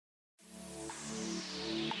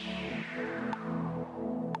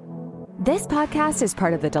This podcast is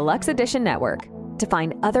part of the Deluxe Edition Network. To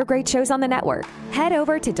find other great shows on the network, head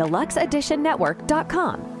over to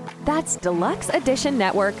deluxeeditionnetwork.com. That's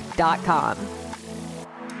deluxeeditionnetwork.com.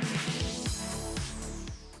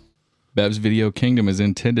 Bev's Video Kingdom is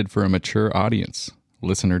intended for a mature audience.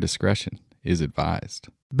 Listener discretion is advised.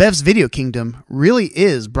 Bev's Video Kingdom really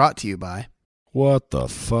is brought to you by... What the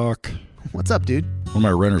fuck? What's up, dude? One of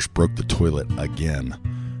my renters broke the toilet again.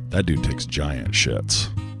 That dude takes giant shits.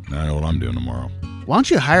 Now I know what I'm doing tomorrow. Why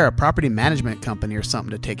don't you hire a property management company or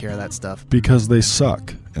something to take care of that stuff? Because they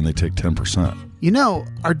suck, and they take 10%. You know,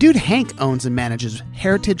 our dude Hank owns and manages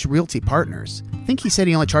Heritage Realty Partners. I think he said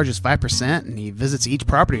he only charges 5%, and he visits each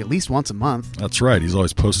property at least once a month. That's right. He's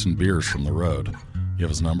always posting beers from the road. You have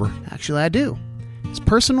his number? Actually, I do. His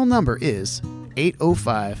personal number is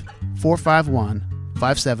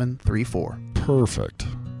 805-451-5734. Perfect.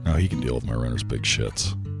 Now he can deal with my renter's big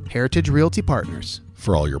shits. Heritage Realty Partners.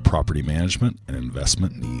 For all your property management and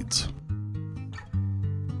investment needs.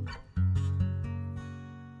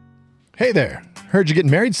 Hey there. Heard you're getting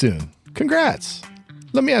married soon. Congrats.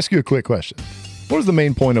 Let me ask you a quick question. What is the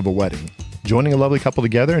main point of a wedding? Joining a lovely couple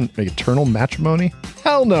together in eternal matrimony?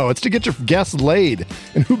 Hell no, it's to get your guests laid.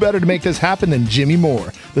 And who better to make this happen than Jimmy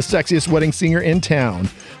Moore, the sexiest wedding singer in town.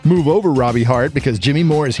 Move over, Robbie Hart, because Jimmy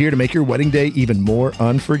Moore is here to make your wedding day even more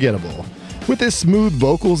unforgettable. With his smooth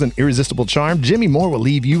vocals and irresistible charm, Jimmy Moore will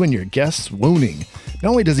leave you and your guests swooning. Not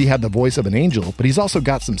only does he have the voice of an angel, but he's also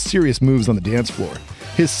got some serious moves on the dance floor.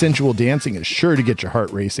 His sensual dancing is sure to get your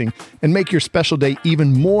heart racing and make your special day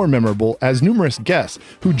even more memorable, as numerous guests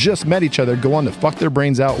who just met each other go on to fuck their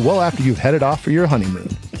brains out well after you've headed off for your honeymoon.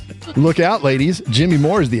 Look out, ladies. Jimmy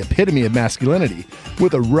Moore is the epitome of masculinity,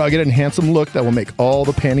 with a rugged and handsome look that will make all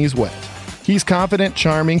the panties wet. He's confident,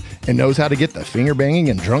 charming, and knows how to get the finger-banging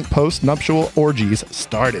and drunk post-nuptial orgies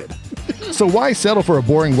started. So why settle for a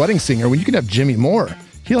boring wedding singer when you can have Jimmy Moore?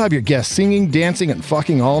 He'll have your guests singing, dancing, and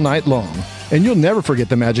fucking all night long. And you'll never forget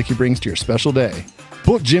the magic he brings to your special day.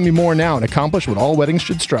 Book Jimmy Moore now and accomplish what all weddings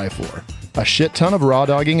should strive for. A shit ton of raw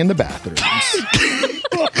dogging in the bathrooms.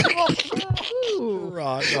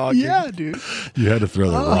 Raw dogging. Yeah, dude. You had to throw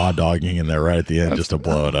the raw dogging in there right at the end just to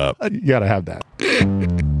blow it up. You gotta have that.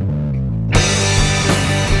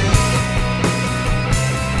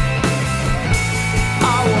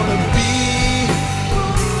 I wanna be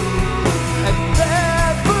at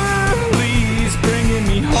Beverly's, bringing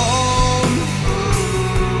me home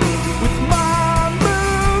with my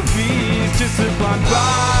movies, just a blind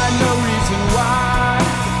by, no reason why.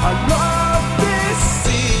 I love this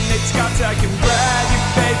scene. Nate Scott, Zach, and Brad, your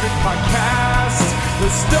favorite podcast.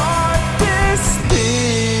 Let's start this thing.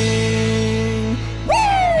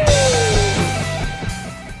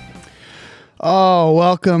 Oh,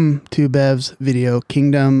 welcome to Bev's Video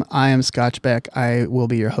Kingdom. I am Scotch Beck. I will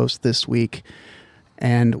be your host this week.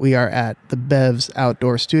 And we are at the Bev's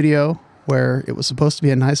Outdoor Studio, where it was supposed to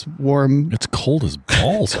be a nice, warm... It's cold as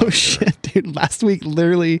balls. Oh, shit, dude. Last week,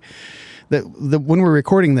 literally, when we're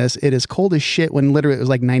recording this, it is cold as shit when literally it was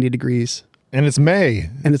like 90 degrees. And it's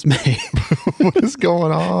May. And it's May. What is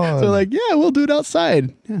going on? So like, yeah, we'll do it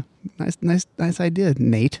outside. Yeah, nice idea,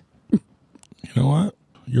 Nate. You know what?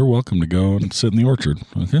 You're welcome to go and sit in the orchard,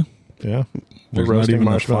 okay? Yeah. There's We're not roasting even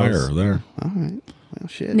a marshmallows. fire there. All right. Well,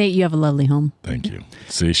 shit. Nate, you have a lovely home. Thank you.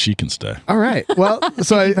 See, she can stay. All right. Well,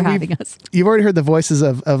 so Thank you for having us. You've already heard the voices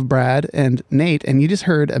of Brad and Nate, and you just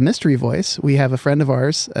heard a mystery voice. We have a friend of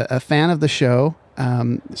ours, a fan of the show.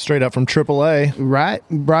 Straight up from AAA. Right.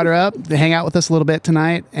 Brought her up to hang out with us a little bit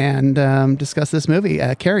tonight and discuss this movie.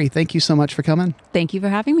 Carrie, thank you so much for coming. Thank you for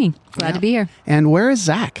having me. Glad to be here. And where is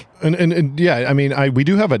Zach? And yeah, I mean, we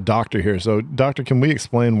do have a doctor here. So, doctor, can we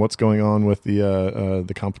explain what's going on with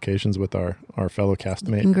the complications with our fellow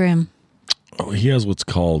castmate? Grim. Oh, he has what's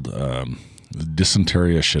called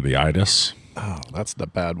dysentery shiittitis. Oh, that's the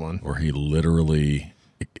bad one. Where he literally...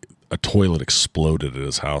 A toilet exploded at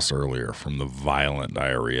his house earlier from the violent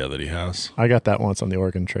diarrhea that he has. I got that once on the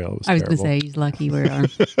Oregon Trail. I was going to say, he's lucky we're in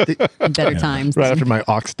better times. Right after my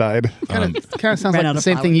ox died. Kind of sounds like the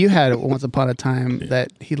same thing you had once upon a time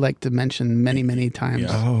that he'd like to mention many, many times.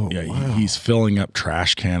 Yeah. Oh, yeah. Wow. He's filling up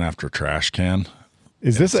trash can after trash can.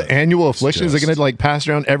 Is this an annual affliction? Is it going to like pass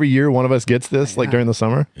around every year? One of us gets this like during the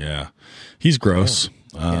summer? Yeah. He's gross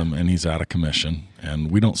and he's out of commission. And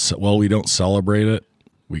we don't celebrate it.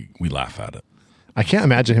 We laugh at it. I can't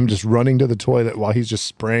imagine him just running to the toilet while he's just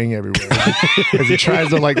spraying everywhere as he tries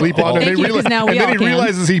to like leap on it. Thank you, 'cause now we and then all he can.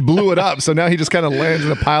 realizes he blew it up, so now he just kind of lands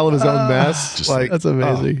in a pile of his own mess. Just like That's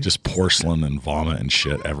amazing. Just porcelain and vomit and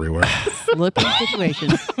shit everywhere. Slippery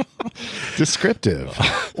situation. descriptive.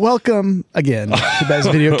 Welcome again to Bev's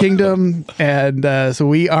Video Kingdom. And so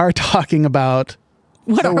we are talking about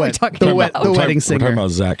What are we wed- talking the about? wed- the wedding We're singer. talking about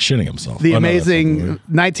Zach shitting himself. The Oh, no, that's not amazing the movie.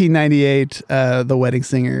 1998 The Wedding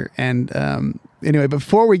Singer. And anyway,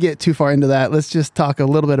 before we get too far into that, let's just talk a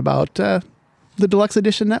little bit about the Deluxe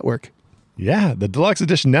Edition Network. Yeah, the Deluxe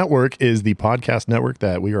Edition Network is the podcast network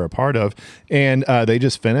that we are a part of, and they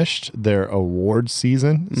just finished their awards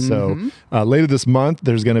season. So later this month,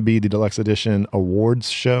 there's going to be the Deluxe Edition Awards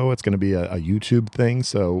show. It's going to be a YouTube thing,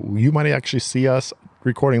 so you might actually see us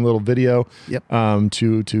recording a little video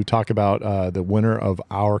to talk about the winner of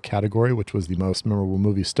our category, which was the most memorable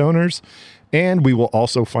movie stoners, and we will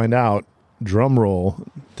also find out, drum roll,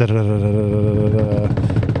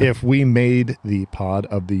 if we made the pod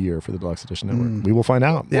of the year for the Deluxe Edition Network. We will find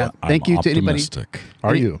out. Yeah. Thank I'm you to anybody. optimistic.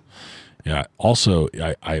 Are you? Yeah. Also,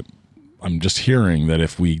 I'm just hearing that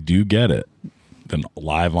if we do get it, then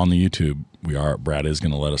live on the YouTube, Brad is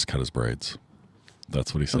going to let us cut his braids.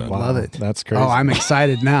 That's what he said. Love it. That's crazy. Oh, I'm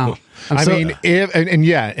excited now. I mean, if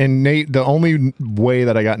and Nate, the only way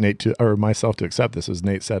that I got Nate to or myself to accept this is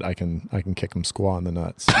Nate said I can kick him squaw in the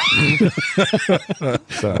nuts.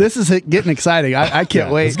 So This is getting exciting. I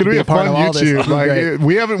can't wait. it's gonna be a part fun of all this. YouTube. It'll be Like, great.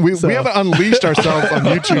 we haven't unleashed ourselves on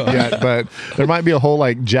YouTube yet, but there might be a whole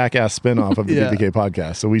like jackass spinoff of the Yeah. BVK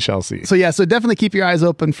podcast. So we shall see. So so definitely keep your eyes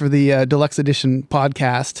open for the Deluxe Edition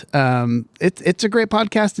podcast. It's a great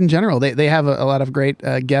podcast in general. They have a lot of great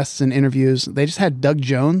guests and interviews. They just had Doug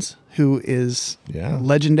Jones, who is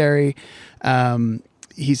legendary.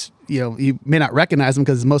 He's you may not recognize him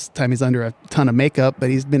because most of the time he's under a ton of makeup, but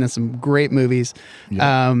he's been in some great movies.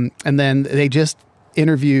 And then they just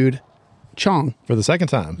interviewed Chong, For the second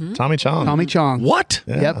time, Tommy Chong. Tommy Chong. What?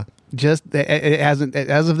 Yeah. Yep. Just it hasn't,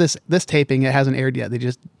 as of this taping, it hasn't aired yet.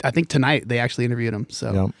 I think tonight they actually interviewed him.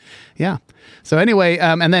 So yeah. So anyway,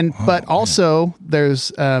 and then but also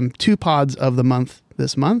there's 2 pods of the month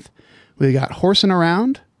this month. We got Horsing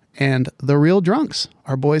Around and The Real Drunks.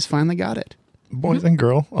 Our boys finally got it. Boys and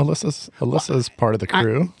girl. Alyssa's part of the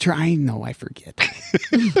crew. I know I forget.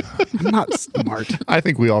 I'm not smart. I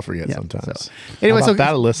think we all forget Yeah, sometimes. so anyway, How so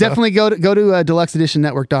about that, Alyssa? definitely go to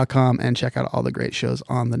deluxeeditionnetwork.com and check out all the great shows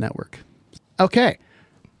on the network. Okay,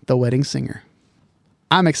 The Wedding Singer.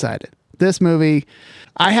 I'm excited. This movie,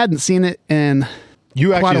 I hadn't seen it in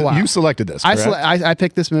You quite a while. you selected this. Correct? I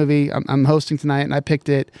picked this movie. I'm hosting tonight, and I picked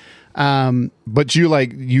it. But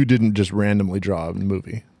you didn't just randomly draw a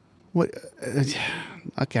movie. What?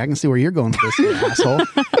 Okay, I can see where you're going with this, you asshole.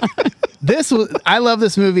 I love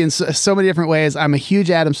this movie in so many different ways. I'm a huge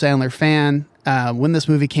Adam Sandler fan. When this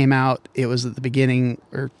movie came out, it was at the beginning,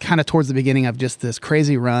 or kind of towards the beginning of just this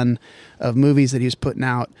crazy run of movies that he was putting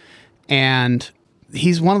out. And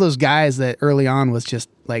he's one of those guys that early on was just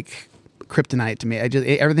like kryptonite to me.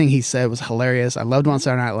 Everything he said was hilarious. I loved him on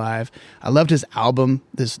Saturday Night Live. I loved his album.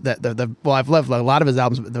 I've loved a lot of his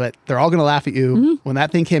albums, but They're All Gonna Laugh at You. Mm-hmm. When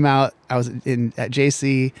that thing came out, I was at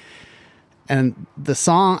JC, and the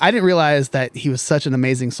song, I didn't realize that he was such an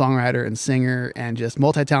amazing songwriter and singer and just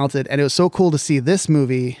multi-talented. And it was so cool to see this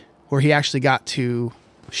movie where he actually got to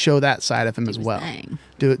show that side of him as well.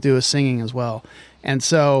 Do his singing as well. And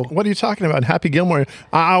so, What are you talking about? Happy Gilmore.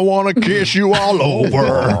 I want to kiss you all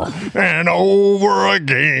over and over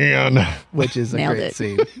again. which is a Nailed great it.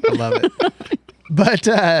 scene. I love it.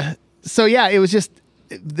 But so yeah, it was just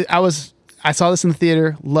I saw this in the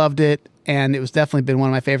theater, loved it, and it was definitely been one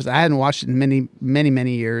of my favorites. I hadn't watched it in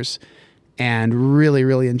many years, and really,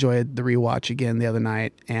 really enjoyed the rewatch again the other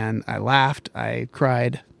night. And I laughed, I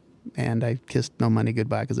cried, and I kissed No Money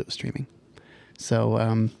goodbye because it was streaming.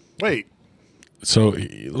 So Wait, So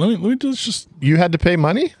let me just. you had to pay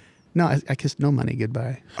money? no, I kissed No Money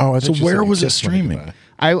goodbye. Oh, So where was it streaming?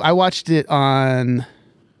 I watched it on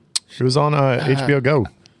It was on HBO Go.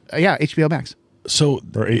 HBO Max. So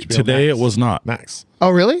Or HBO today Max. it was not. Max. Oh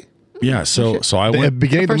really? Yeah. So I At the went.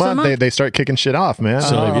 beginning of the First of the month, month? they start kicking shit off, man.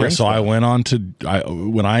 So I went on to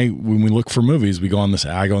when we look for movies, we go on this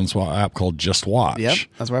app called Just Watch. Yep,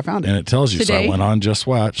 that's where I found it. And it tells you. So Today? I went on Just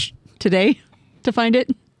Watch. Today to find it.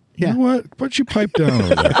 You know what? Why'd you pipe down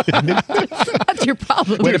over there? That's your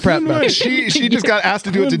problem. Way to prep, bro. she just got asked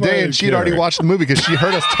to do it today, and she'd already watched the movie because she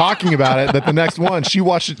heard us talking about it. That the next one, she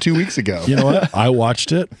watched it 2 weeks ago. You know what? I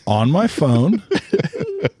watched it on my phone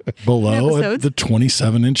below at Episodes. the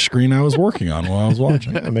 27-inch screen I was working on while I was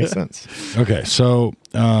watching. That makes sense. Okay, so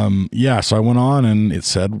so I went on and it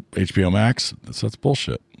said HBO Max. That's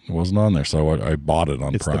bullshit. It wasn't on there, so I bought it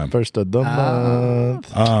on It's Prime. the first of the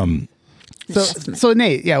month. So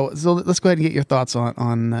Nate, so let's go ahead and get your thoughts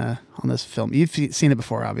on this film. You've seen it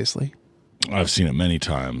before, obviously. I've seen it many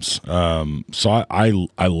times. So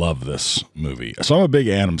I love this movie. So I'm a big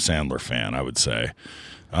Adam Sandler fan, I would say.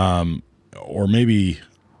 Or maybe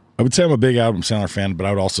I would say I'm a big Adam Sandler fan, but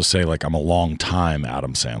I would also say like I'm a long time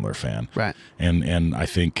Adam Sandler fan. Right. And I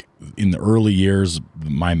think in the early years,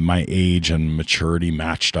 my age and maturity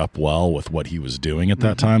matched up well with what he was doing at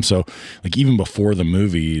that time. So like even before the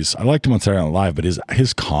movies, I liked him on Saturday Night Live, but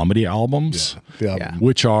his comedy albums, Yeah.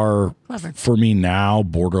 which are Clever. for me now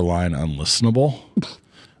borderline unlistenable.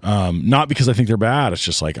 Not because I think they're bad. It's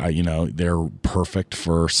just like they're perfect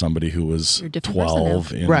for somebody who was You're a different person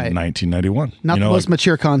 12 in Right. 1991. Not the most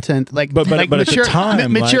mature content, But at the mature,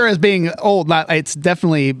 time, mature like- as being old. It's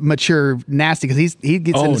definitely mature, nasty because he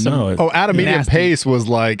gets Oh, into some. no, Oh, Adam Medium Nasty. Pace was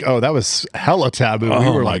like, that was hella taboo. We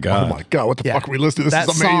Oh, were my like, God. oh my God, what the Yeah. fuck are we listening to? This That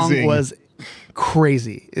is amazing. song was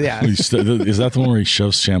crazy. Yeah, Is that the one where he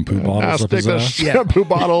shoves shampoo I bottles up stick his the ass? shampoo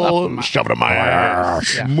bottle, shove it in my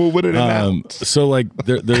ass, Yeah. move it in and out. So like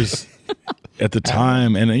there's at the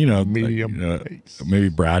time, and Medium pace. maybe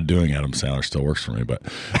Brad doing Adam Sandler still works for me, but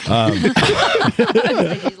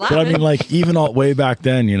but I mean, like even all way back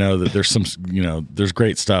then, that there's some, there's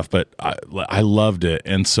great stuff, but I loved it,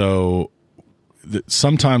 and so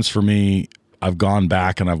sometimes for me, I've gone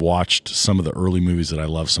back and I've watched some of the early movies that I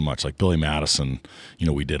love so much, like Billy Madison.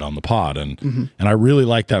 We did on the pod, and I really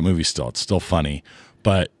like that movie still. It's still funny,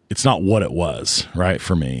 but it's not what it was, right,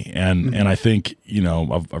 for me. And I think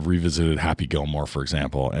I've revisited Happy Gilmore, for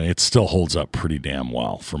example, and it still holds up pretty damn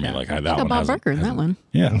well for me. Like that one. Bob Barker in that one.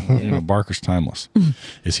 Yeah, Barker's timeless.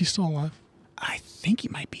 Is he still alive? I think he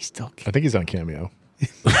might be still. I think he's on Cameo.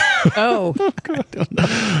 Oh,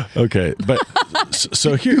 Okay, but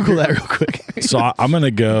so here, Google that real quick. so I'm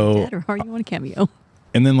gonna go. or are you on Cameo?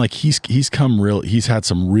 And then like he's had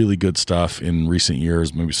some really good stuff in recent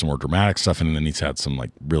years, maybe some more dramatic stuff, and then he's had some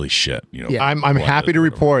like really shit. Yeah. I'm happy to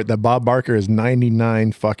report that Bob Barker is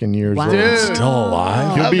 99 fucking years Wow. old. Dude. Still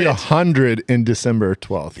alive? He'll be 100 in December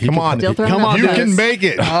 12th. Come on, Still throwing Come up on, you numbers. can make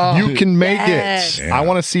it. You can make Yes. it. I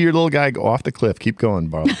want to see your little guy go off the cliff. Keep going,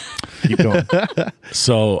 Bob. Keep going.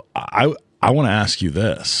 So I want to ask you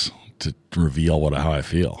this to reveal how I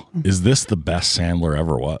feel. Is this the best Sandler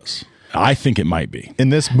ever was? I think it might be. In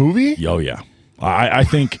this movie? Oh yeah, I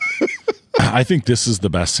think I think this is the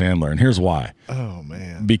best Sandler, and here's why. Oh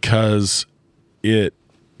man. Because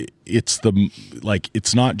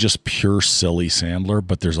it's not just pure silly Sandler,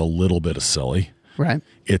 but there's a little bit of silly. Right.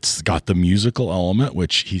 It's got the musical element,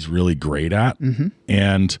 which he's really great at,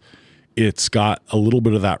 and it's got a little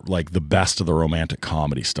bit of that, like the best of the romantic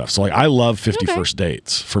comedy stuff. So like I love 50 First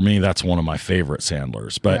Dates. For me, that's one of my favorite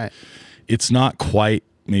Sandlers, but Right. it's not quite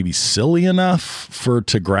maybe silly enough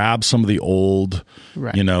to grab some of the old,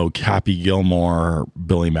 Right. Happy Gilmore,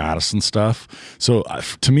 Billy Madison stuff. So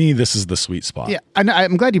to me, this is the sweet spot. Yeah,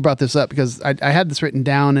 I'm glad you brought this up because I had this written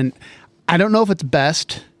down, and I don't know if it's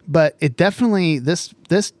best, but it definitely this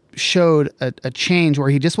showed a change where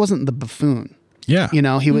he just wasn't the buffoon. Yeah. He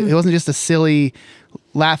wasn't just a silly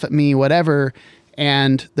laugh at me, whatever.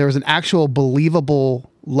 And there was an actual believable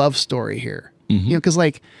love story here. Because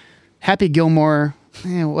like Happy Gilmore,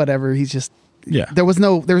 whatever. He's just There was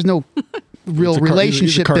no real relationship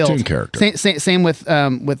he's a cartoon built. character. Same with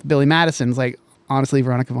Billy Madison. It's like honestly,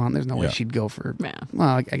 Veronica Vaughn. There's no way Yeah. she'd go for. Yeah. Well,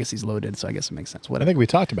 I guess he's loaded, so I guess it makes sense. I Whatever. think we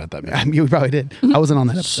talked about that. I mean, you probably did. I wasn't on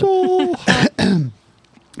that episode.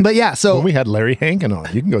 But yeah, so When we had Larry Hankin on,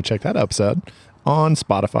 you can go check that episode on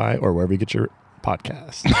Spotify or wherever you get your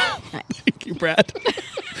podcast. Thank you, Brad.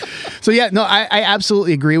 So yeah, no, I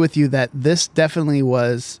absolutely agree with you that this definitely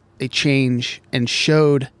was a change and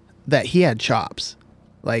showed that he had chops.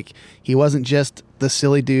 Like he wasn't just the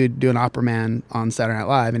silly dude doing Opera Man on Saturday Night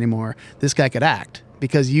Live anymore. This guy could act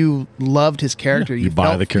because you loved his character. you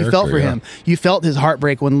buy the You felt character, for yeah. him. You felt his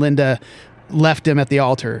heartbreak when Linda left him at the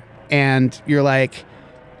altar, and you're like,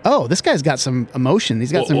 oh, this guy's got some emotion.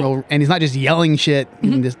 He's got some real, and he's not just yelling shit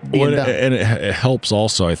and just being dumb. And it helps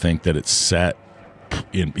also, I think, that it's set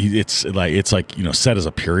in. It's like set as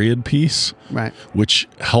a period piece, Right. which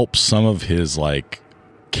helps some of his like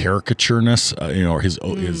caricatureness, or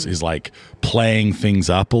his like playing things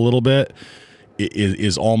up a little bit.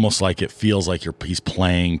 is almost like it feels like he's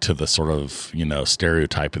playing to the sort of,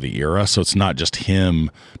 stereotype of the era. So it's not just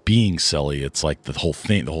him being silly. It's like the whole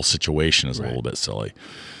thing, the whole situation is a little bit silly.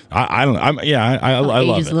 I love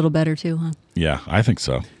Age is it. a little better too, huh? Yeah, I think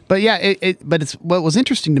so. But yeah, but it's what was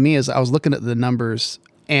interesting to me is I was looking at the numbers,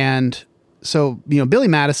 and so Billy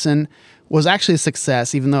Madison was actually a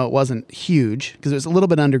success, even though it wasn't huge because it was a little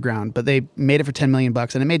bit underground. But they made it for $10 million,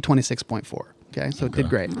 and it made 26.4. Okay, so it did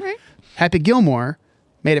great. All right. Happy Gilmore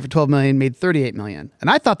made it for $12 million, made $38 million, and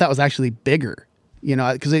I thought that was actually bigger.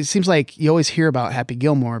 Because it seems like you always hear about Happy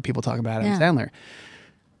Gilmore, people talk about Adam Sandler,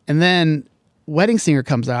 and then Wedding Singer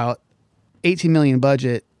comes out, $18 million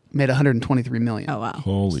budget, made $123 million. Oh wow!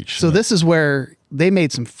 Holy shit! So this is where they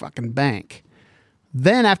made some fucking bank.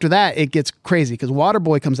 Then after that, it gets crazy because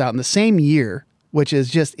Waterboy comes out in the same year, which is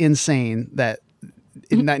just insane. That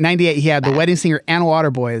in '98 he had The Wedding Singer and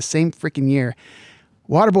Waterboy the same freaking year.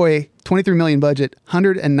 Waterboy, $23 million budget,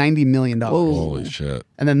 $190 million. Holy shit!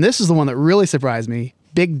 And then this is the one that really surprised me,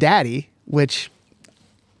 Big Daddy, which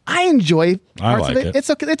I enjoy parts like of it. it. It's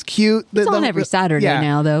okay. It's cute. It's on every Saturday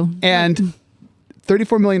now, though. And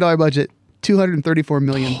 $34 million budget, $234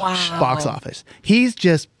 million box office. He's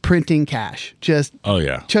just printing cash. Just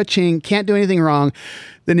cha-ching, can't do anything wrong.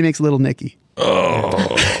 Then he makes Little Nicky.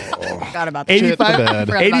 Forgot about that.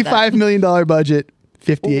 $85 million budget,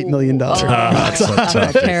 $58 million.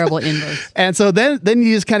 Terrible inverse. And so then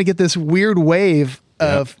you just kind of get this weird wave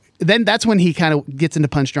of. Then that's when he kind of gets into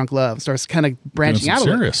Punch Drunk Love, starts kind of branching out a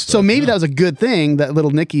little. So maybe that was a good thing that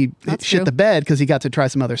Little Nicky shit the bed because he got to try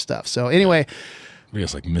some other stuff. So anyway. He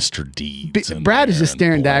has like Mr. Deeds. Brad is just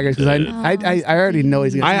staring daggers because I already know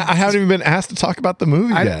he's going to. I haven't even been asked to talk about the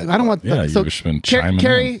movie yet. I don't want. Yeah, so, you've been chiming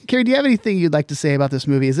Carrie, in. do you have anything you'd like to say about this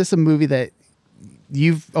movie? Is this a movie that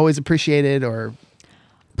you've always appreciated, or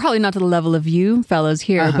probably not to the level of you fellows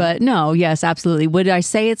here, but no, yes, absolutely. Would I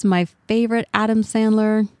say it's my favorite Adam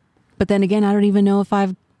Sandler? But then again, I don't even know if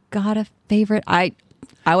I've got a favorite. I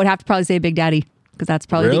would have to probably say Big Daddy because that's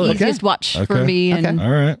probably the easiest watch for me. And all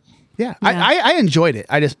right. Yeah, I enjoyed it.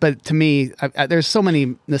 But to me, there's so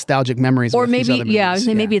many nostalgic memories. Or with maybe, these other movies. I would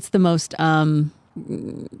say maybe it's the most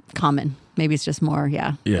common. Maybe it's just more,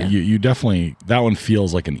 Yeah, you definitely, that one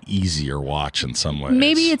feels like an easier watch in some ways.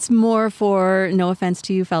 Maybe it's more for, no offense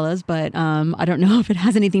to you fellas, but I don't know if it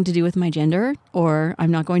has anything to do with my gender, or I'm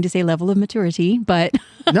not going to say level of maturity, but...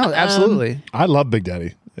 No, absolutely. I love Big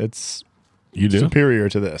Daddy. It's superior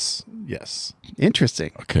to this. Yes.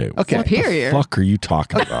 Interesting. Okay. Superior. What the fuck are you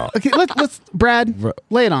talking about? Okay, let's Brad,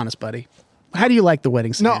 lay it on us, buddy. How do you like The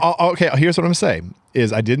Wedding Singer? No, okay, here's what I'm saying.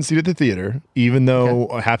 Is I didn't see it at the theater, even though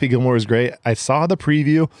Happy Gilmore is great. I saw the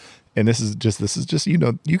preview, and this is just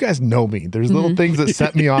you guys know me. There's little things that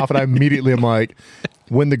set me off, and I immediately am like,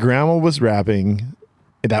 when the grandma was rapping,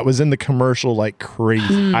 that was in the commercial like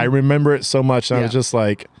crazy. I remember it so much, and I was just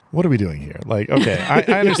like, what are we doing here? Like, okay,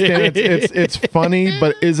 I understand it's funny,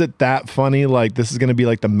 but is it that funny? Like, this is going to be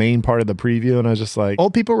like the main part of the preview, and I was just like,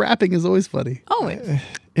 old people rapping is always funny. Always.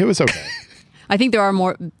 It was okay. I think there are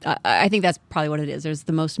more. I think that's probably what it is. There's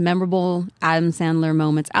the most memorable Adam Sandler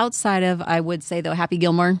moments outside of, I would say, though, Happy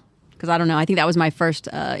Gilmore. Because I don't know. I think that was my first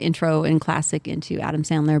intro and classic into Adam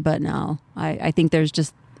Sandler. But no, I think there's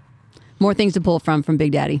just more things to pull from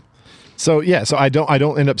Big Daddy. So I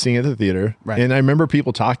don't end up seeing it at the theater. Right. And I remember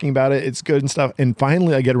people talking about it. It's good and stuff. And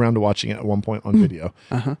finally, I get around to watching it at one point on video.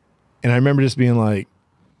 And I remember just being like,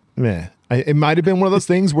 meh. It might have been one of those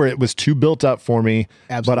things where it was too built up for me.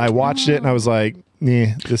 Absolutely. But I watched it and I was like,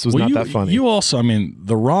 this was not that funny. You also, I mean,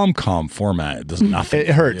 the rom-com format does nothing. It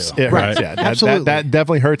hurts. It hurts. Yeah, absolutely. That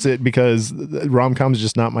definitely hurts it because rom-com is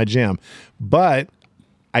just not my jam. But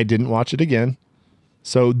I didn't watch it again.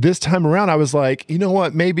 So this time around, I was like, you know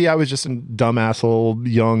what? Maybe I was just a dumb asshole,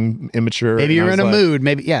 young, immature. Maybe you're in a mood.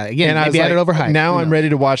 Maybe, again, maybe I had it overhyped. Now I'm ready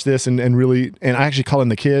to watch this and really, and I actually called in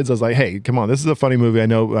the kids. I was like, hey, come on, this is a funny movie. I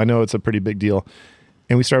know it's a pretty big deal.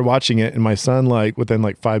 And we started watching it, and my son, like, within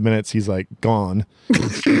like 5 minutes, he's like gone.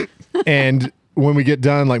 And when we get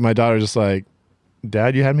done, like, my daughter's just like,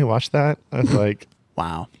 Dad, you had me watch that? I was like,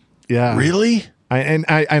 wow. Yeah. Really?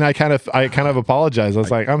 I kind of apologized. I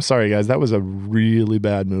was like, I'm sorry, guys. That was a really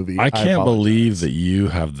bad movie. I can't believe that you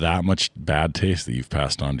have that much bad taste that you've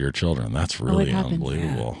passed on to your children. That's really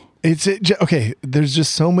unbelievable. Yeah. Okay. There's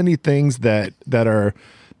just so many things that are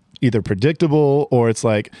either predictable or it's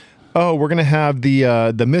like, oh, we're gonna have the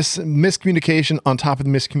miscommunication on top of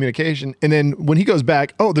the miscommunication, and then when he goes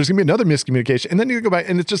back, oh, there's gonna be another miscommunication, and then you go back,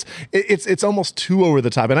 and it's just it's almost too over the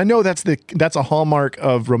top. And I know that's a hallmark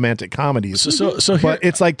of romantic comedies. But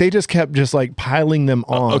it's like they just kept just like piling them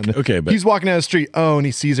on. Okay, but he's walking down the street, oh, and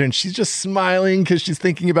he sees her, and she's just smiling because she's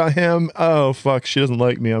thinking about him. Oh fuck, she doesn't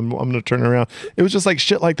like me. I'm gonna turn her around. It was just like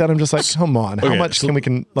shit like that. I'm just like, come on, how much can we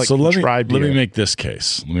contrive? Let me make this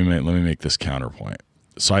case. Let me make this counterpoint.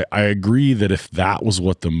 So I agree that if that was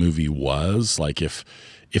what the movie was, like if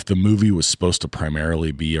the movie was supposed to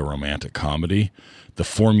primarily be a romantic comedy, the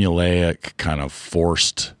formulaic kind of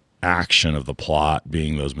forced action of the plot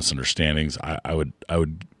being those misunderstandings, I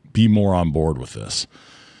would be more on board with this.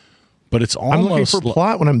 But it's almost... I'm looking for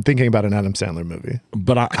plot when I'm thinking about an Adam Sandler movie.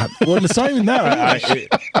 But well, it's not even that.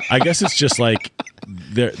 I guess it's just like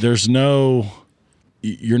there's no...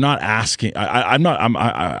 You're not asking. I'm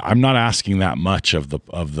not asking that much of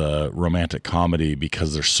the romantic comedy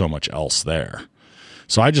because there's so much else there.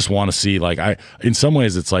 So I just want to see, like, in some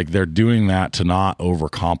ways it's like they're doing that to not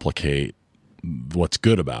overcomplicate what's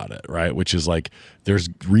good about it, right? Which is like there's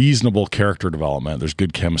reasonable character development, there's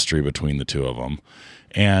good chemistry between the two of them,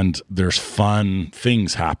 and there's fun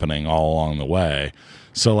things happening all along the way.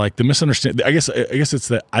 So like the misunderstanding, I guess it's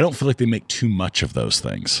that I don't feel like they make too much of those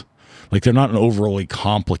things. Like they're not an overly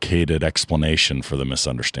complicated explanation for the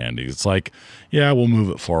misunderstanding. It's like, yeah, we'll move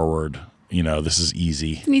it forward. You know, this is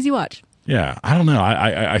easy. It's an easy watch. Yeah, I don't know.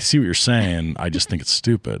 I see what you're saying. I just think it's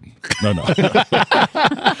stupid. No.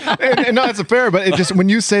 and no, that's fair. But it just when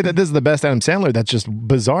you say that this is the best Adam Sandler, that's just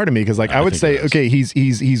bizarre to me because like I would say, okay,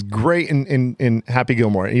 he's great in Happy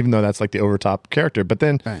Gilmore, even though that's like the overtop character. But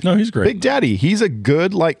then no, he's great. Big Daddy, he's a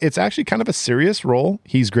good it's actually kind of a serious role.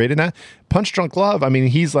 He's great in that. Punch Drunk Love, I mean,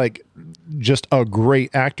 he's like just a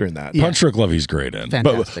great actor in that. Yeah. Punch Drunk Love, he's great in.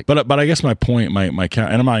 Fantastic. But I guess my point, my and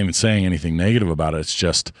I'm not even saying anything negative about it. It's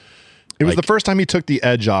just. It was the first time he took the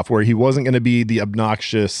edge off where he wasn't going to be the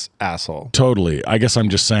obnoxious asshole. Totally. I guess I'm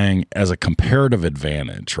just saying as a comparative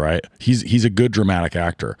advantage, right? He's a good dramatic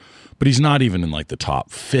actor, but he's not even in like the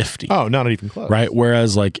top 50. Oh, not even close. Right?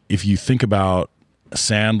 Whereas like if you think about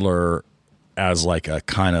Sandler as like a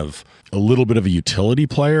kind of a little bit of a utility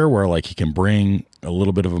player where like he can bring a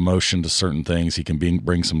little bit of emotion to certain things. He can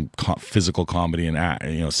bring some physical comedy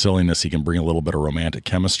and silliness. He can bring a little bit of romantic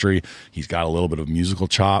chemistry. He's got a little bit of musical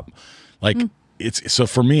chop. Like it's so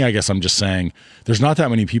for me, I guess I'm just saying there's not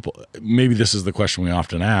that many people. Maybe this is the question we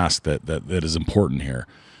often ask that is important here.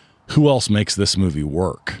 Who else makes this movie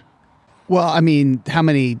work? Well, I mean, how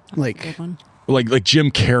many like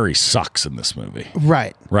Jim Carrey sucks in this movie,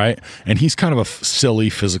 right? And he's kind of a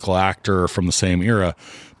silly physical actor from the same era,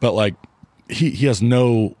 but like he has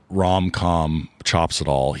no rom-com chops at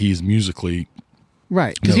all. He's musically.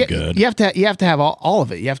 Right, because you have to have all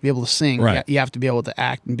of it. You have to be able to sing. Right. You have to be able to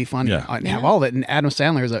act and be funny and have all of it. And Adam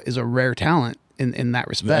Sandler is a rare talent in that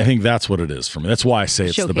respect. I think that's what it is for me. That's why I say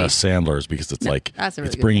it's the best Sandler is because it's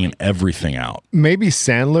it's bringing everything out. Maybe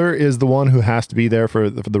Sandler is the one who has to be there for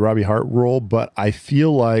the Robbie Hart role, but I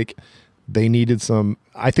feel like they needed some.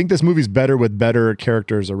 I think this movie's better with better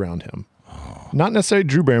characters around him. Not necessarily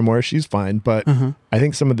Drew Barrymore, she's fine, but I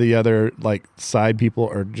think some of the other like side people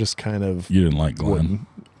are just kind of. You didn't like Glenn.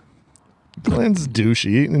 Glenn's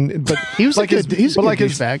douchey, but he was like he's a good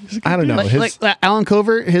douchebag. I don't know, like Alan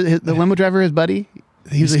Cover, the limo driver, his buddy.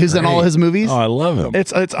 He's in all his movies. Oh, I love him.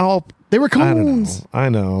 It's all they were coons. I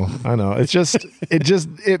know. It's just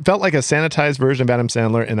it felt like a sanitized version of Adam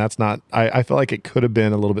Sandler, and that's not. I felt like it could have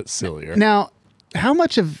been a little bit sillier. Now, how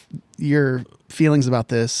much of your feelings about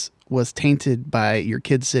this was tainted by your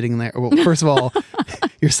kids sitting there? Well, first of all,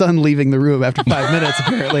 your son leaving the room after 5 minutes,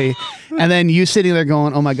 apparently. And then you sitting there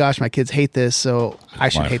going, oh my gosh, my kids hate this, so I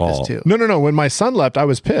should hate this too. No. When my son left, I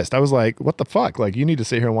was pissed. I was like, what the fuck? Like, you need to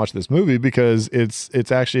sit here and watch this movie because it's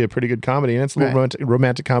actually a pretty good comedy, and it's a little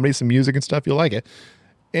romantic comedy, some music and stuff. You'll like it.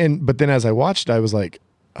 But then as I watched, I was like,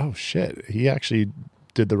 oh shit, he actually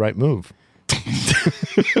did the right move.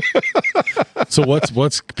 So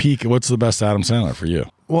what's peak? What's the best Adam Sandler for you?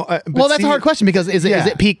 Well, that's a hard question because is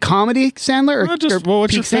it peak comedy Sandler or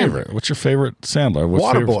what's your favorite? What's your favorite Sandler? What's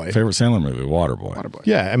Waterboy. Favorite Sandler movie? Waterboy.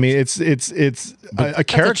 Yeah, I mean it's a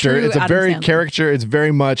character. It's a very character. It's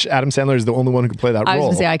very much Adam Sandler is the only one who can play that role. I was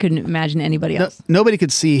going to say I couldn't imagine anybody else. Nobody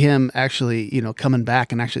could see him actually, coming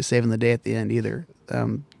back and actually saving the day at the end either.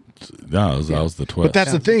 No, that was the twist. But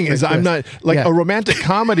that's the thing is I'm not like a romantic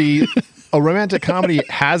comedy. A romantic comedy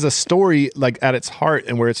has a story like at its heart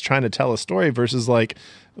and where it's trying to tell a story versus like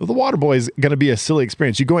the water boy is going to be a silly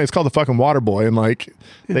experience. You go in, it's called the fucking water boy, and like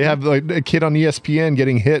they have like a kid on ESPN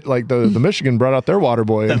getting hit, like the Michigan brought out their water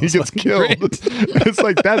boy and he gets killed. It's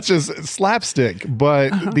like that's just slapstick.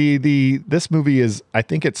 But this movie is, I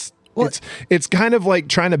think it's kind of like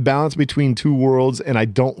trying to balance between two worlds, and I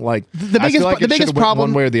don't like the biggest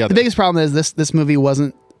problem one way or the other. The biggest problem is this movie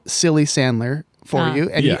wasn't silly Sandler for you,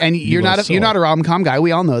 and you're not a rom-com guy.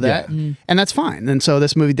 We all know that, and that's fine. And so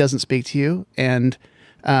this movie doesn't speak to you, and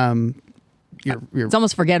you're it's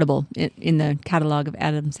almost forgettable in the catalog of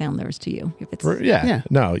Adam Sandler's to you. If it's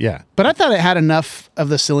But I thought it had enough of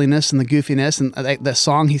the silliness and the goofiness and the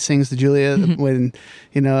song he sings to Julia when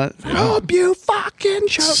hope you fucking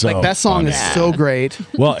choke. So like that song funny. is so great.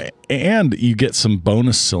 Well, and you get some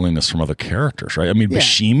bonus silliness from other characters, right? I mean,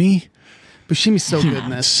 Buscemi's so good in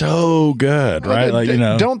this. So good, right? Like,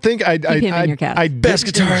 don't think I Best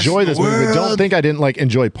didn't enjoy this movie, but don't think I didn't like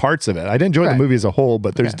enjoy parts of it. I didn't enjoy the movie as a whole,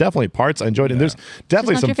 but there's definitely parts I enjoyed, and there's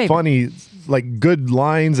definitely some funny, like good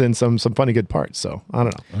lines and some funny good parts. So I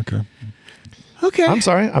don't know. Okay. I'm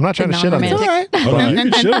sorry. I'm not trying to shit on this. All right.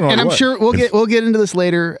 And I'm sure we'll get into this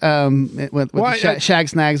later with the shag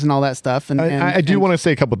snags and all that stuff. And I do want to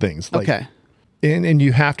say a couple things. Like, okay. And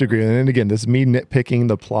you have to agree. And again, this is me nitpicking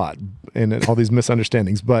the plot and all these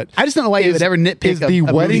misunderstandings. But I just don't know why you would ever nitpick. Is the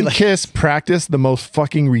wedding kiss practice the most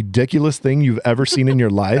fucking ridiculous thing you've ever seen in your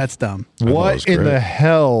life? That's dumb. What in the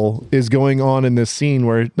hell is going on in this scene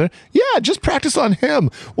where, just practice on him?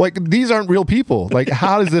 Like, these aren't real people. Like,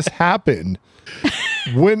 how does this happen?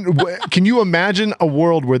 When can you imagine a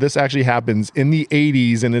world where this actually happens in the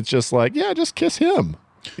 80s and it's just like, just kiss him?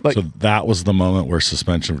 Like, so that was the moment where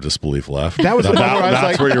suspension of disbelief left. That was the moment where I was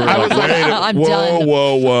like, where you were I'm done.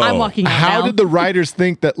 Whoa. I'm walking out How now. did the writers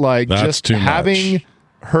think that just having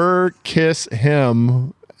her kiss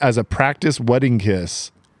him as a practice wedding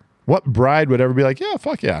kiss, what bride would ever be like,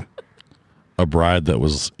 fuck yeah? A bride that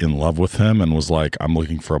was in love with him and was like, I'm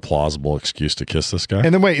looking for a plausible excuse to kiss this guy.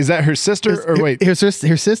 And then wait, is that her sister or wait? Her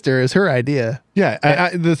sister is her idea.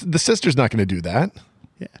 Yeah, the sister's not going to do that.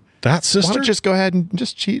 Yeah. That sister? Why don't you just go ahead and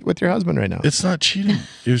just cheat with your husband right now? It's not cheating.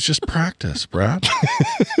 It was just practice, Brad.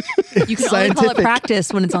 You can only call it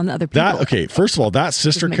practice when it's on the other people. First of all, that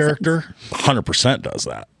sister character 100% does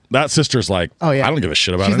that. That sister's like, I don't give a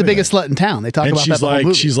shit about it. She's the biggest slut in town. They talk about that the whole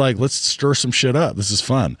movie. She's like, let's stir some shit up. This is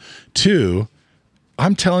fun. 2,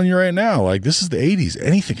 I'm telling you right now, like, this is the 80s.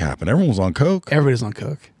 Anything happened. Everyone was on coke. Everybody's on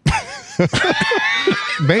coke.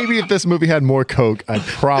 Maybe if this movie had more coke, I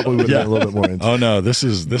probably would have been a little bit more into it. Oh no, this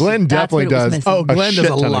Glenn definitely does. Oh, Glenn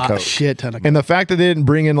does a shit ton of coke. And the fact that they didn't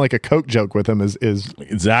bring in like a coke joke with him is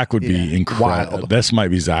Zach would be incredible. wild. This might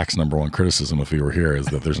be Zach's number one criticism if he were here, is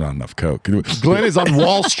that there's not enough coke. Glenn is on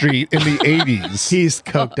Wall Street in the 80s. He's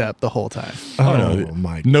coked up the whole time. Oh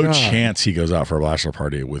my no God. chance he goes out for a bachelor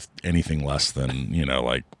party with anything less than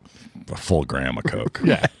like a full gram of coke.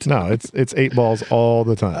 No, it's 8 balls all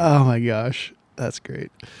the time. Oh my gosh. That's great.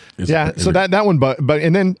 So that one, but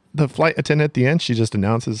and then the flight attendant at the end, she just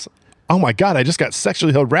announces, "Oh my God, I just got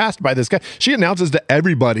sexually harassed by this guy." She announces to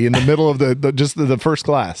everybody in the middle of the first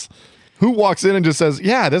class, who walks in and just says,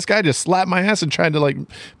 "Yeah, this guy just slapped my ass and tried to like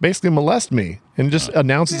basically molest me," and just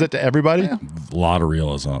announces it to everybody. A lot of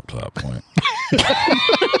realism up to that point.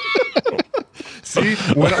 See,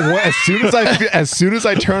 as soon as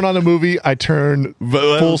I turn on a movie, I turn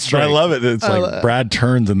full strength. I love it. It's like Brad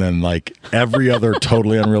turns, and then like every other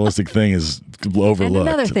totally unrealistic thing is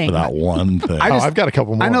overlooked for that one thing. I've got a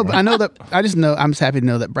couple more. I'm just happy to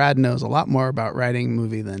know that Brad knows a lot more about writing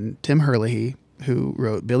movie than Tim Herlihy, who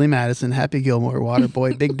wrote Billy Madison, Happy Gilmore,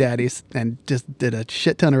 Waterboy, Big Daddies, and just did a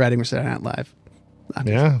shit ton of writing for Saturday Night Live.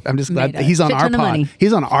 I'm just glad he's on our pod.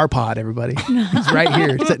 He's on our pod, everybody. He's right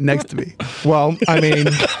here sitting next to me. Well, I mean,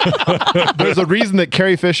 there's a reason that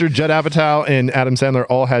Carrie Fisher, Judd Apatow, and Adam Sandler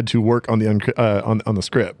all had to work on the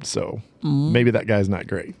script. So maybe that guy's not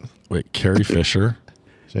great. Wait, Carrie Fisher?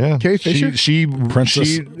 Yeah, Carrie Fisher. She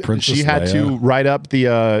Princess had to write up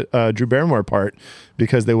the Drew Barrymore part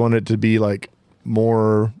because they wanted it to be like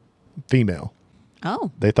more female.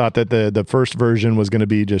 Oh, they thought that the first version was going to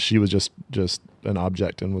be she was just an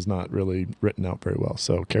object and was not really written out very well.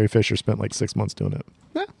 So Carrie Fisher spent like 6 months doing it.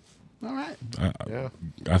 Yeah. All right.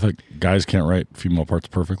 I think guys can't write female parts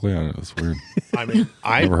perfectly. That's weird. I mean,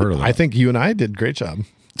 I never heard of that. I think you and I did a great job.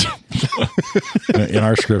 In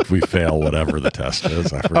our script, we fail whatever the test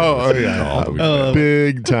is. I forget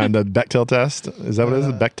big time. The Bechdel test. Is that what it is?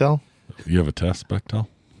 Bechdel? You have a test, Bechdel?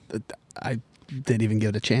 I didn't even give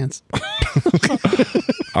it a chance.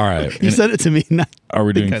 All right. You said it to me. Are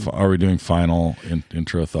we doing final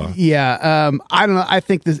intro thoughts? Yeah. I don't know. I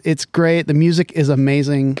think it's great. The music is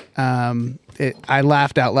amazing. I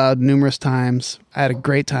laughed out loud numerous times. I had a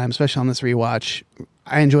great time, especially on this rewatch.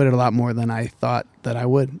 I enjoyed it a lot more than I thought that I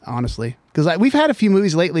would, honestly. Because we've had a few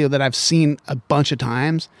movies lately that I've seen a bunch of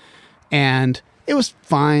times, and it was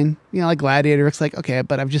fine. You know, like Gladiator. It's like, okay,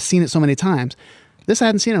 but I've just seen it so many times. This I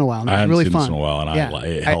hadn't seen in a while. And it was really fun. This in a while, and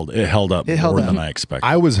it held up more than I expected.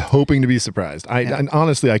 I was hoping to be surprised. And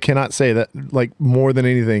honestly, I cannot say that, like, more than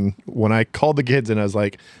anything, when I called the kids and I was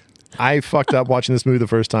like, I fucked up watching this movie the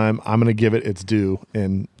first time. I'm going to give it its due,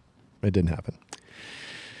 and it didn't happen.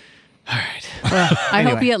 All right. Well, I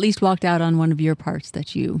hope you at least walked out on one of your parts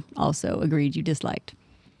that you also agreed you disliked.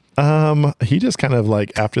 He just kind of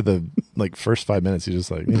like after the first 5 minutes, he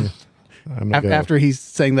just like after he's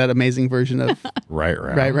saying that amazing version of right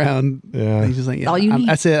round. Yeah, he's just like, all you need.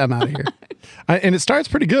 That's it. I'm out of here. And it starts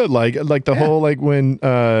pretty good, like the whole like when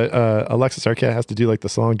Alexis Arquette has to do like the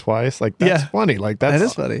song twice, like that's funny, like that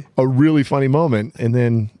is funny, a really funny moment, and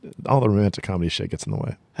then all the romantic comedy shit gets in the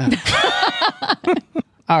way.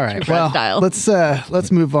 All right, well,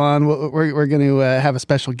 let's move on. We're going to have a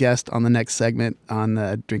special guest on the next segment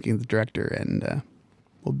on Drinking the Director, and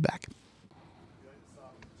we'll be back.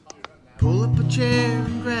 Pull up a chair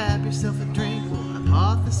and grab yourself a drink. We'll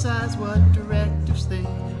hypothesize what directors think.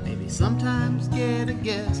 Maybe sometimes get a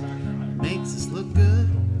guess what makes us look good.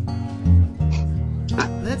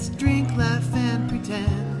 Let's drink, laugh, and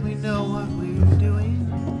pretend we know what we're doing.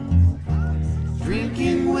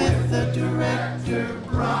 Drinking with the Director,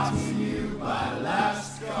 brought to you by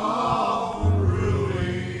Last Call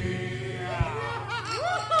Brewing.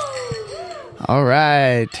 All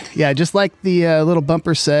right. Yeah, just like the little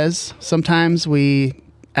bumper says, sometimes we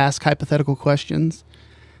ask hypothetical questions.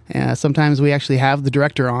 Sometimes we actually have the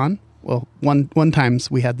director on. Well, one times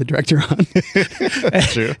we had the director on.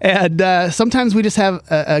 That's true. And sometimes we just have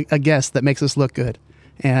a guest that makes us look good.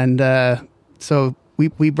 And so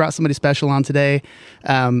we brought somebody special on today.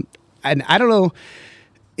 And I don't know,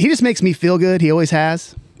 he just makes me feel good. He always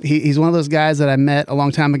has. He's one of those guys that I met a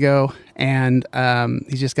long time ago, and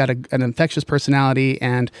he's just got an infectious personality.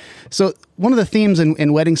 And so one of the themes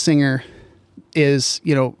in Wedding Singer is,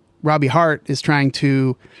 you know, Robbie Hart is trying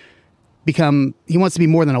to he wants to be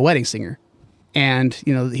more than a wedding singer. And,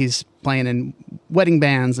 you know, he's playing in wedding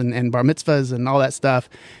bands and bar mitzvahs and all that stuff.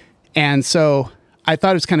 And so I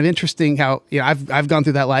thought it was kind of interesting how, you know, I've gone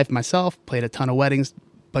through that life myself, played a ton of weddings,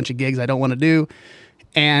 bunch of gigs I don't want to do.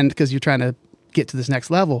 And because you're trying to get to this next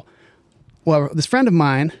level. Well, this friend of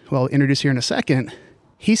mine, who I'll introduce here in a second,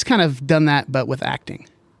 he's kind of done that, but with acting.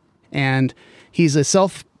 And he's a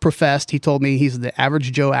self-professed, he told me he's the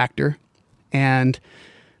average Joe actor. And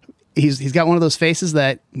he's got one of those faces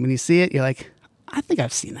that when you see it, you're like, I think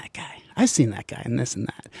I've seen that guy. I've seen that guy and this and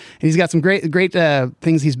that. And he's got some great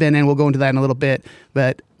things he's been in. We'll go into that in a little bit.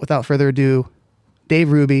 But without further ado,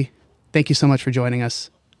 Dave Ruby, thank you so much for joining us.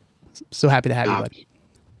 So happy to have you, bud.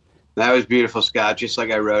 That was beautiful, Scott. Just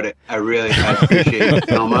like I wrote it. I appreciate it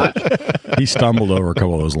so much. He stumbled over a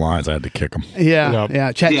couple of those lines. I had to kick him. Yeah.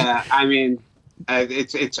 Yeah, I mean,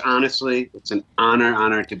 it's honestly, it's an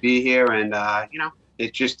honor to be here. And, you know,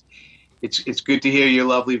 it's good to hear your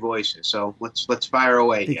lovely voices. So let's fire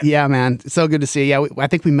away here. Yeah, man. It's so good to see you. Yeah, I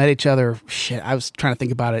think we met each other. I was trying to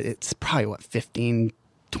think about it. It's probably 15,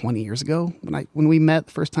 20 years ago when we met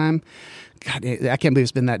the first time. God, I can't believe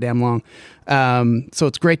it's been that damn long. So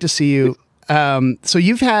it's great to see you. So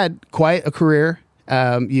you've had quite a career.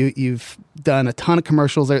 You've done a ton of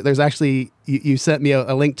commercials. There's actually, you sent me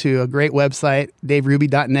a link to a great website,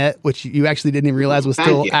 daveruby.net, which you actually didn't even realize was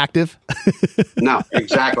still active. No,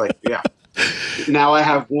 exactly. Yeah. Now I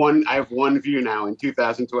have one view now in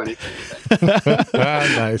 2020.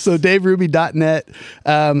 Nice. So daveruby.net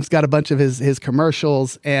has got a bunch of his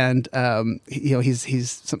commercials, and you know,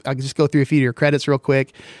 he's I'll just go through a few of your credits real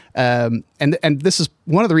quick. And this is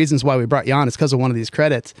one of the reasons why we brought you on, is because of one of these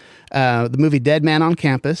credits. The movie Dead Man on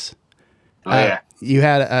Campus. Oh yeah. You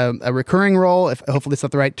had a recurring role, hopefully it's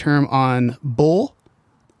not the right term, on Bull.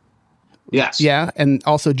 Yes. Yeah, and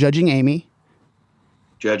also Judging Amy.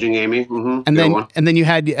 Judging Amy. Mm-hmm. And then you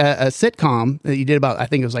had a sitcom that you did about, I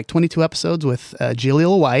think it was like 22 episodes with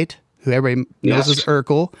Jaleel White, who everybody knows as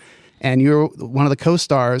Urkel, and you're one of the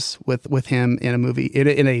co-stars with him in a movie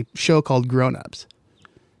in a show called Grown Ups.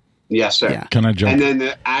 Yes, sir. Yeah. Can I jump? And then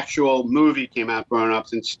the actual movie came out, Grown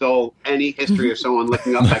Ups, and stole any history of someone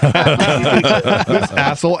looking up that. This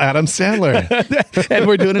asshole Adam Sandler. And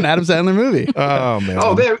we're doing an Adam Sandler movie. Oh man.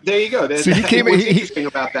 Oh, there you go. So he came. What's interesting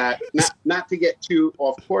about that? Not to get too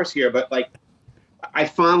off course here, but like, I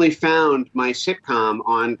finally found my sitcom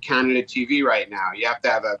on Canada TV right now. You have to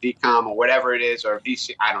have a VCom or whatever it is, or a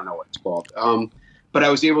VC. I don't know what it's called. But I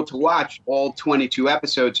was able to watch all 22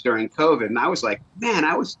 episodes during COVID, and I was like, man,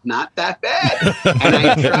 I was not that bad. And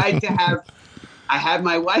I had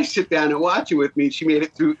my wife sit down and watch it with me. She made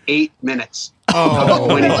it through 8 minutes.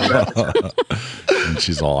 Oh, and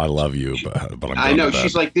she's all, I love you, but I know.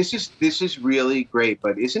 She's like, this is really great,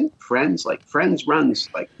 but isn't Friends runs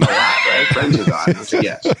like a lot, right? Friends is on. I was like,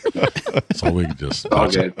 yes. So we can just all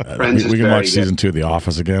good. Friends we can watch good. season 2 of The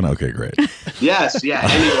Office again. Okay, great. Yes, yeah,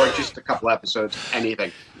 or just a couple episodes,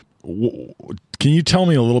 anything. Can you tell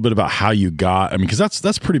me a little bit about how you got? I mean, because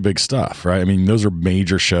that's pretty big stuff, right? I mean, those are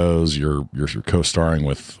major shows. You're co-starring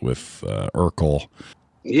with Urkel.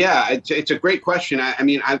 Yeah, it's a great question. I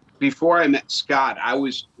mean, before I met Scott, I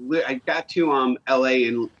got to LA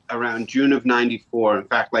in around June of '94. In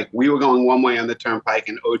fact, like we were going one way on the turnpike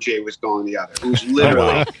and OJ was going the other. It was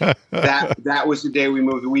literally that was the day we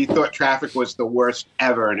moved. We thought traffic was the worst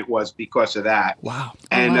ever, and it was because of that. Wow.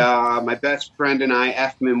 And my best friend and I,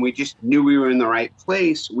 Effman, we just knew we were in the right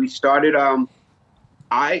place. We started.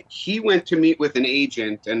 He went to meet with an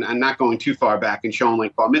agent, and I'm not going too far back and showing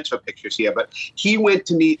like bar mitzvah pictures here, but he went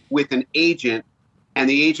to meet with an agent, and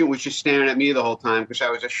the agent was just staring at me the whole time because I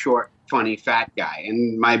was a short, funny, fat guy,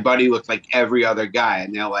 and my buddy looked like every other guy,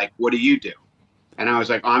 and they're like, "What do you do?" And I was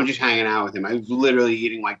like, "Oh, I'm just hanging out with him." I was literally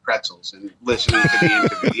eating like pretzels and listening to the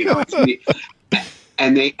interview, it's me.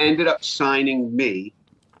 And they ended up signing me,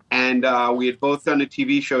 and we had both done a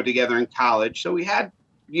TV show together in college, so we had.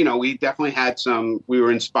 We definitely had we were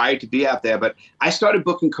inspired to be out there, but I started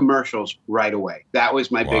booking commercials right away. That was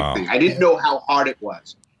my big thing. I didn't know how hard it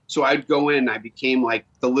was. So I'd go in, I became like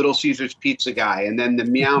the Little Caesars pizza guy, and then the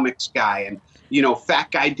Meow Mix guy, and, fat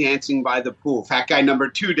guy dancing by the pool, fat guy number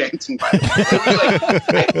 2 dancing by the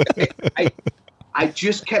pool. I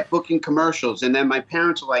just kept booking commercials. And then my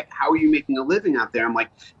parents were like, how are you making a living out there? I'm like,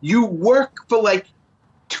 you work for like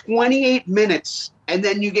 28 minutes and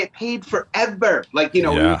then you get paid forever. Like,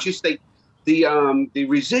 it's just like the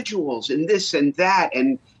residuals and this and that.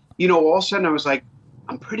 And, all of a sudden I was like,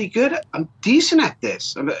 I'm pretty good. I'm decent at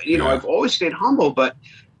this. I've always stayed humble, but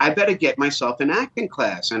I better get myself an acting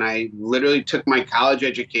class. And I literally took my college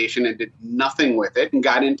education and did nothing with it and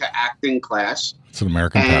got into acting class. It's an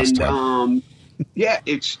American pastime. Yeah,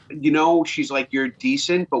 it's, she's like, you're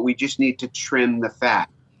decent, but we just need to trim the fat.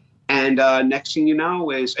 And next thing you know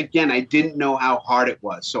is, again, I didn't know how hard it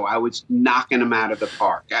was. So I was knocking them out of the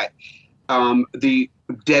park. The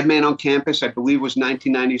Dead Man on Campus, I believe, was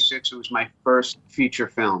 1996. It was my first feature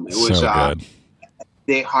film. It was so good.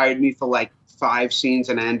 They hired me for like 5 scenes,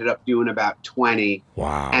 and I ended up doing about 20.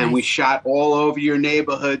 Wow. And we shot all over your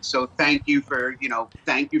neighborhood. So thank you for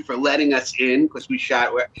letting us in, because we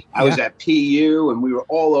shot I was at PU, and we were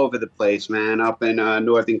all over the place, man, up in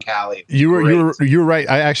Northern Cali. You were right.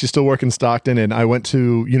 I actually still work in Stockton, and I went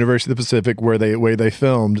to University of the Pacific where they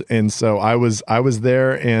filmed, and so I was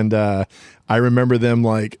there, and I remember them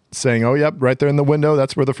like saying, "Oh, yep, right there in the window.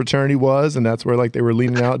 That's where the fraternity was, and that's where like they were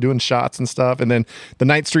leaning out doing shots and stuff." And then the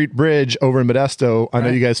Ninth Street Bridge over in Modesto. I know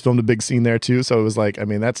you guys filmed a big scene there too. So it was like, I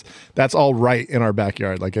mean, that's all right in our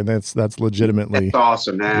backyard. Like, and that's legitimately that's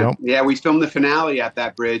awesome, man. Yep. Yeah, we filmed the finale at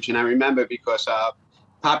that bridge, and I remember because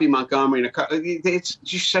Poppy Montgomery it's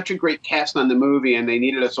just such a great cast on the movie, and they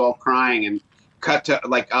needed us all crying and cut to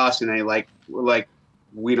like us, and they were like.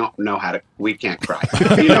 We don't know we can't cry.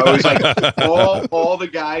 It was like all the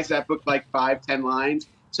guys that booked like 5-10 lines.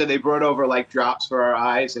 So they brought over like drops for our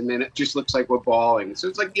eyes, and then it just looks like we're bawling. So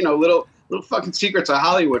it's like, little fucking secrets of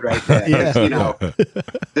Hollywood right there. Yeah.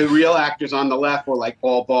 The real actors on the left were like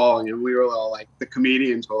all bawling, and we were all like, the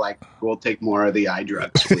comedians were like, we'll take more of the eye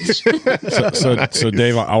drugs, please. So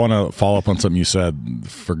Dave, I want to follow up on something you said.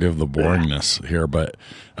 Forgive the boringness here, but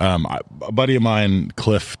a buddy of mine,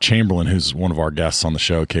 Cliff Chamberlain, who's one of our guests on the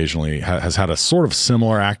show occasionally, has had a sort of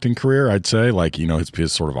similar acting career, I'd say. Like,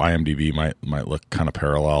 his sort of IMDb might look kind of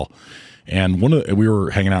parallel. And we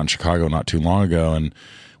were hanging out in Chicago not too long ago, and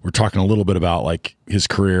we're talking a little bit about like his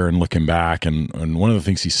career and looking back. And one of the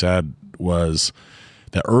things he said was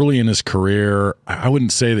that early in his career, I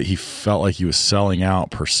wouldn't say that he felt like he was selling out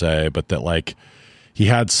per se, but that like he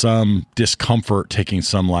had some discomfort taking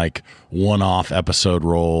some like one-off episode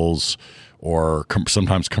roles or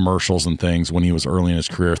sometimes commercials and things when he was early in his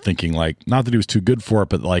career, thinking like, not that he was too good for it,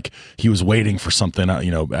 but like he was waiting for something,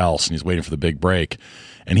 else, and he's waiting for the big break.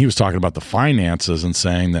 And he was talking about the finances and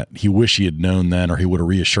saying that he wished he had known then, or he would have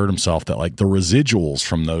reassured himself that like the residuals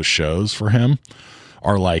from those shows for him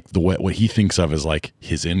are like what he thinks of as like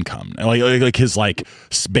his income, like his like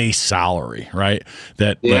base salary, right?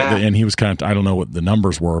 And he was kind of, I don't know what the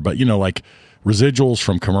numbers were, but like residuals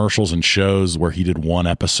from commercials and shows where he did one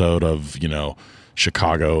episode of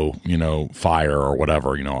Chicago, fire or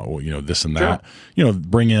whatever, this and that,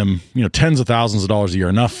 bring him, tens of thousands of dollars a year,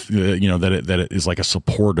 enough, that it is like a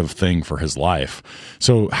supportive thing for his life.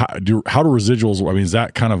 So how do residuals, I mean, is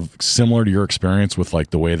that kind of similar to your experience with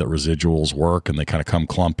like the way that residuals work, and they kind of come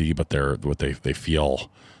clumpy, but they're what they feel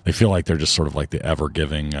like they're just sort of like the ever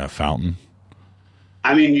giving fountain?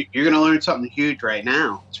 I mean, you're going to learn something huge right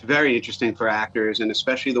now. It's very interesting for actors, and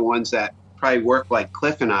especially the ones that probably work like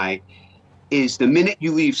Cliff and I, is the minute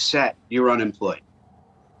you leave set, you're unemployed.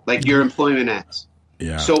 Like your employment ends.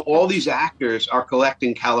 Yeah. So all these actors are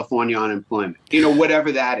collecting California unemployment,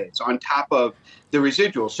 whatever that is, on top of the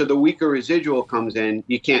residual. So the weaker residual comes in,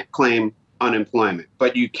 you can't claim unemployment,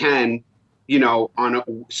 but you can,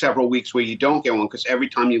 on several weeks where you don't get one, because every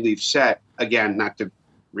time you leave set, again, not to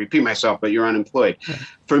repeat myself, but you're unemployed. Right.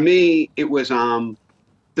 For me, it was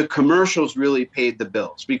the commercials really paid the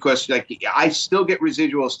bills, because I still get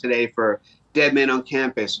residuals today for Dead Man on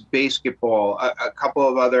Campus, Basketball, a couple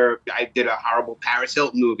of other. I did a horrible Paris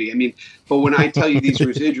Hilton movie. I mean, but when I tell you these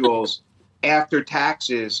residuals after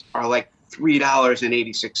taxes are like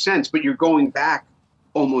 $3.86, but you're going back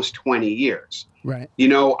almost 20 years. Right.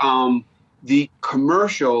 The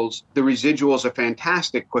commercials, the residuals are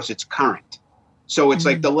fantastic because it's current. So it's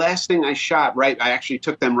like the last thing I shot, right? I actually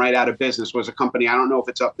took them right out of business, was a company. I don't know if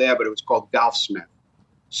it's up there, but it was called Golfsmith.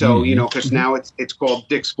 So, because now it's called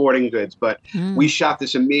Dick's Sporting Goods. But we shot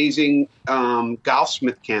this amazing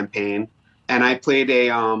Golfsmith campaign, and I played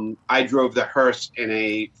I drove the hearse in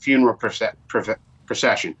a funeral procession.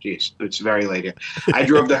 Jeez, it's very late here. I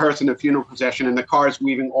drove the hearse in a funeral procession, and the car's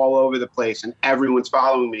weaving all over the place, and everyone's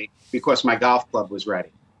following me because my golf club was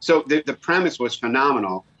ready. So the premise was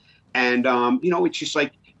phenomenal. And, it's just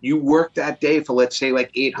like you work that day for, let's say, like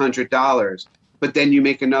 $800, but then you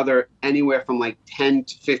make another anywhere from like 10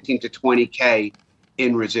 to 15 to 20K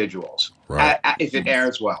in residuals, right. If it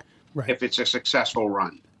airs well, right. If it's a successful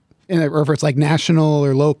run. Or if it's like national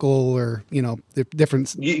or local, or, the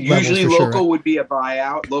different usually levels for local sure. would be a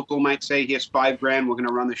buyout. Local might say, here's $5,000, we're going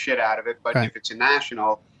to run the shit out of it. But right. If it's a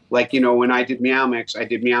national, like, when I did Meow Mix, I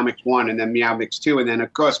did Meow Mix 1 and then Meow Mix 2. And then,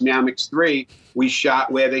 of course, Meow Mix 3, we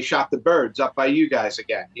shot where they shot the birds up by you guys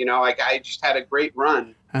again. I just had a great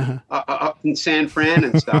run up in San Fran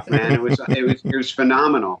and stuff, man. It was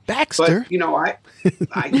phenomenal. Baxter. But,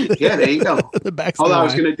 yeah, there you go. The Baxter Although I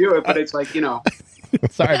was line. going to do it, but it's like,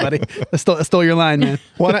 Sorry, buddy. I stole your line, man.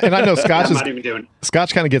 Well, and I know Scotch I'm not even doing it.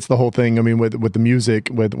 Scotch kind of gets the whole thing. I mean, with the music,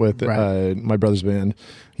 with Right. My brother's band,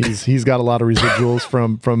 he's got a lot of residuals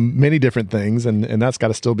from many different things, and that's got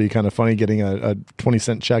to still be kind of funny getting a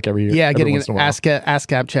 20-cent check every year. Yeah, getting an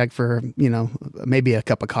ASCAP check for maybe a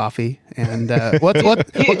cup of coffee. And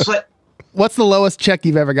what's the lowest check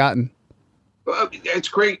you've ever gotten? It's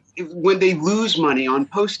great when they lose money on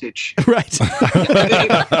postage. Right.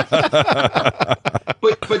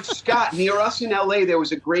 But Scott, near us in LA, there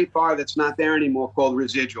was a great bar that's not there anymore called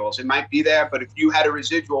Residuals. It might be there, but if you had a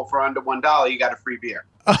residual for under $1, you got a free beer.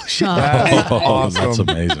 Oh, shit. That's awesome. That's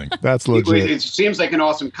amazing. That's legit. It seems like an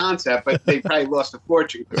awesome concept, but they probably lost a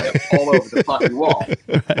fortune because they're all over the fucking wall.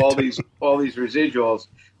 All these residuals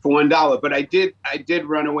for $1. But I did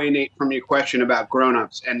run away, Nate, from your question about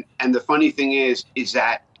grown-ups. And the funny thing is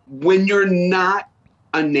that when you're not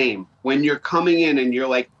a name, when you're coming in and you're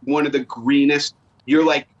like one of the greenest, you're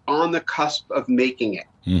like on the cusp of making it.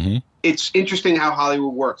 Mm-hmm. It's interesting how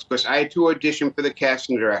Hollywood works, because I had to audition for the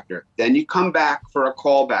casting director. Then you come back for a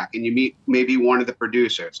callback and you meet maybe one of the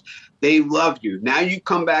producers. They love you. Now you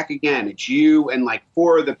come back again. It's you and like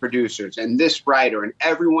 4 of the producers and this writer, and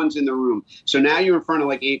everyone's in the room. So now you're in front of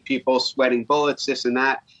like 8 people sweating bullets, this and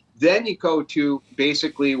that. Then you go to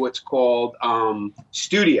basically what's called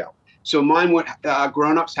studio. So mine,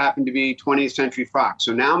 grown-ups happened to be 20th Century Fox.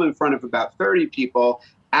 So now I'm in front of about 30 people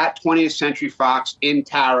at 20th Century Fox in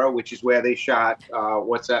Tara, which is where they shot,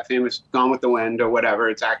 what's that famous Gone with the Wind or whatever.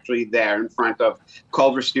 It's actually there in front of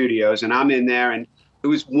Culver Studios. And I'm in there, and it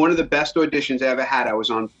was one of the best auditions I ever had. I was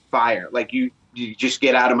on fire. Like, you just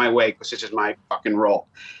get out of my way because this is my fucking role.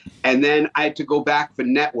 And then I had to go back for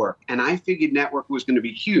network. And I figured network was going to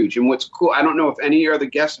be huge. And what's cool, I don't know if any of your other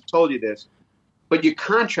guests have told you this, but your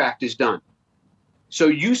contract is done. So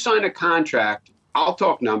you sign a contract. I'll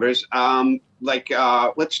talk numbers.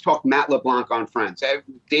 Let's talk Matt LeBlanc on Friends.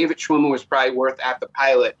 David Schwimmer was probably worth at the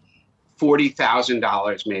pilot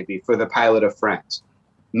 $40,000 maybe for the pilot of Friends.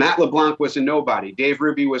 Matt LeBlanc was a nobody. Dave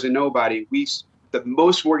Ruby was a nobody. the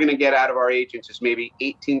most we're going to get out of our agents is maybe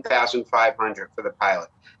 $18,500 for the pilot,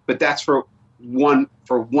 but that's for one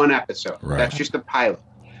episode. Right. That's just a pilot.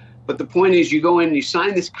 But the point is, you go in and you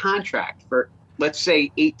sign this contract for, let's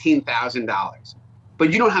say, $18,000,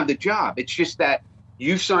 but you don't have the job. It's just that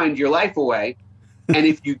you signed your life away, and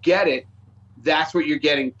if you get it, that's what you're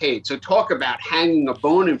getting paid. So talk about hanging a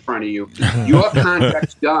bone in front of you. Your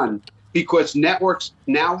contract's done because networks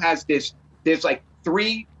now has this. There's like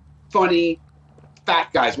 3 funny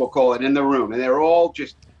fat guys, we'll call it, in the room, and they're all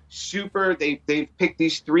just super. They've picked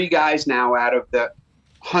these 3 guys now out of the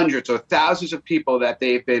hundreds or thousands of people that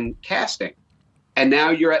they've been casting, and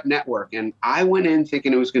now you're at network. And I went in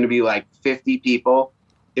thinking it was going to be like 50 people.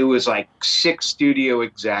 It was like 6 studio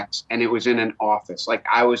execs, and it was in an office. Like,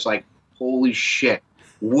 I was like, holy shit,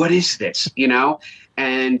 what is this?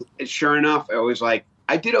 And sure enough, I was like,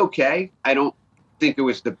 I did okay. I don't think it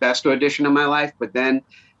was the best audition of my life, but then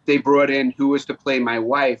they brought in who was to play my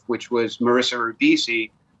wife, which was Marissa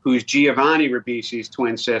Ribisi, who's Giovanni Ribisi's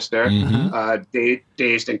twin sister.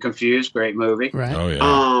 Dazed and Confused, great movie. Right. Oh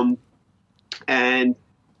yeah. And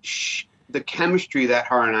the chemistry that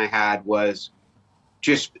her and I had was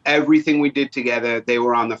just everything we did together. They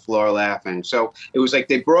were on the floor laughing. So it was like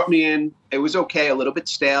they brought me in. It was okay, a little bit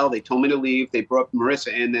stale. They told me to leave. They brought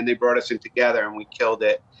Marissa in, then they brought us in together, and we killed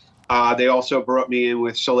it. They also brought me in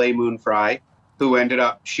with Soleil Moon Frye, who ended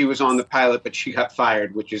up, she was on the pilot, but she got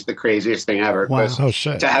fired, which is the craziest thing ever. Wow. Oh,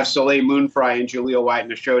 shit. To have Soleil Moon Frye and Julia White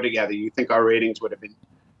in a show together, you think our ratings would have been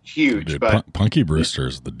huge. Dude, but Punky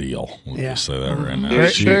Brewster's the deal. We'll Yeah. just say that right now.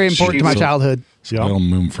 Very important to my childhood. Soleil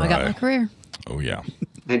Moon Frye. I got my career. Oh yeah.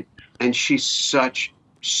 and she's such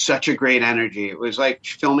a great energy. It was like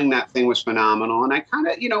filming that thing was phenomenal. And I kind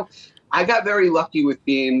of, I got very lucky with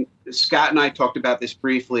being, Scott and I talked about this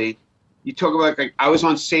briefly. You talk about, like, I was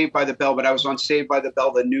on Saved by the Bell, but I was on Saved by the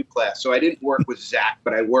Bell, the new class. So I didn't work with Zach,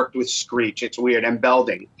 but I worked with Screech. It's weird. And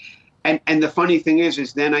Belding. And the funny thing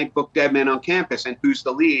is then I booked Dead Man on Campus, and who's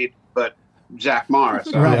the lead but Zach Morris?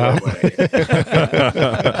 So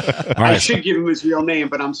I should give him his real name,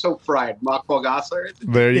 but I'm so fried. Mark Paul Gosselaar.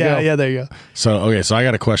 There you go. Yeah, there you go. So I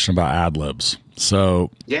got a question about ad libs. So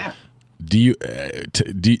Yeah. do you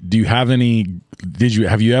have any?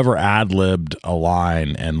 Have you ever ad libbed a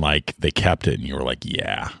line and like they kept it and you were like,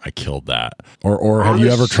 yeah, I killed that, or have you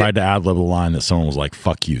ever tried to ad lib a line that someone was like,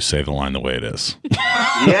 fuck you, say the line the way it is?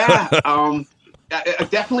 Yeah,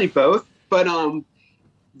 definitely both. But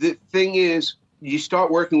the thing is, you start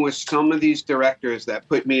working with some of these directors that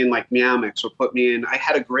put me in like Meow Mix or put me in. I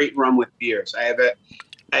had a great run with beers.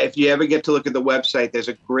 If you ever get to look at the website, there's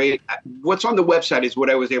a great. What's on the website is what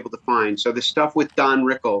I was able to find. So the stuff with Don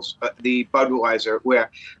Rickles, the Budweiser,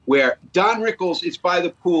 where Don Rickles is by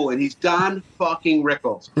the pool and he's Don fucking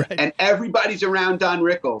Rickles, Right. and everybody's around Don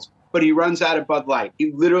Rickles, but he runs out of Bud Light.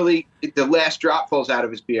 He literally, the last drop falls out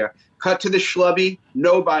of his beer. Cut to the schlubby,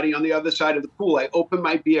 nobody on the other side of the pool. I open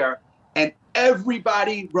my beer, and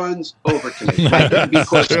everybody runs over to me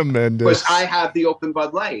because I have the open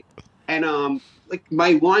Bud Light. And like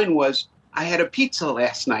my line was, I had a pizza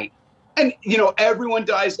last night. And, everyone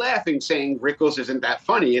dies laughing saying Rickles isn't that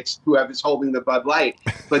funny. It's whoever's holding the Bud Light.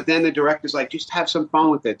 But then the director's like, just have some fun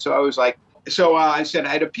with it. So I was like, I said, I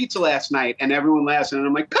had a pizza last night, and everyone laughs. And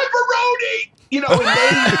I'm like, pepperoni, and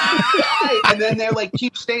they die. And then they're like,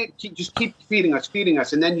 keep feeding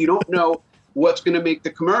us. And then you don't know what's going to make the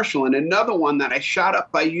commercial. And another one that I shot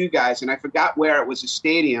up by you guys, and I forgot where, it was a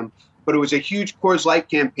stadium, but it was a huge Coors Light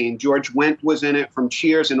campaign. George Wendt was in it from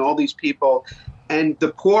Cheers and all these people. And the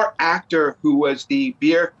poor actor who was the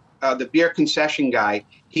beer concession guy,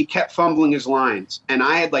 he kept fumbling his lines. And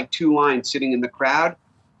I had like 2 lines sitting in the crowd.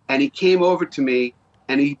 And he came over to me,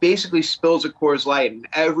 and he basically spills a Coors Light, and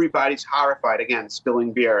everybody's horrified, again,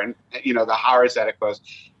 spilling beer and, the horrors that it caused.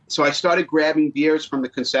 So I started grabbing beers from the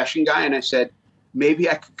concession guy, and I said, maybe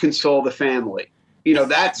I could console the family.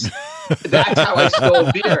 That's how I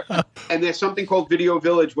stole beer. And there's something called Video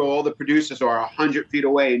Village where all the producers are 100 feet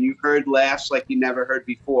away, and you've heard laughs like you never heard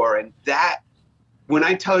before. And that, when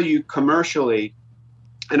I tell you commercially,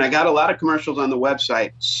 and I got a lot of commercials on the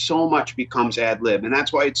website, so much becomes ad lib. And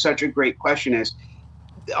that's why it's such a great question is,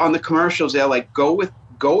 on the commercials, they're like, go with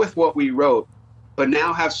what we wrote, but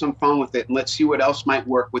now have some fun with it, and let's see what else might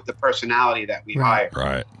work with the personality that we hired.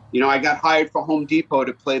 Right. I got hired for Home Depot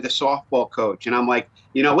to play the softball coach, and I'm like,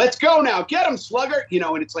 let's go now, get him, slugger.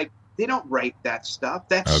 And it's like, they don't write that stuff.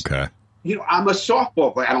 That's okay. I'm a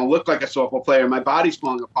softball player. I don't look like a softball player. My body's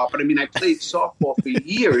falling apart, but I played softball for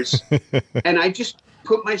years, and I just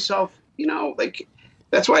put myself,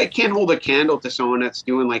 that's why I can't hold a candle to someone that's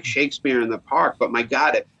doing like Shakespeare in the Park. But my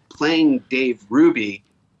God, playing Dave Ruby,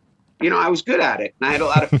 I was good at it and I had a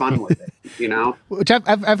lot of fun with it, Which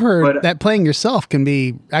I've heard But, that playing yourself can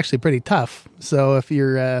be actually pretty tough. So if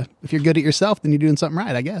you're good at yourself, then you're doing something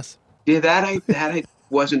right, I guess. Yeah, that I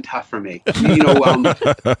wasn't tough for me.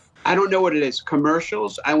 I don't know what it is.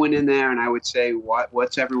 Commercials, I went in there and I would say,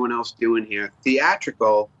 what's everyone else doing here?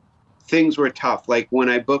 Theatrical, things were tough. Like when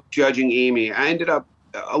I booked Judging Amy, I ended up,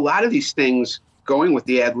 a lot of these things going with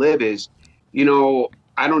the ad lib is,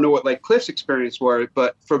 I don't know what like Cliff's experience were,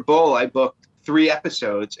 but for Bull, I booked 3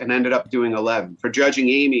 episodes and ended up doing 11. For Judging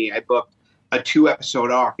Amy, I booked a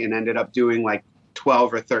 2-episode arc and ended up doing like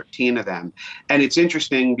 12 or 13 of them. And it's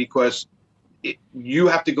interesting because you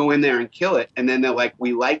have to go in there and kill it. And then they're like,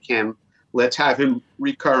 we like him. Let's have him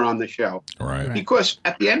recur on the show. Right. Because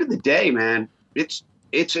at the end of the day, man, it's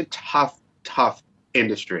a tough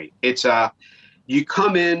industry. It's you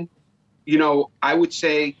come in, I would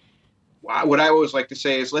say, what I always like to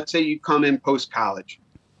say is, let's say you come in post-college.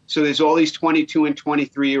 So there's all these 22 and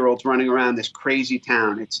 23-year-olds running around this crazy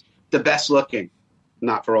town. It's the best looking.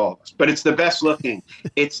 Not for all of us, but it's the best looking.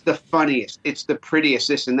 It's the funniest. It's the prettiest,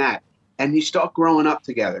 this and that. And you start growing up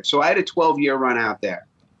together. So I had a 12-year run out there.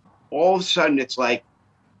 All of a sudden, it's like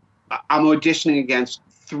I'm auditioning against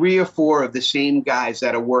 3 or 4 of the same guys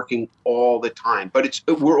that are working all the time. But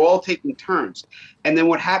we're all taking turns. And then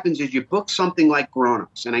what happens is you book something like Grown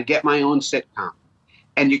Ups, and I get my own sitcom.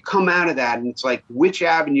 And you come out of that, and it's like, which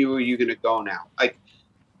avenue are you going to go now? Like,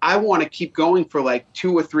 I want to keep going for like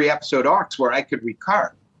 2 or 3 episode arcs where I could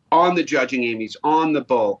recur on the Judging Amy's, on the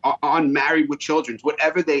Bull, on Married with Children,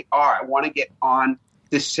 whatever they are. I want to get on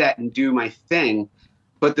the set and do my thing.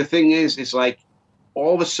 But the thing is like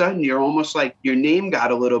all of a sudden you're almost like your name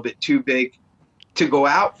got a little bit too big to go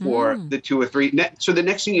out for the 2 or 3. So the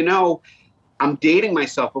next thing you know, I'm dating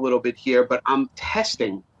myself a little bit here, but I'm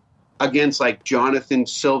testing against like Jonathan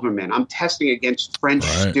Silverman. I'm testing against French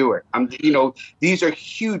Stewart. These are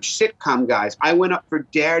huge sitcom guys. I went up for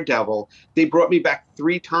Daredevil. They brought me back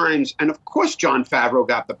 3 times. And of course, Jon Favreau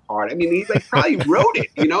got the part. I mean, he like probably wrote it,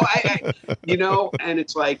 and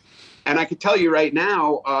it's like, and I could tell you right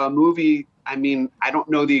now, a movie, I mean, I don't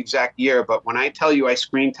know the exact year, but when I tell you I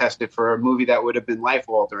screen tested for a movie that would have been life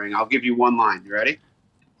altering, I'll give you one line. You ready?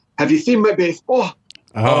 Have you seen my baseball?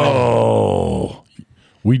 Oh.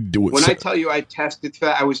 We do it. When I tell you I tested for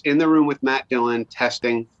that, I was in the room with Matt Dillon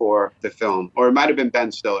testing for the film, or it might have been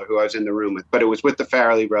Ben Stiller who I was in the room with, but it was with the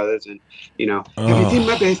Farrelly brothers, and have you seen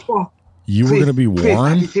my baseball? You were going to be Warren?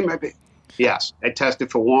 Have you seen my Yes, I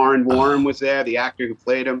tested for Warren. Warren was there, the actor who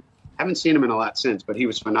played him. Haven't seen him in a lot since, but he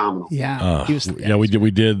was phenomenal. Yeah, we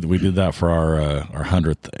did that for our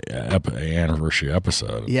 100th anniversary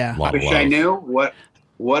episode. Yeah, I wish I knew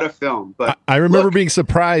what a film. But I remember being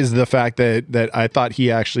surprised the fact that I thought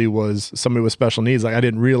he actually was somebody with special needs. Like I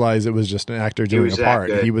didn't realize it was just an actor doing a part.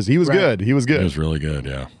 Good. He was good. He was good. He was really good.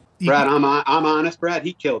 Yeah. Brad, I'm honest, Brad.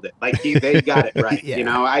 He killed it. Like they got it right.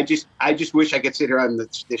 Yeah. I just wish I could sit here on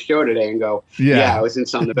the show today and go, yeah, I was in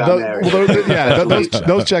something about Mary.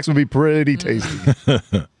 Those checks would be pretty tasty.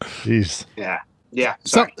 Jeez. Yeah.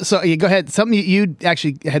 So you go ahead. Something you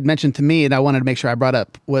actually had mentioned to me, and I wanted to make sure I brought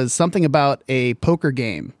up, was something about a poker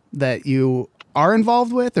game that you are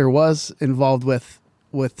involved with, or was involved with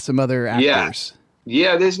some other actors.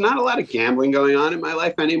 Yeah, there's not a lot of gambling going on in my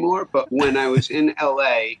life anymore. But when I was in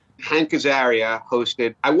LA, Hank Azaria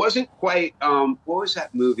hosted. I wasn't quite. What was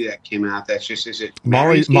that movie that came out? That's just is it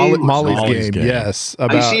Molly's Game? Yes.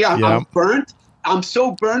 I'm burnt. I'm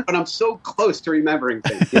so burnt, but I'm so close to remembering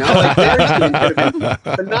things. Like Mary's Game could have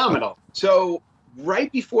been phenomenal. So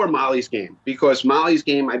right before Molly's Game, because Molly's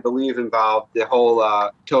Game, I believe, involved the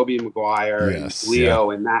whole Tobey Maguire and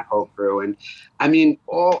Leo and that whole crew. And I mean,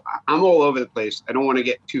 I'm all over the place. I don't want to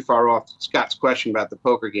get too far off Scott's question about the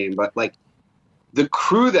poker game, but like the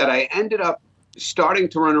crew that I ended up starting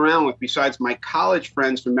to run around with, besides my college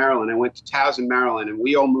friends from Maryland, I went to Towson, Maryland, and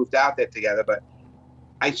we all moved out there together. But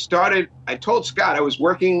I told Scott I was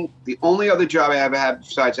working, the only other job I ever had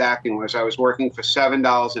besides acting was I was working for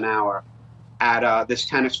 $7 an hour at this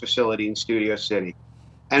tennis facility in Studio City.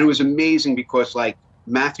 And it was amazing because like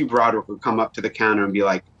Matthew Broderick would come up to the counter and be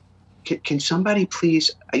like, can somebody please,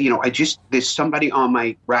 there's somebody on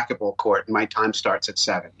my racquetball court and my time starts at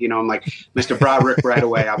 7. I'm like, Mr. Broderick, right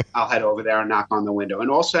away, I'll head over there and knock on the window. And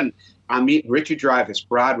all of a sudden, I'm meeting Richard Dreyfuss,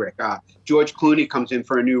 Broderick, George Clooney comes in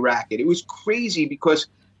for a new racket. It was crazy because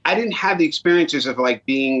I didn't have the experiences of like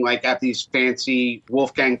being like at these fancy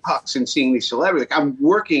Wolfgang Pucks and seeing these celebrities. Like, I'm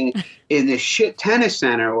working in this shit tennis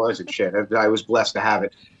center. Well, it wasn't shit. I was blessed to have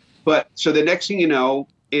it. But so the next thing you know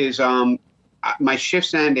is my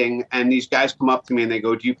shift's ending and these guys come up to me and they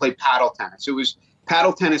go, do you play paddle tennis?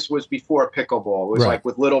 paddle tennis was before pickleball. It was Right. like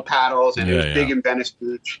with little paddles, and it was Yeah, big yeah. in Venice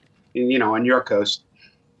Beach, on your coast.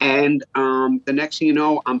 And the next thing you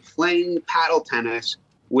know, I'm playing paddle tennis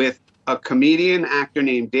with a comedian actor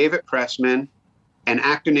named David Pressman, an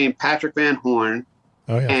actor named Patrick Van Horn,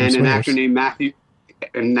 Oh yeah, from and an Swingers. actor named Matthew.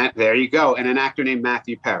 There you go, and an actor named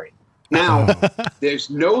Matthew Perry. Now, there's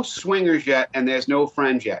no Swingers yet, and there's no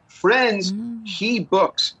Friends yet. Friends, he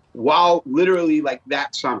books while literally like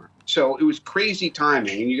that summer. So it was crazy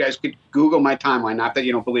timing, and you guys could Google my timeline. Not that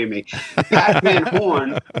you don't believe me. Pat Van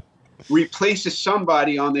Horn replaces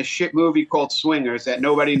somebody on this shit movie called Swingers that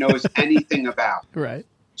nobody knows anything about. Right.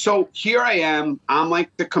 So here I am. I'm like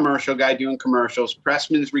the commercial guy doing commercials.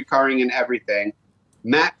 Pressman's recurring in everything.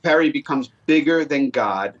 Matt Perry becomes bigger than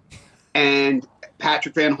God, and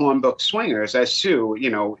Patrick Van Horn books Swingers as Sue.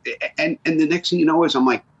 And the next thing you know is I'm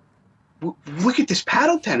like, look at this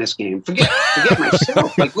paddle tennis game. Forget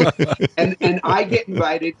myself. Like, look, and I get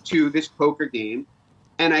invited to this poker game,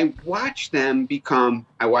 and I watch them become.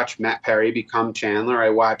 I watch Matt Perry become Chandler.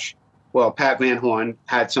 Pat Van Horn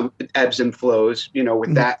had some ebbs and flows,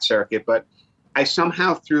 with that circuit, but I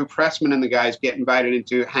somehow through Pressman and the guys get invited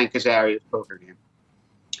into Hank Azaria's poker game.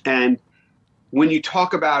 And when you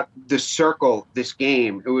talk about the circle, this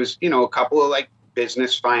game, it was, a couple of like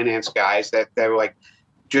business finance guys that were like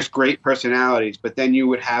just great personalities. But then you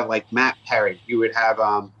would have like Matt Perry, you would have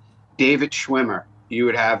David Schwimmer, you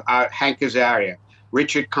would have Hank Azaria,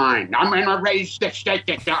 Richard Kind. I'm going to raise the stake.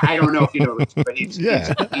 I don't know if you know this, but he's in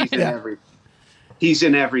everything. He's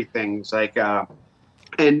in everything. It's like,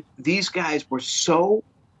 and these guys were so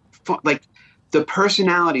fun. Like the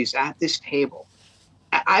personalities at this table.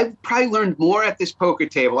 I probably learned more at this poker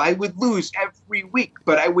table. I would lose every week,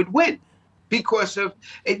 but I would win because of,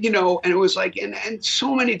 and it was like, and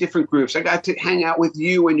so many different groups. I got to hang out with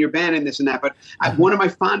you and your band and this and that. But one of my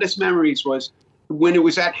fondest memories was when it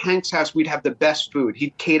was at Hank's house, we'd have the best food.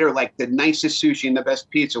 He'd cater like the nicest sushi and the best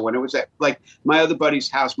pizza. When it was at like my other buddy's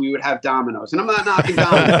house, we would have Domino's. And I'm not knocking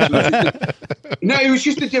Domino's. It was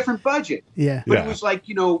just a different budget. Yeah. But it was like,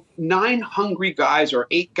 9 hungry guys or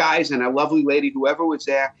 8 guys and a lovely lady, whoever was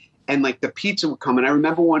there. And like the pizza would come. And I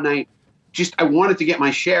remember one night, I wanted to get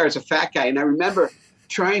my share as a fat guy. And I remember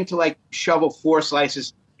trying to like shovel 4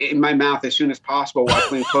 slices in my mouth as soon as possible while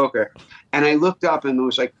playing poker. And I looked up and it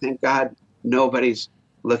was like, thank God nobody's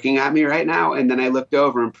looking at me right now. And then I looked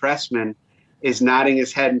over and Pressman is nodding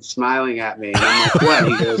his head and smiling at me. And I'm like, what?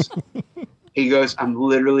 He goes, I'm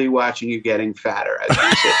literally watching you getting fatter as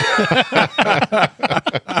you sit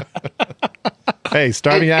here. Hey,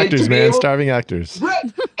 starving actors, man. Starving actors.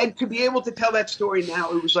 Right. And to be able to tell that story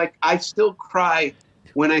now, it was like, I still cry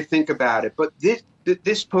when I think about it. But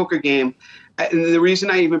this poker game, and the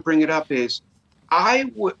reason I even bring it up is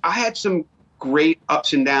I had some great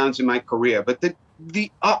ups and downs in my career, but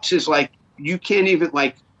the ups is like, you can't even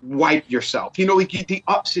like wipe yourself. Like the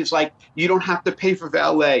ups is like, you don't have to pay for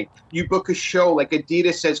valet. You book a show, like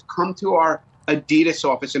Adidas says, come to our Adidas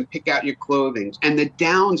office and pick out your clothing. And the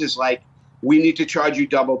downs is like, we need to charge you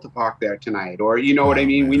double to park there tonight. Or you know what I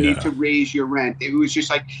mean? We need to raise your rent. It was just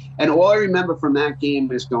like, and all I remember from that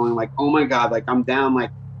game is going like, oh my God, like I'm down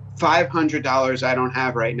like $500 I don't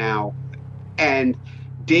have right now. And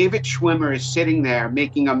David Schwimmer is sitting there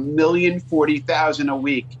making $1,040,000 a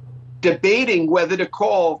week, debating whether to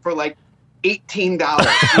call for like $18,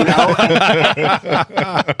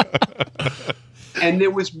 And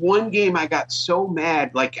there was one game I got so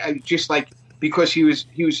mad, like I just like, because he was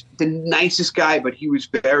the nicest guy, but he was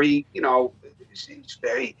very, he's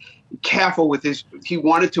very careful with he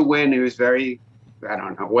wanted to win. He was very, I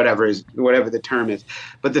don't know, whatever the term is.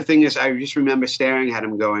 But the thing is, I just remember staring at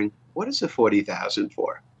him going, what is the 40,000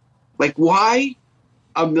 for? Like, why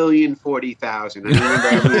 $1,040,000? I remember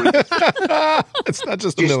everyone It's not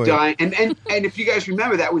just just $1 million. dying. And if you guys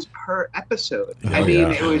remember, that was per episode.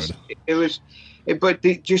 It was, but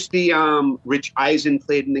the Rich Eisen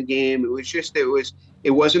played in the game.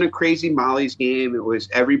 It wasn't a crazy Molly's game. It was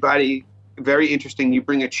everybody. Very interesting. You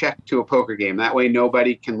bring a check to a poker game. That way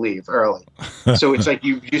nobody can leave early. So it's like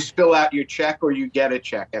you just fill out your check or you get a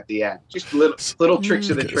check at the end. Just little tricks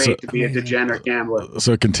of the trade to be a degenerate gambler.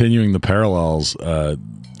 So continuing the parallels,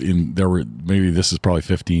 maybe this is probably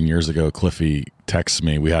 15 years ago, Cliffy texts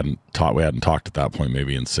me. We hadn't talked at that point,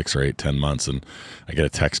 maybe in 6 or 8, 10 months. And I get a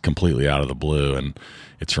text completely out of the blue and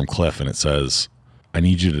it's from Cliff and it says, I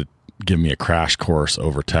need you to give me a crash course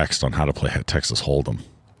over text on how to play Texas Hold'em.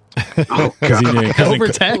 Oh Because God. Over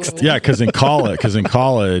text? Yeah, because in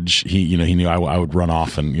college, he knew I would run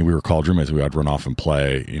off, and we were college roommates. I'd run off and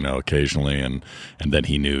play, occasionally, and then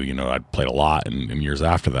he knew, I'd played a lot in years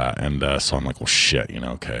after that, and so I'm like, well, shit,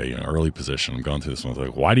 okay, early position. I'm going through this, and I was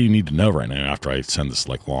like, why do you need to know right now? After I send this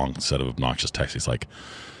like long set of obnoxious texts, he's like,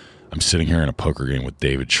 I'm sitting here in a poker game with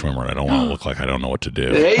David Schwimmer, and I don't want to look like I don't know what to do.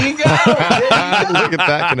 There you go. Look at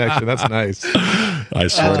that connection. That's nice. I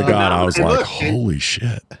swear to God, I was and like, look, holy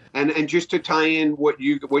shit. And just to tie in what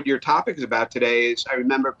your topic is about today is, I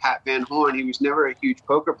remember Pat Van Horn. He was never a huge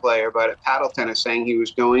poker player, but at paddle tennis, saying he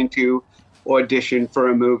was going to audition for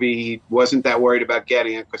a movie. He wasn't that worried about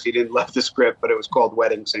getting it because he didn't love the script, but it was called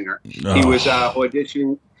Wedding Singer. Oh. He was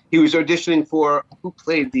auditioning. He was auditioning for who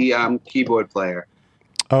played the keyboard player.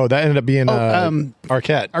 Oh, that ended up being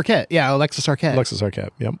Arquette. Arquette. Yeah, Alexis Arquette. Alexis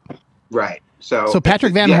Arquette. Yep. Right. So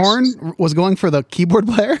Patrick Van Horn was going for the keyboard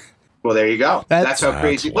player? Well, there you go. That's how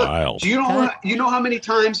crazy. That's wild. Look, do you know how many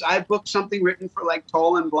times I booked something written for like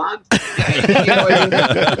Tall and Blonde?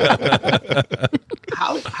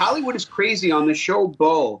 Hollywood is crazy on the show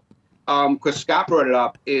Bull. Because Scott brought it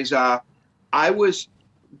up. Is I was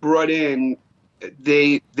brought in.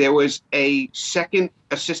 There was a second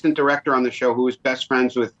assistant director on the show who was best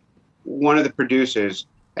friends with one of the producers,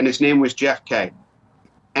 and his name was Jeff Kay.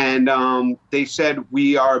 And they said,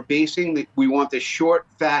 we want this short,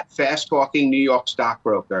 fat, fast-talking New York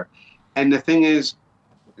stockbroker. And the thing is,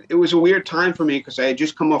 it was a weird time for me because I had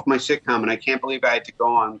just come off my sitcom, and I can't believe I had to go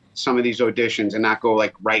on some of these auditions and not go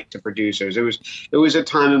like right to producers. It was a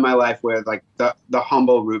time in my life where like the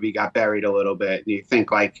humble Ruby got buried a little bit. And you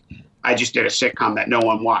think like, I just did a sitcom that no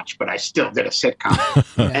one watched, but I still did a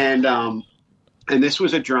sitcom. And this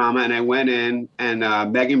was a drama, and I went in, and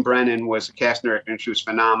Megan Brennan was the cast director, and she was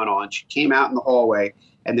phenomenal. And she came out in the hallway,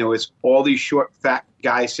 and there was all these short, fat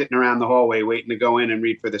guys sitting around the hallway waiting to go in and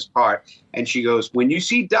read for this part. And she goes, when you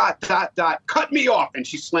see ... cut me off. And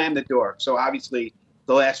she slammed the door. So obviously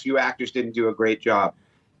the last few actors didn't do a great job.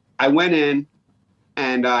 I went in,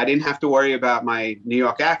 and I didn't have to worry about my New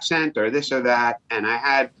York accent or this or that. And I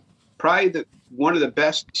had probably one of the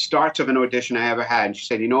best starts of an audition I ever had. And she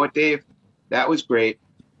said, you know what, Dave? That was great.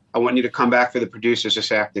 I want you to come back for the producers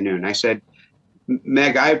this afternoon. I said,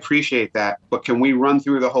 Meg, I appreciate that, but can we run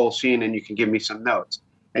through the whole scene and you can give me some notes?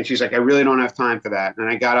 And she's like, I really don't have time for that. And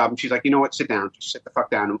I got up, and she's like, you know what? Sit down. Just sit the fuck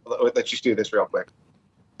down. Let's just do this real quick.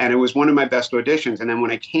 And it was one of my best auditions. And then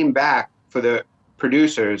when I came back for the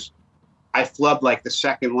producers, I flubbed like the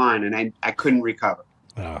second line, and I couldn't recover.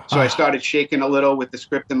 So I started shaking a little with the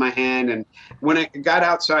script in my hand. And when I got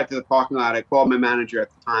outside to the parking lot, I called my manager at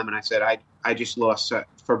the time, and I said, I just lost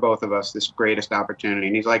for both of us this greatest opportunity.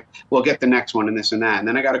 And he's like, we'll get the next one and this and that. And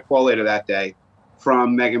then I got a call later that day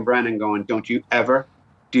from Megan Brennan going, don't you ever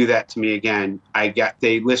do that to me again.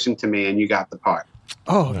 They listened to me, and you got the part.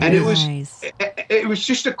 Oh, and nice. it was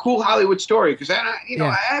just a cool Hollywood story. Cause I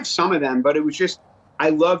have some of them, but it was just, I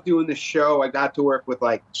love doing the show. I got to work with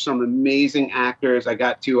like some amazing actors. I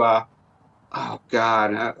got to,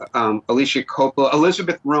 Alicia Coppola,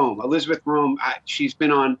 Elizabeth Rome. She's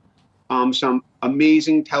been on some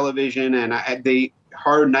amazing television, and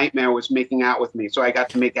her nightmare was making out with me. So I got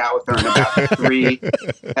to make out with her in about 3.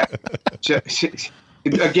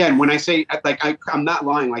 Again, when I say, like, I'm not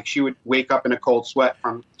lying, like she would wake up in a cold sweat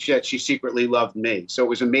from she secretly loved me. So it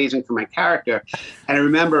was amazing for my character. And I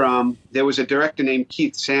remember there was a director named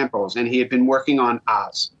Keith Samples, and he had been working on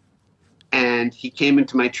Oz. And he came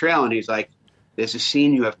into my trail, and he's like, there's a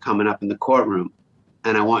scene you have coming up in the courtroom,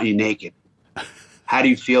 and I want you naked. How do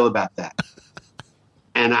you feel about that?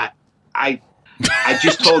 And I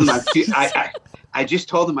just told him I just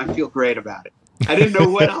told him I feel great about it. I didn't know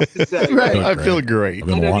what else to say. Right, I feel great. I've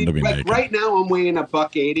been wanting to be naked. Right now, I'm weighing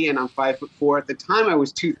 $180, and I'm 5'4". At the time, I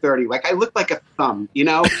was 230. Like I looked like a thumb, you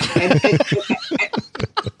know.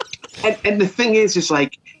 And the thing is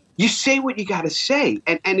like you say what you got to say,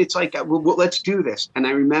 and it's like, well, let's do this. And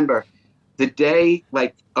I remember the day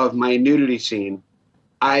like of my nudity scene.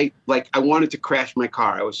 I wanted to crash my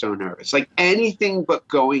car. I was so nervous. Like anything but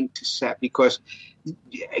going to set, because,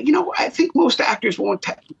 you know, I think most actors won't.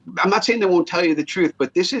 I'm not saying they won't tell you the truth,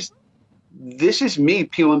 but this is me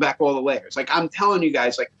peeling back all the layers. Like I'm telling you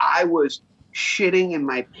guys, like I was shitting in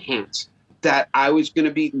my pants that I was going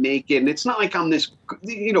to be naked. And it's not like I'm this,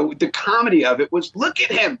 you know, the comedy of it was look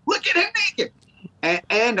at him naked.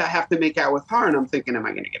 And I have to make out with her. And I'm thinking, am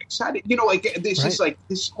I going to get excited? You know, like this is like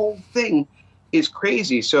this whole thing is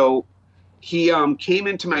crazy. So he came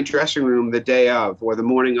into my dressing room the day of or the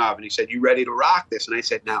morning of, and he said, you ready to rock this? And I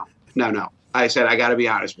said, no. I said, I got to be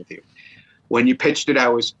honest with you. When you pitched it, I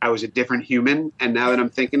was a different human. And now that I'm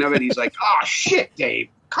thinking of it, he's like, oh, shit, Dave.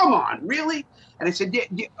 come on, really? And I said,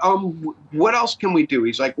 what else can we do?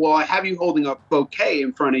 He's like, well, I have you holding a bouquet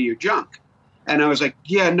in front of your junk. And I was like,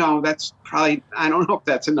 yeah, no, that's probably, I don't know if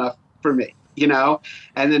that's enough for me, you know?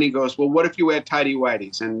 And then he goes, well, what if you wear tidy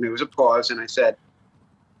whities? And there was a pause, and I said,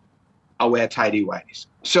 I'll wear tidy whities.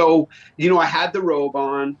 So, you know, I had the robe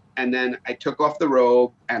on, and then I took off the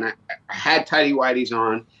robe, and I had tidy whities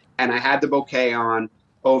on, and I had the bouquet on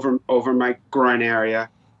over my groin area,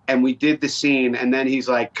 and we did the scene, and then he's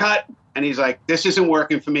like, cut, and he's like, this isn't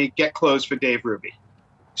working for me, get clothes for Dave Ruby.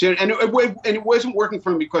 So, and it wasn't working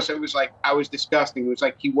for him because it was like, I was disgusting. It was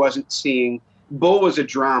like he wasn't seeing, Bull was a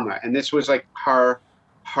drama, and this was like her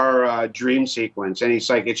dream sequence, and he's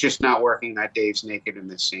like, it's just not working that Dave's naked in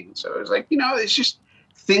this scene. So it was like, you know, it's just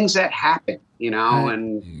things that happen, you know.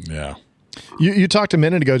 And yeah, you talked a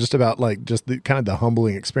minute ago just about like just the kind of the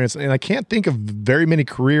humbling experience, and I can't think of very many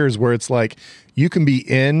careers where it's like you can be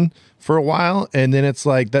in for a while, and then it's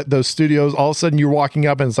like that those studios, all of a sudden you're walking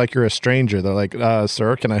up and it's like you're a stranger. They're like,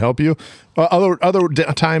 sir, can I help you? Other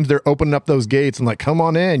times they're opening up those gates and like, come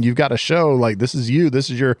on in, you've got a show, like this is you, this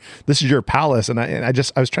is your palace. And I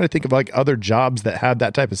was trying to think of like other jobs that had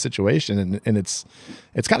that type of situation, and it's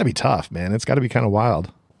got to be tough, man. It's got to be kind of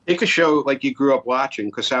wild. Pick a show like you grew up watching,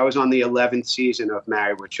 because I was on the 11th season of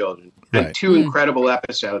Married with Children, and Right. 2 incredible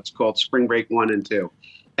episodes called Spring Break 1 and 2.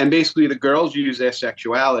 And basically the girls use their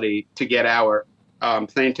sexuality to get our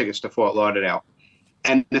plane tickets to Fort Lauderdale.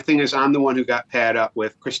 And the thing is, I'm the one who got paired up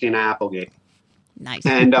with Christina Applegate. Nice.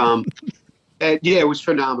 And yeah, it was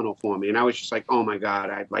phenomenal for me. And I was just like, oh my God,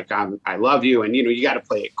 I love you. And, you know, you got to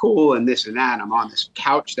play it cool and this and that. And I'm on this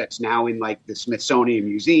couch that's now in like the Smithsonian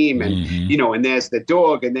Museum. And, you know, and there's the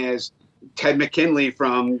dog, and there's Ted McKinley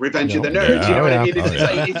from Revenge of the Nerds. You know what I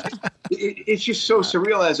mean? It's just so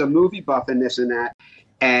surreal as a movie buff and this and that.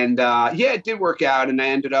 And yeah, it did work out, and I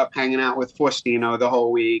ended up hanging out with Faustino the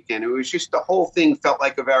whole week, and it was just, the whole thing felt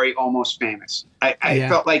like a very Almost Famous. I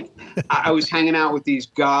felt like I was hanging out with these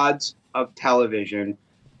gods of television,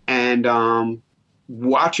 and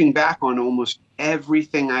watching back on almost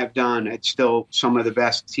everything I've done, it's still some of the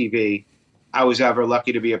best TV I was ever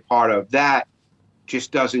lucky to be a part of. That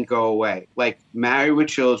just doesn't go away. Like Married with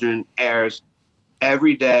Children airs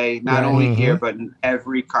every day, not only here, but in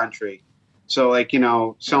every country. So, like, you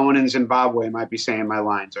know, someone in Zimbabwe might be saying my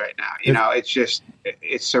lines right now. You know, it's just,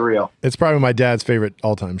 it's surreal. It's probably my dad's favorite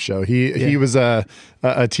all-time show. He was a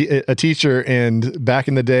teacher, and back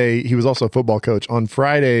in the day, he was also a football coach. On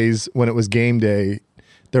Fridays, when it was game day,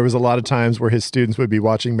 there was a lot of times where his students would be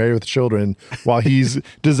watching Married with Children while he's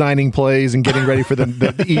designing plays and getting ready for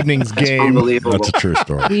the evening's game. Unbelievable. That's a true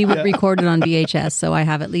story. We would record it on VHS, so I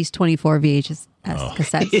have at least 24 VHS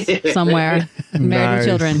cassettes somewhere. Married with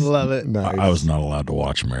Children. Love it. Nice. I was not allowed to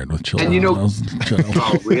watch Married with Children. And you know, when I was a child.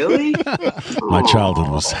 oh, really? My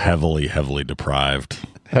childhood was heavily deprived.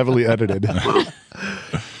 Heavily edited. Oh,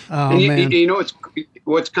 And man. you know,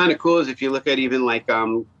 what's kind of cool is if you look at even like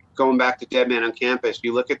going back to Dead Man on Campus,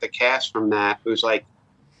 you look at the cast from that. It was like,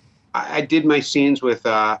 I did my scenes with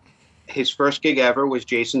his first gig ever was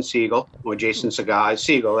Jason Segel, or Jason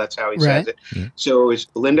Segel, that's how he says it. Yeah. So it was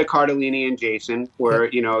Linda Cardellini and Jason, where,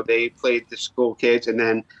 you know, they played the school kids, and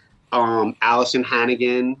then Allison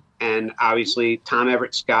Hannigan, and obviously Tom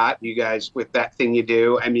Everett Scott, you guys with That Thing You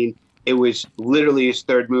Do. I mean, it was literally his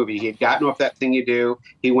third movie. He had gotten off That Thing You Do.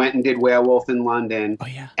 He went and did Werewolf in London. Oh,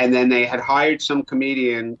 yeah. And then they had hired some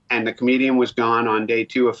comedian, and the comedian was gone on day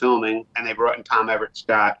 2 of filming, and they brought in Tom Everett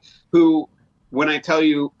Scott, who, when I tell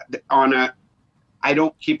you I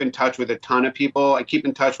don't keep in touch with a ton of people. I keep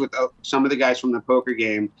in touch with some of the guys from the poker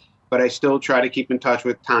game, but I still try to keep in touch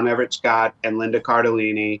with Tom Everett Scott and Linda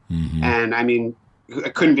Cardellini. Mm-hmm. And I mean, I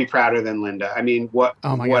couldn't be prouder than Linda. I mean, what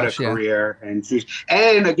a career. And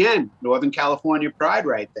again, Northern California pride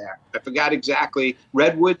right there. I forgot exactly.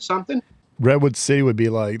 Redwood something? Redwood City would be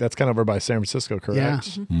like, that's kind of over by San Francisco, correct?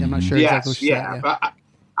 Yeah. Mm-hmm. Yeah, I'm not sure exactly what you said. But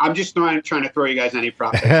I'm just trying to throw you guys any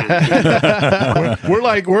props. we're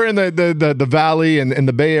in the valley, and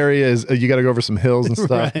the Bay Area is you got to go over some hills and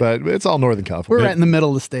stuff, but it's all Northern California. We're right in the middle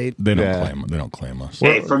of the state. They don't claim us.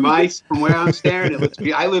 Hey, from where I'm staring, it looks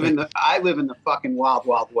beautiful. I live in the fucking wild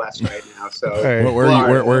west right now. So where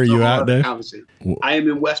are you at, Dave? I am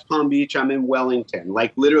in West Palm Beach. I'm in Wellington.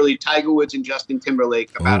 Like literally, Tiger Woods and Justin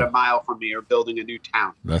Timberlake, about a mile from me, are building a new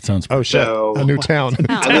town. That sounds. Oh shit! So, a new town.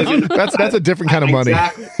 That's a different kind of money.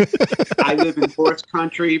 Exactly. I live in horse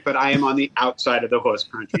country, but I am on the outside of the horse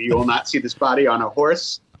country. You will not see this body on a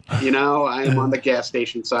horse. You know, I am on the gas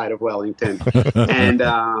station side of Wellington. And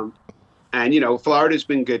you know, Florida's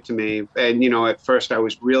been good to me. And, you know, at first I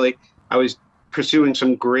was pursuing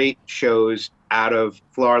some great shows out of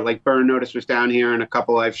Florida. Like Burn Notice was down here, and a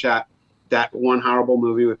couple I've shot. That one horrible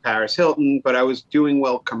movie with Paris Hilton, but I was doing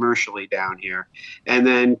well commercially down here. And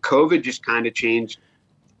then COVID just kind of changed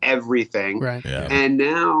everything. Right. Yeah. And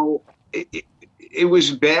now it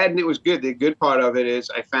was bad and it was good. The good part of it is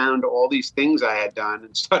I found all these things I had done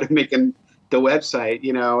and started making the website,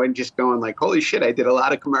 and just going like, holy shit, I did a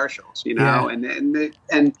lot of commercials, Yeah.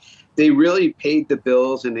 and they really paid the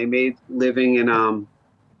bills, and they made living in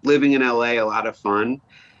LA a lot of fun.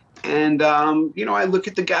 And, I look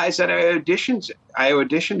at the guys that I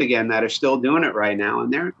auditioned again that are still doing it right now,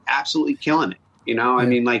 and they're absolutely killing it. I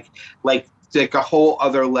mean, like a whole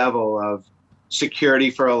other level of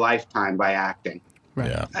security for a lifetime by acting. Right.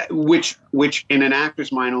 Yeah. Which in an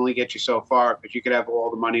actor's mind only gets you so far, because you could have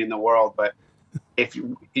all the money in the world, but if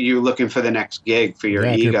you're looking for the next gig for your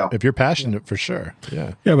ego, if you're passionate, for sure.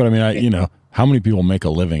 Yeah. Yeah, but I mean, how many people make a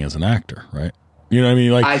living as an actor, right? You know what I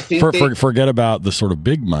mean? Like, I think forget about the sort of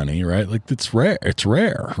big money, right? Like, it's rare. It's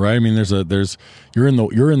rare, right? I mean, you're in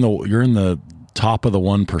the top of the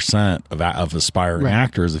 1% of aspiring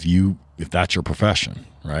actors if that's your profession,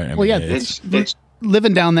 right? I mean, it's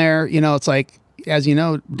living down there. It's like, as you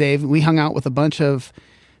know, Dave, we hung out with a bunch of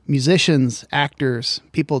musicians, actors,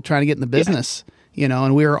 people trying to get in the business.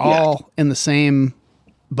 And we were all in the same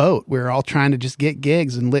boat. We were all trying to just get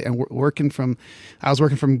gigs and working from. I was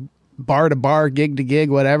working from bar to bar, gig to gig,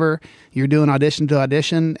 whatever. You're doing audition to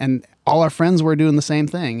audition, and all our friends were doing the same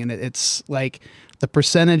thing. And it's like the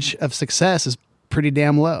percentage of success is pretty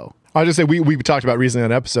damn low. I'll just say we talked about recently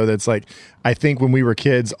on an episode that's like, I think when we were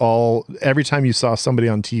kids, every time you saw somebody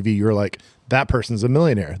on TV, you were like, that person's a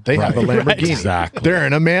millionaire. They have a Lamborghini. Right. Exactly. They're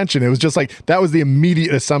in a mansion. It was just like, that was the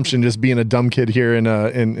immediate assumption, just being a dumb kid here in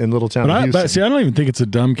little town Houston. But see, I don't even think it's a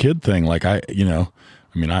dumb kid thing. Like, I'm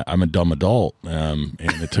a dumb adult, and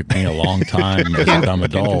it took me a long time as a dumb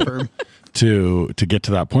adult to get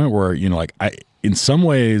to that point where, in some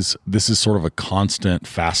ways, this is sort of a constant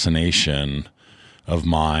fascination of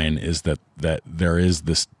mine, is that there is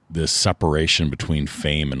this separation between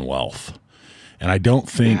fame and wealth. And I don't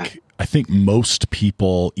think, I think most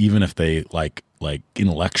people, even if they like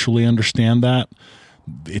intellectually understand that,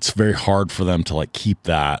 it's very hard for them to like keep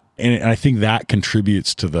that. And I think that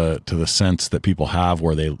contributes to the sense that people have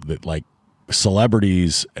where that like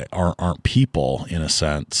celebrities aren't people in a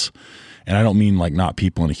sense. And I don't mean like not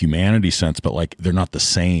people in a humanity sense, but like they're not the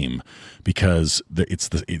same, because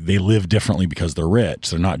they live differently because they're rich.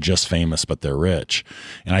 They're not just famous, but they're rich.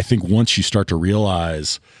 And I think once you start to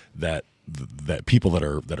realize that people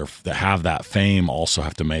that have that fame also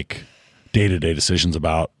have to make day-to-day decisions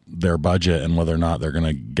about their budget and whether or not they're going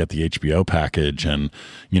to get the HBO package, and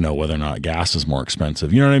whether or not gas is more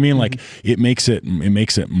expensive. You know what I mean? Like, it makes it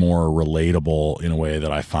more relatable in a way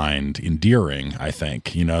that I find endearing. I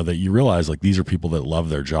think that you realize like these are people that love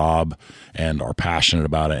their job and are passionate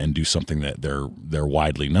about it and do something that they're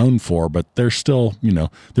widely known for, but they're still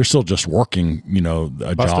just working a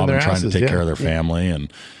job and trying to take care of their family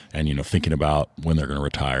and thinking about when they're going to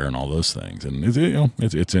retire and all those things. And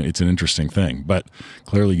it's an interesting thing, but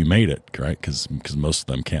clearly you made it, right? Because most of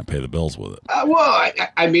them can't pay the bills with it.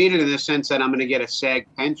 I made it in the sense that I'm going to get a SAG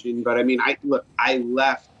pension, but I mean, I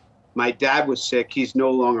left. My dad was sick. He's no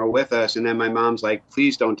longer with us. And then my mom's like,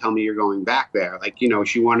 please don't tell me you're going back there. Like,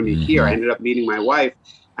 she wanted me here. I ended up meeting my wife.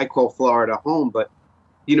 I call Florida home, but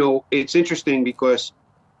it's interesting because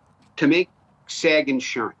to make SAG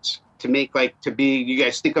insurance, you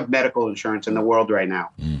guys think of medical insurance in the world right now.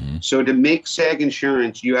 Mm-hmm. So to make SAG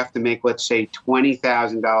insurance, you have to make, let's say,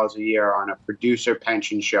 $20,000 a year on a producer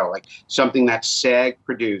pension show, like something that's SAG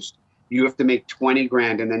produced. You have to make 20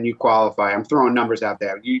 grand and then you qualify. I'm throwing numbers out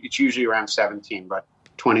there. It's usually around 17, but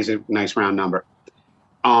 20 is a nice round number.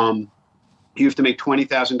 You have to make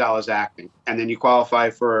 $20,000 acting, and then you qualify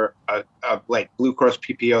for a like Blue Cross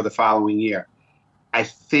PPO the following year. I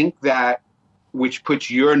think that, which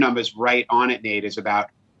puts your numbers right on it, Nate, is about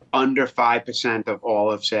under 5% of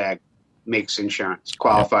all of SAG makes insurance,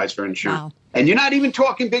 qualifies for insurance. Wow. And you're not even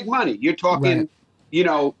talking big money. You're talking,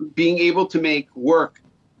 being able to make work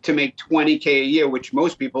to make $20K a year, which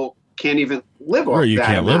most people can't even live on. Or you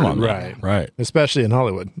can't live on that. Right. Especially in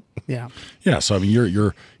Hollywood. Yeah. Yeah. So I mean,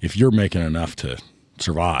 you're if you're making enough to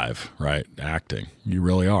survive, right, acting, you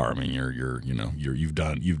really are. I mean, you've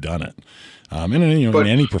done it. In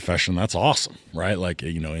any profession, that's awesome, right? Like,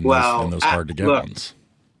 in those hard to get ones.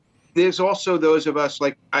 There's also those of us,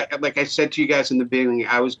 like I said to you guys in the beginning,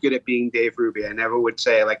 I was good at being Dave Ruby. I never would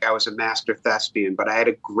say like I was a master thespian, but I had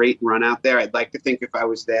a great run out there. I'd like to think if I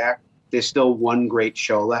was there, there's still one great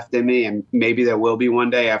show left in me, and maybe there will be one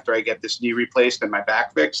day after I get this knee replaced and my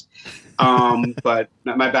back fixed. But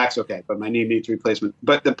my back's okay, but my knee needs replacement.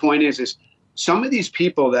 But the point is some of these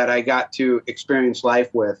people that I got to experience life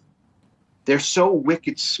with, they're so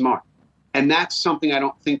wicked smart. And that's something I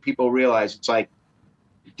don't think people realize. It's like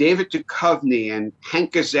David Duchovny and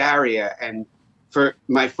Hank Azaria, and for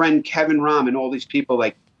my friend Kevin Rahm and all these people,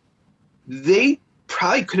 like, they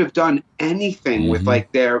probably could have done anything with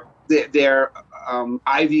like their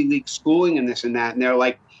Ivy League schooling and this and that. And they're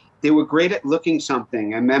like, they were great at looking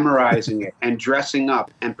something and memorizing it and dressing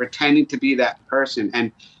up and pretending to be that person.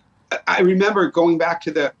 And I remember going back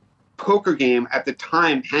to the poker game at the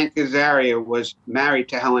time. Hank Azaria was married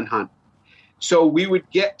to Helen Hunt. So we would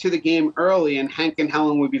get to the game early, and Hank and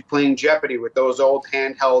Helen would be playing Jeopardy with those old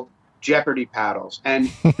handheld Jeopardy paddles.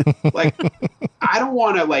 And like, I don't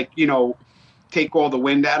want to, like, you know, take all the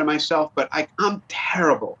wind out of myself, but I'm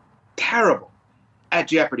terrible at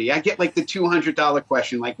Jeopardy. I get like the $200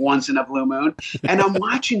 question like once in a blue moon, and I'm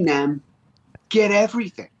watching them get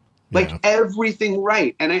everything. Like everything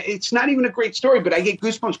right. And it's not even a great story, but I get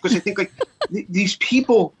goosebumps because I think like these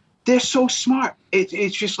people, they're so smart.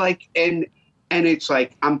 It's just like, and it's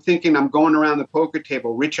like, I'm thinking I'm going around the poker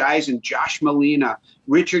table, Rich Eisen, Josh Molina,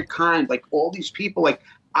 Richard Kind, like all these people, like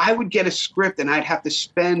I would get a script and I'd have to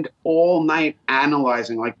spend all night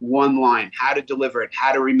analyzing like one line, how to deliver it,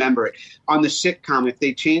 how to remember it. On the sitcom, if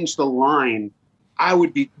they changed the line, I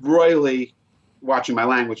would be royally, watching my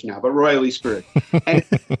language now, but royally screwed. And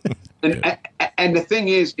the thing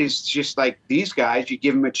is just like these guys, you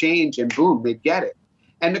give them a change and boom, they get it.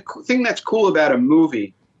 And the thing that's cool about a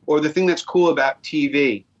movie, or the thing that's cool about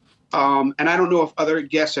TV, and I don't know if other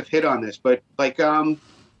guests have hit on this, but like,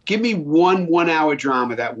 give me one 1 hour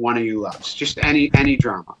drama that one of you loves. Just any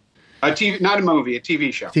drama. A TV, not a movie, a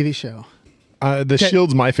TV show. TV show. The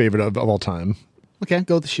Shield's my favorite of all time. Okay,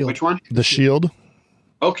 go with The Shield. Which one? The Shield.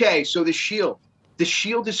 Okay, so The Shield. The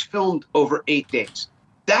Shield is filmed over 8 days.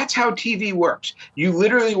 That's how TV works. You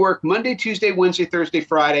literally work Monday, Tuesday, Wednesday, Thursday,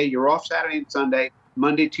 Friday. You're off Saturday and Sunday,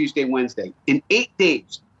 Monday, Tuesday, Wednesday. In 8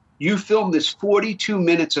 days, you film this 42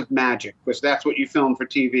 minutes of magic, because that's what you film for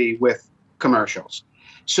TV with commercials.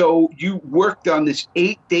 So you worked on this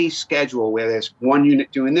 8-day schedule where there's one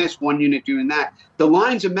unit doing this, one unit doing that. The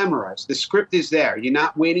lines are memorized. The script is there. You're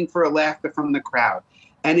not waiting for a laughter from the crowd.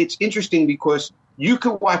 And it's interesting because you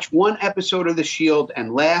could watch one episode of The Shield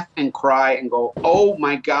and laugh and cry and go, oh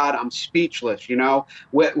my God, I'm speechless, you know,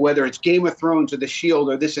 whether it's Game of Thrones or The Shield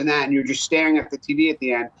or this and that, and you're just staring at the TV at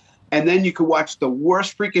the end. And then you could watch the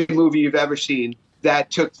worst freaking movie you've ever seen that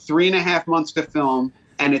took 3.5 months to film,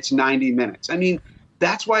 and it's 90 minutes. I mean,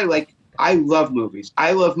 that's why, like, I love movies.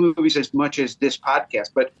 I love movies as much as this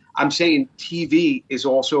podcast, but I'm saying TV is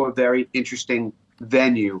also a very interesting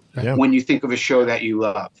venue when you think of a show that you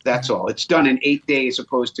love. That's all. It's done in 8 days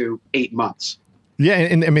opposed to 8 months. Yeah,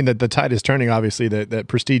 and I mean the tide is turning. Obviously, that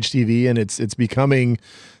prestige TV, and it's becoming.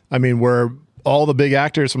 I mean, where all the big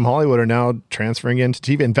actors from Hollywood are now transferring into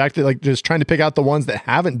TV. In fact, like just trying to pick out the ones that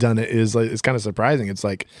haven't done it is like, it's kind of surprising. It's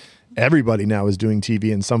like everybody now is doing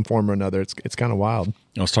TV in some form or another. It's kind of wild.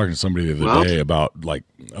 I was talking to somebody the other day about like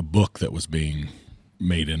a book that was being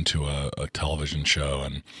made into a television show,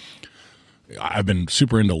 and I've been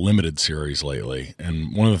super into limited series lately.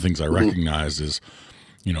 And one of the things I recognize is,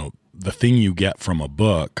 you know, the thing you get from a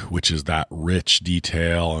book, which is that rich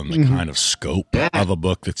detail and the kind of scope of a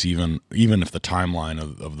book that's even if the timeline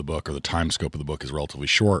of the book or the time scope of the book is relatively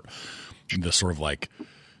short, the sort of like,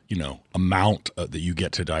 you know, amount that you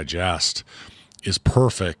get to digest is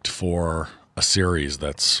perfect for a series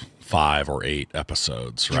that's 5 or 8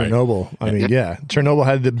 episodes, right? Chernobyl. I mean, Chernobyl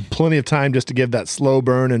had plenty of time just to give that slow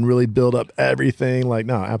burn and really build up everything. Like,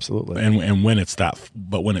 no, absolutely. And when it's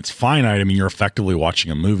but when it's finite, I mean, you're effectively watching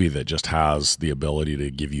a movie that just has the ability to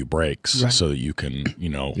give you breaks so that you can, you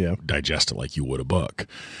know, digest it like you would a book.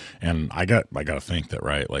 And I got to think that,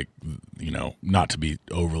 right, like, you know, not to be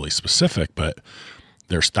overly specific, but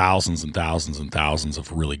there's thousands and thousands and thousands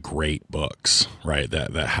of really great books, right,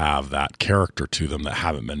 that have that character to them that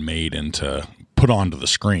haven't been made into put onto the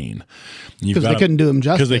screen. Because they couldn't do them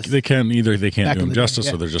justice. Because they can't do them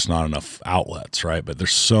justice, or there's just not enough outlets, right? But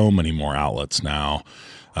there's so many more outlets now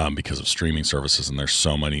because of streaming services, and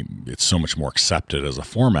it's so much more accepted as a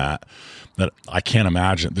format that I can't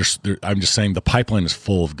imagine. I'm just saying the pipeline is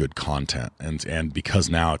full of good content, and because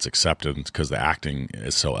now it's accepted, and because the acting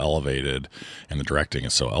is so elevated and the directing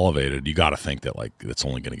is so elevated, you got to think that like it's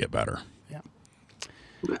only going to get better. Yeah.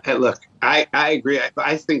 Hey, look, I agree.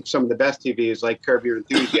 I think some of the best TV is like Curb Your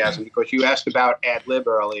Enthusiasm, because you asked about ad lib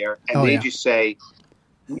earlier, and they just say,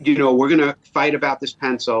 you know, we're going to fight about this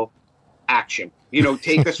pencil. action.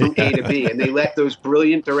 Take us from A to B. And they let those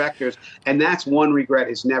brilliant directors, and that's one regret,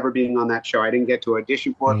 is never being on that show. I didn't get to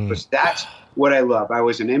audition for it because that's what I love. I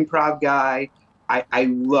was an improv guy. I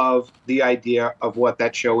love the idea of what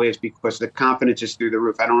that show is because the confidence is through the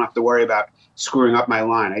roof. I don't have to worry about screwing up my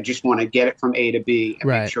line. I just want to get it from A to B and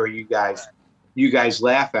make sure you guys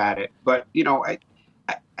laugh at it. But,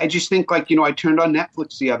 I just think, like, I turned on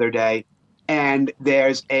Netflix the other day, and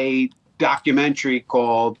there's a documentary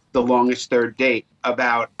called The Longest Third Date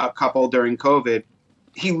about a couple during COVID.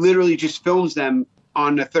 He literally just films them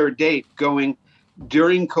on the third date going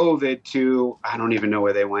during COVID to, I don't even know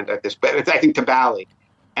where they went at this, but I think to Bali.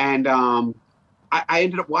 And I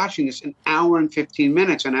ended up watching this an hour and 15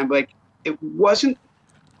 minutes. And I'm like, it wasn't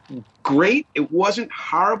great. It wasn't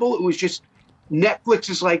horrible. It was just, Netflix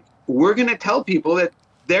is like, we're going to tell people that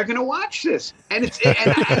they're going to watch this. And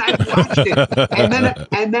I watched it.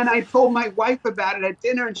 And then I told my wife about it at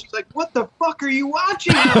dinner, and she's like, what the fuck are you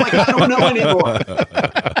watching? And I'm like, I don't know anymore.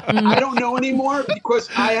 I don't know anymore because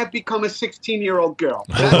I have become a 16-year-old girl.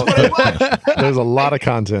 That's what I watch. There's a lot of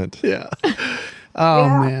content. Yeah. Oh,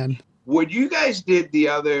 man. What you guys did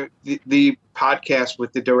the podcast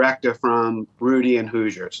with the director from Rudy and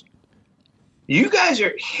Hoosiers, you guys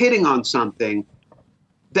are hitting on something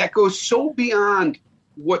that goes so beyond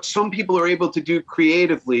what some people are able to do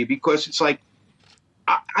creatively, because it's like,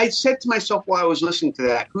 I said to myself while I was listening to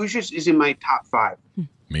that, Hoosiers is in my top 5.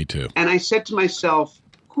 Me too. And I said to myself,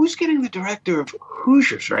 who's getting the director of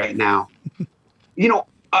Hoosiers right now?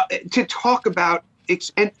 To talk about,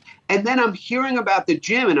 and then I'm hearing about the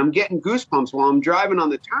gym and I'm getting goosebumps while I'm driving on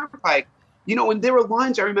the turnpike. And there were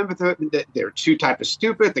lines, I remember that there are 2 types of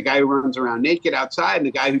stupid, the guy who runs around naked outside and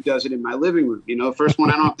the guy who does it in my living room. The first one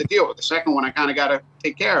I don't have to deal with. The second one I kind of got to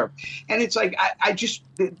take care of. And it's like,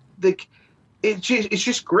 it's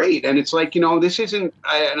just great. And it's like, this isn't,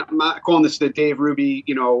 I'm not calling this the Dave Ruby,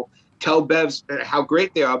 tell Bevs how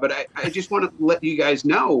great they are, but I just want to let you guys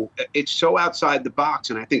know it's so outside the box,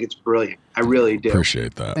 and I think it's brilliant. I really do.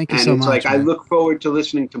 Appreciate that. Thank you so much. And it's like, man. I look forward to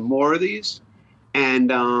listening to more of these.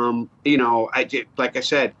 And, I did, like I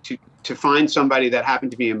said, to find somebody that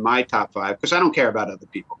happened to be in my top 5, because I don't care about other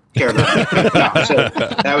people. Care about me. No, so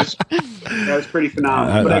that was pretty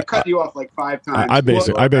phenomenal. But I cut you off like 5 times. I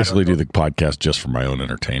basically do the podcast just for my own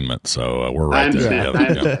entertainment. So we're right there.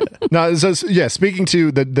 Yeah. No, so, speaking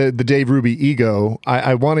to the Dave Ruby ego,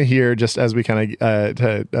 I want to hear, just as we kind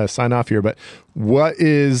of sign off here, but what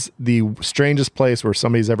is the strangest place where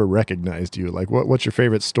somebody's ever recognized you? Like, what's your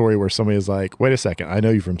favorite story where somebody is like, wait a second, I know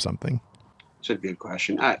you from something? It's a good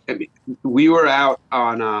question. I mean, we were out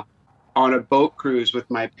on a boat cruise with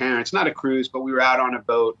my parents. Not a cruise, but we were out on a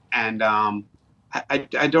boat, and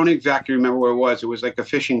I don't exactly remember where it was. It was like a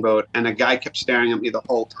fishing boat, and a guy kept staring at me the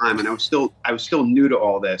whole time, and I was still new to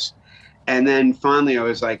all this. And then finally I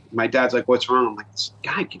was like, my dad's like, what's wrong? I'm like, this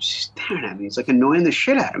guy keeps staring at me. He's like annoying the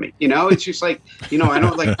shit out of me. It's just like, I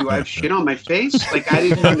don't like, do I have shit on my face? Like, I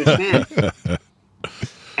didn't understand.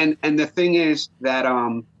 And the thing is that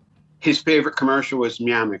his favorite commercial was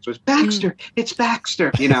Meow Mix, was Baxter. It's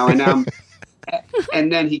Baxter,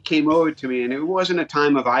 and then he came over to me, and it wasn't a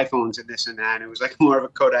time of iPhones and this and that. It was like more of a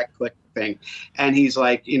Kodak click thing. And he's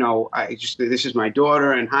like, this is my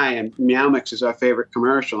daughter, and hi, and Meow Mix is our favorite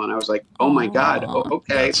commercial. And I was like, oh my God,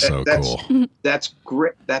 okay, that's cool. That's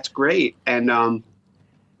great. That's great. And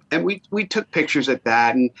we took pictures at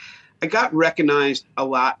that, and I got recognized a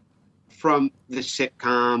lot from the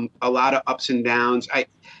sitcom, a lot of ups and downs.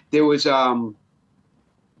 There was a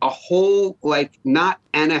whole, like, not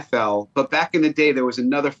NFL, but back in the day there was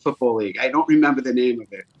another football league. I don't remember the name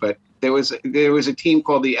of it, but there was a team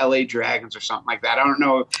called the LA Dragons or something like that. I don't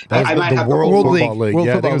know. I might have the World Football League. World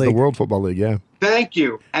Yeah, I Football think it was the League. World Football League. Yeah. Thank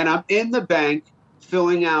you. And I'm in the bank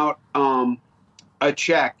filling out a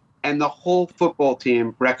check, and the whole football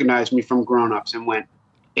team recognized me from Grown Ups and went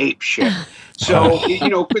ape shit. So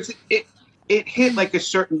because it hit like a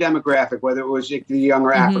certain demographic, whether it was like the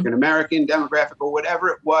younger African American demographic or whatever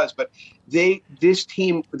it was. But this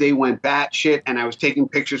team went batshit, and I was taking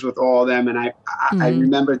pictures with all of them, and I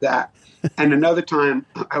remembered that. And another time,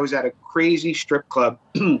 I was at a crazy strip club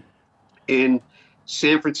in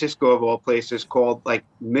San Francisco, of all places, called like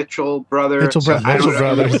Mitchell Brothers. Mitchell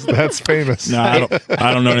Brothers. That's famous. No,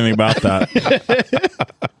 I don't know anything about that.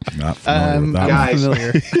 Not familiar with that. Guys,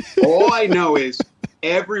 familiar. All I know is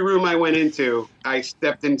every room I went into, I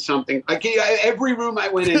stepped in something. Like every room I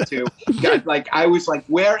went into, God, like I was like,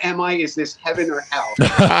 "Where am I? Is this heaven or hell?"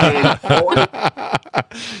 And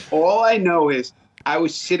all I know is I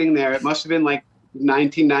was sitting there. It must have been like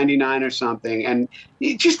 1999 or something, and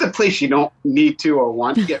it's just a place you don't need to or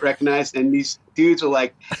want to get recognized. And these dudes are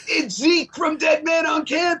like, "It's Zeke from Dead Man on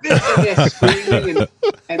Campus," and they're screaming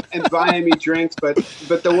and buying me drinks. But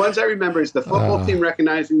the ones I remember is the football team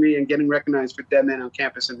recognizing me and getting recognized for Dead Man on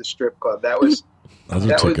Campus in the strip club. That was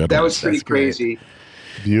pretty crazy.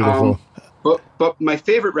 Beautiful. But my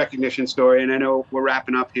favorite recognition story, and I know we're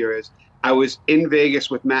wrapping up here, is I was in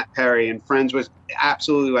Vegas with Matt Perry, and Friends was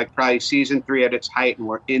absolutely like probably season 3 at its height, and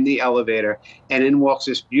we're in the elevator, and in walks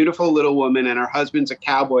this beautiful little woman, and her husband's a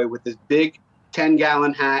cowboy with this big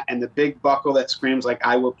 10-gallon hat and the big buckle that screams like,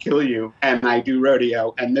 "I will kill you," and "I do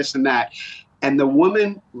rodeo," and this and that. And the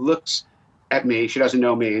woman looks at me, she doesn't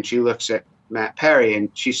know me, and she looks at Matt Perry, and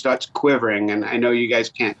she starts quivering, and I know you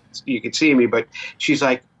guys you can see me, but she's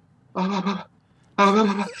like,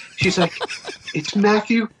 she's like, it's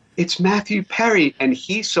Matthew Perry. And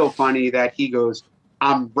he's so funny that he goes,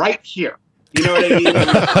 "I'm right here." You know what I mean? It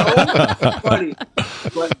was so funny.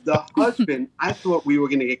 But the husband, I thought we were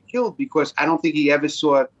going to get killed because I don't think he ever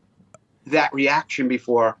saw that reaction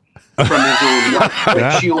before from his own wife.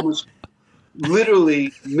 Like she almost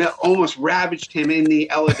literally almost ravaged him in the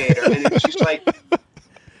elevator. And it's just like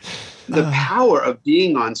the power of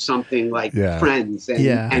being on something like Friends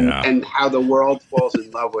and how the world falls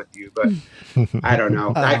in love with you. But I don't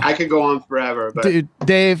know. I could go on forever. But dude,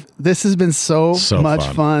 Dave, this has been so much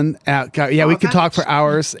fun. We could talk for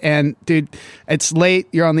hours. And dude, it's late.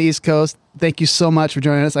 You're on the East Coast. Thank you so much for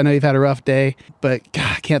joining us. I know you've had a rough day, but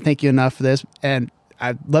God, I can't thank you enough for this. And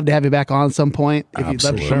I'd love to have you back on at some point if you'd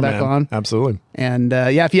love to come back on. Absolutely. And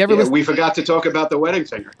if you ever listen, we forgot to talk about the wedding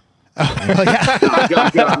singer. We'll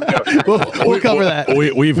cover that.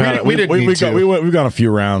 We've got a few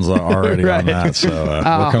rounds already on that, so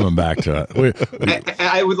we're coming back to it.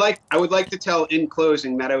 I would like to tell in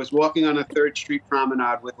closing that I was walking on a 3rd Street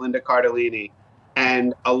promenade with Linda Cardellini,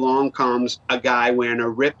 and along comes a guy wearing a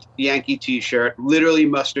ripped Yankee T-shirt, literally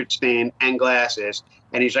mustard stain and glasses,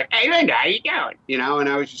 and he's like, "Hey Linda, how you doing?" You know, and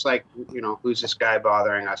I was just like, who's this guy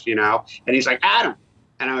bothering us? You know, and he's like, "Adam."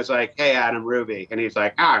 And I was like, "Hey, Adam, Ruby." And he's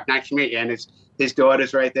like, "Nice to meet you." And his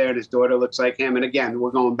daughter's right there, and his daughter looks like him. And again,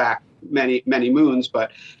 we're going back many, many moons.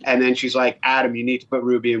 And then she's like, "Adam, you need to put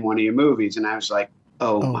Ruby in one of your movies." And I was like,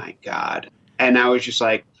 oh my God. And I was just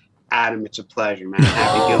like, "Adam, it's a pleasure, man.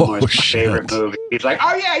 Happy Gilmore is my favorite movie." He's like,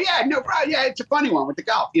 "Oh, yeah, no problem. Yeah, it's a funny one with the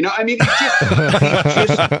golf." You know, I mean, he's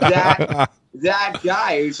just that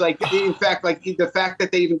guy. He's like, in fact, like the fact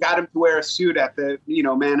that they even got him to wear a suit at the,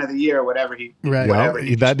 Man of the Year or whatever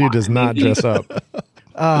that dude does not dress up.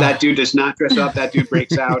 That dude does not dress up. That dude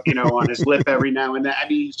breaks out, on his lip every now and then. I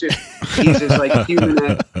mean, he's as like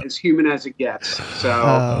human as it gets.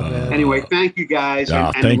 So anyway, thank you guys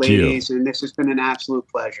and ladies, and this has been an absolute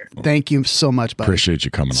pleasure. Thank you so much, buddy. Appreciate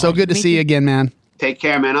you coming on. So good to see you again, man. Take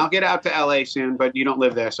care, man. I'll get out to LA soon, but you don't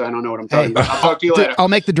live there, so I don't know what I'm talking about. I'll talk to you later. I'll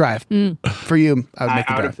make the drive for you. I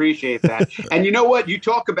would appreciate that. And you know what? You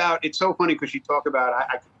talk about, it's so funny because you talk about,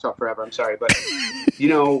 I could talk forever, I'm sorry, but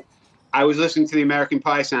I was listening to the American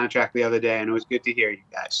Pie soundtrack the other day, and it was good to hear you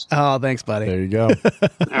guys. Oh, thanks, buddy. There you go.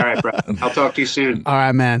 All right, bro. I'll talk to you soon. All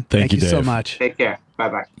right, man. Thank you Dave. so much. Take care.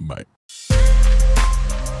 Bye-bye. Bye.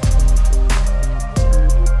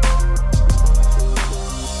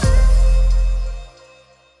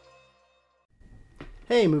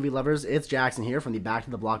 Hey movie lovers, it's Jackson here from the Back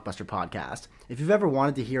to the Blockbuster podcast. If you've ever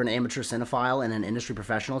wanted to hear an amateur cinephile and an industry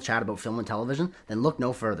professional chat about film and television, then look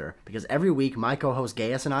no further, because every week my co-host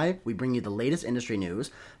Gaius and I, we bring you the latest industry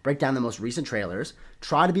news, break down the most recent trailers,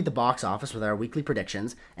 try to beat the box office with our weekly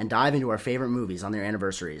predictions, and dive into our favorite movies on their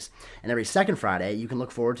anniversaries. And every second Friday, you can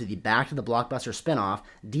look forward to the Back to the Blockbuster spin-off,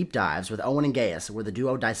 Deep Dives with Owen and Gaius, where the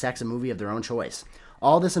duo dissects a movie of their own choice.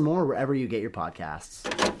 All this and more wherever you get your podcasts.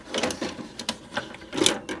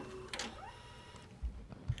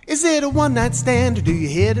 Is it a one-night stand, or do you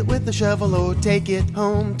hit it with a shovel, or take it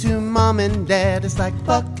home to mom and dad? It's like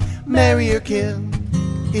fuck, marry, or kill.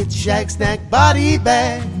 It's Shag, Snag, Body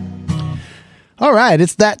Bag. All right,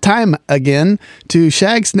 it's that time again to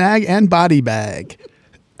Shag, Snag, and Body Bag.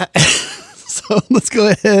 So let's go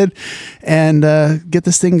ahead and get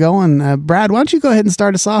this thing going. Brad, why don't you go ahead and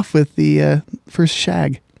start us off with the first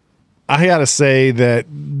shag? I gotta say that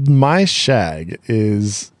my shag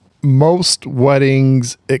is most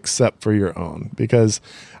weddings except for your own, because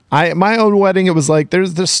my own wedding, it was like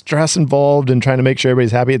there's this stress involved in trying to make sure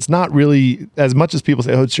everybody's happy. It's not really, as much as people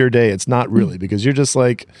say, "Oh, it's your day," it's not really, because you're just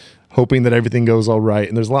like hoping that everything goes all right,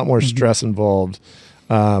 and there's a lot more stress involved,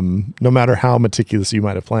 no matter how meticulous you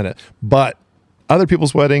might have planned it. But other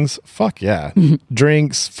people's weddings, fuck yeah.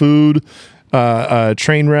 Drinks, food,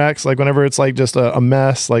 train wrecks, like whenever it's like just a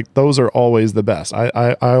mess, like those are always the best.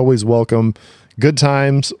 I always welcome good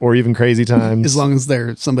times or even crazy times. As long as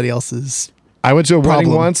they're somebody else's. I went to a wedding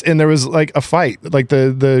problem. once and there was like a fight. Like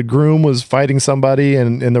the groom was fighting somebody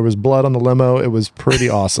and there was blood on the limo. It was pretty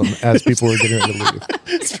awesome as people were getting ready to leave.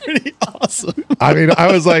 It's pretty awesome. I mean,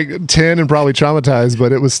 I was like 10 and probably traumatized,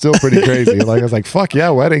 but it was still pretty crazy. Like I was like, fuck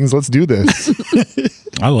yeah, weddings, let's do this.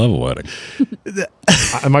 I love a wedding.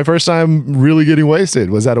 My first time really getting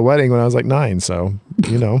wasted was at a wedding when I was like 9. So,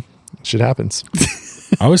 shit happens.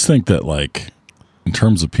 I always think that like in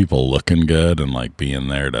terms of people looking good and like being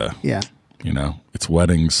there to, Yeah. It's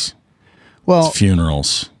weddings, Well, it's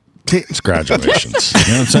funerals, it's graduations.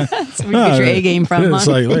 You know what I'm saying? So we get your A game from. It's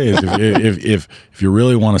Huh? like if you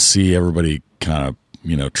really want to see everybody kind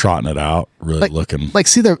of trotting it out, really looking like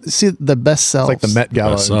see the best selves. It's like the Met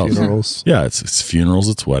Gala Best and selves. funerals. Yeah, it's funerals,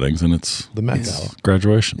 it's weddings, and it's The Met Gala.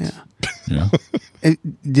 graduations. Yeah.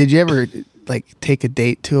 Did you ever like take a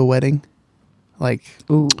date to a wedding? Like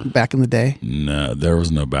back in the day? No, there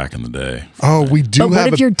was no back in the day. Oh, we do But what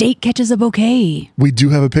have if your date catches a bouquet? we do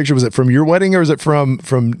have a picture. Was it from your wedding or is it from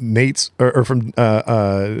Nate's or from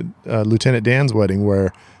Lieutenant Dan's wedding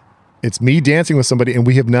where it's me dancing with somebody and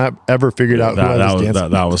we have not ever figured out who I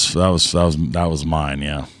was dancing. That was mine.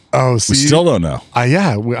 Yeah. Oh, see, We still don't know.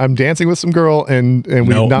 I'm dancing with some girl and we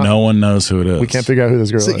No one knows who it is. we can't figure out who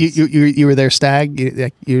this girl So is. you were there, Stag.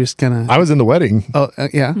 You just kind of. I was in the wedding. Oh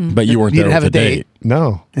yeah. But you weren't You there didn't have with a the date. date.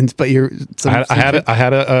 No, But you're. I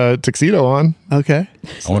had a tuxedo on. Okay.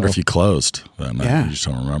 I wonder if you closed that night. Yeah. You just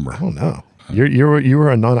don't remember. I don't know. You were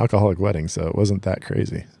a non-alcoholic wedding, so it wasn't that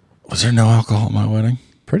crazy. Was there no alcohol at my wedding?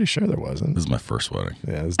 Pretty sure there wasn't. This is my first wedding.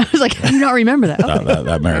 Yeah. I was like, I do not remember that.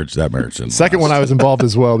 That marriage didn't. Second last. one I was involved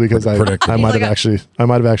as well because I Predictable. might have actually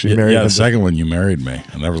married Yeah, him. the second one you married me,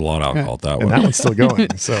 and there was a lot of alcohol at that And one. that one's still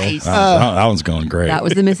going. So That one's going great. That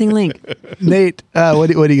was the missing link. Nate, what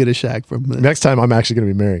are you gonna shag from? next time I'm actually going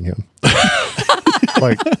to be marrying him.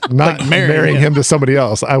 Like not marrying him to somebody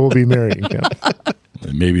else. I will be marrying him.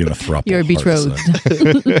 Maybe in a throuple. You're hard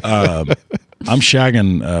to say. I'm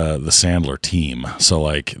shagging the Sandler team. So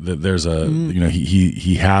like there's a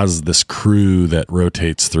he has this crew that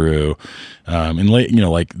rotates through, and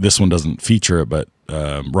like this one doesn't feature it, but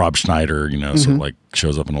Rob Schneider sort of like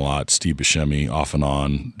shows up in a lot. Steve Buscemi off and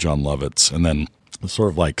on, John Lovitz, and then sort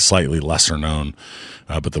of like slightly lesser known,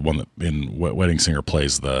 but the one that in Wedding Singer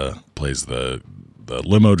plays the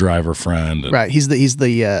limo driver friend. And Right. He's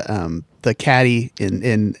the caddy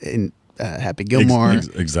in Happy Gilmore.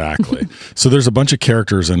 Exactly. So there's a bunch of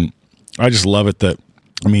characters, and I just love it that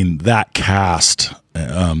that cast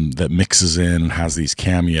that mixes in and has these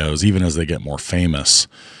cameos, even as they get more famous,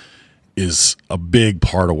 is a big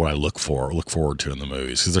part of what I look forward to in the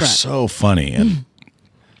movies because they're so funny and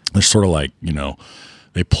they're sort of like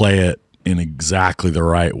they play it in exactly the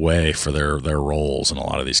right way for their roles in a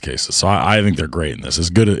lot of these cases. So I think they're great in this.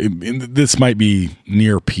 As good. This might be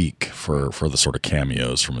near peak for the sort of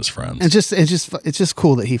cameos from his friends. It's just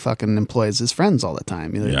cool that he fucking employs his friends all the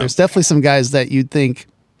time. There's definitely some guys that you'd think,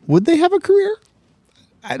 would they have a career?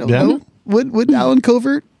 I don't know. Would Alan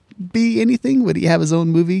Covert be anything? Would he have his own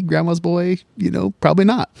movie, Grandma's Boy? Probably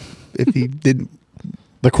not. If he didn't.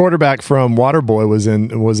 The quarterback from Waterboy was in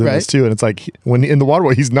Right. this too, and it's like when in the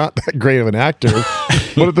Waterboy he's not that great of an actor,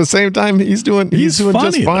 but at the same time he's doing just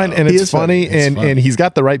funny, fine, though. and He it's is funny, funny. and he's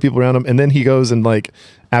got the right people around him, and then he goes and like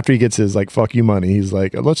after he gets his like fuck you money, he's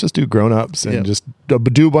like let's just do Grown Ups and just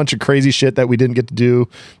do a bunch of crazy shit that we didn't get to do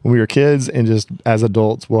when we were kids, and just as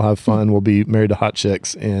adults we'll have fun. We'll be married to hot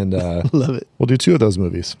chicks, and Love it. we'll do 2 of those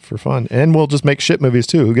movies for fun, and we'll just make shit movies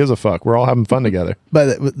too. Who gives a fuck? We're all having fun together.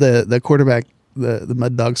 But the quarterback, the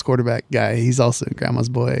Mud Dogs quarterback guy, he's also in Grandma's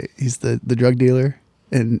Boy. He's the drug dealer.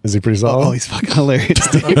 And Is he pretty solid? Oh, he's fucking hilarious,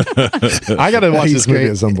 dude. I gotta watch He's this movie great.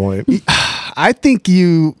 at some point. I think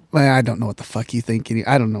I don't know what the fuck you think.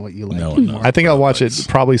 I don't know what you like. No one knows. I think I'll watch it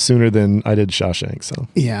probably sooner than I did Shawshank. So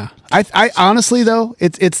Yeah. I honestly though,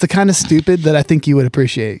 it's the kind of stupid that I think you would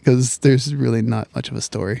appreciate because there's really not much of a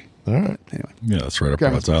story. all right. Anyway. Yeah, that's right up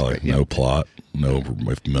Grandma's God's alley. great, yeah. No plot, no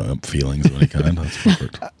feelings of any kind. That's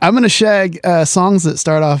perfect. I'm going to shag songs that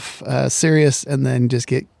start off serious and then just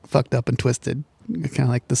get fucked up and twisted. Kind of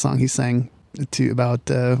like the song he sang about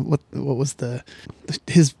what was the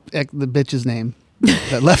bitch's name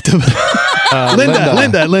that left him. Linda.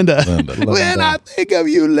 When I think of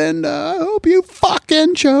you, Linda, I hope you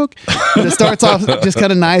fucking choke. And it starts off just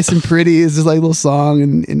kind of nice and pretty. It's just like a little song,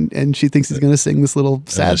 and she thinks he's gonna sing this little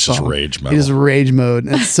sad it's song. just rage metal. He just rage mode,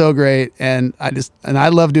 and it's so great. And I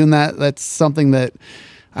love doing that. That's something that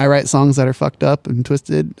I write songs that are fucked up and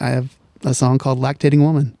twisted. I have a song called "Lactating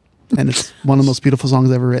Woman." and it's one of the most beautiful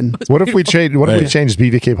songs ever written. What if we change? What if we changed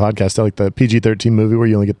BVK podcast to like the PG-13 movie where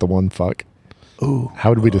you only get the one fuck? Ooh, how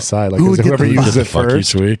would we decide? Like, Who is would it whoever get the uses it Fuck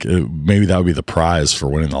first? each week. Maybe that would be the prize for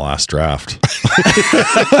winning the last draft.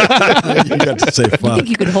 You got to say You fuck. think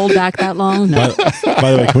you could hold back that long? No.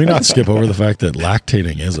 By the way, can we not skip over the fact that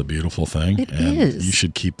lactating is a beautiful thing? It and is. You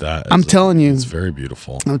should keep that. I'm telling you. It's very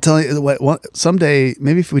beautiful. I'm telling you, what someday,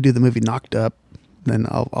 maybe if we do the movie Knocked Up, then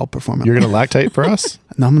I'll perform it. You're going to lactate for us?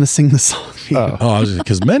 No, I'm going to sing the song. For you.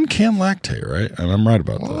 Because men can lactate, right? And I'm right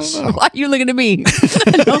about this. Why are you looking at me?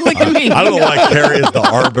 Don't look at me. I don't like Carrie as the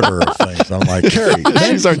arbiter of things. I'm like, Carrie,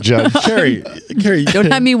 She's our judge. Carrie,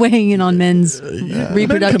 Don't have me weighing in on men's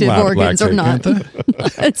reproductive men can organs or lactate, not.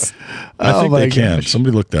 can't It's- I think my they can. gosh.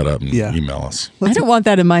 Somebody look that up and Yeah. email us. I don't want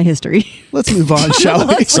that in my history. Let's move on, shall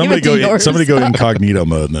we? Let's leave it to yours. Somebody go incognito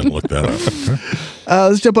mode and then look that up. Okay?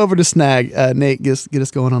 Let's jump over to Snag. Nate, get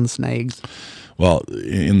us going on the snags. Well,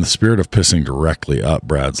 in the spirit of pissing directly up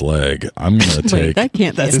Brad's leg, I'm going to Wait, take. that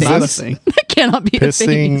can't be That's a not a thing. thing. That cannot be a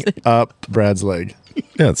thing. Pissing up Brad's leg.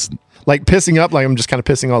 Yeah, it's Like pissing up, like I'm just kind of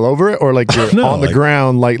pissing all over it, or like you're No, on the like-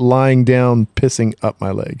 ground, like lying down, pissing up my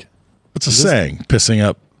leg. It's a saying. Pissing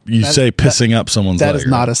up. You That- say pissing up someone's That leg. is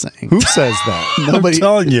not right? a saying. Who says that? Nobody, I'm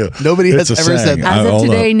telling you. Nobody it's has a ever said saying. that. As of Hold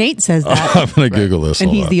today, up. Nate says that. I'm going to Google this. And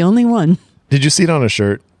Hold he's up. the only one. Did you see it on a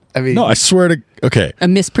shirt? I mean, No, I swear to. Okay. A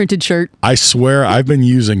misprinted shirt. I swear I've been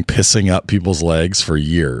using pissing up people's legs for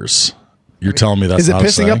years. You're telling me that's Is it not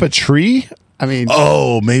pissing a up saying? a tree? I mean,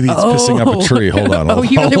 Oh, maybe it's pissing up a tree. Hold on. Oh,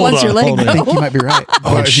 he really hold wants on, your leg, hold on. I think you might be right.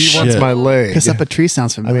 Oh, But he wants shit. my leg. Piss up a tree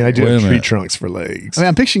sounds I familiar. mean, I do Wait a have tree minute. trunks for legs. I mean,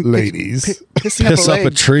 I'm picturing Ladies. pissing Piss up up a a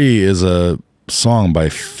leg. tree is a song by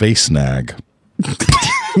Face Nag.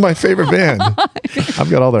 My favorite band. I've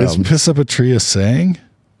got all their Is albums. piss up a tree a saying?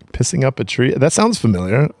 Pissing up a tree. That sounds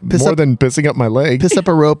familiar. Piss More up- than pissing up my leg. Piss Up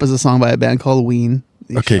a Rope is a song by a band called Ween.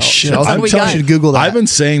 You Okay, should- shit. should also- I'm we telling got. you should Google that. I've been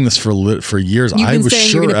saying this for years. You've I been was saying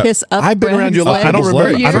sure. you're going to piss up I've been around your Brad's life. I don't leg remember. for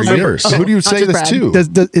I don't years? remember. years. Who do you Not say just this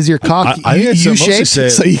Brad. to? Is your cock I think I U mostly shaped say it,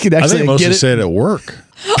 so you can I actually think I mostly get it? say it at work.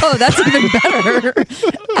 Oh, that's even better.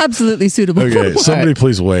 Absolutely suitable. Okay, somebody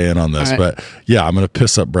please weigh in on this. All right. But yeah, I'm going to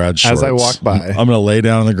piss up Brad's shorts. As I walk by. I'm going to lay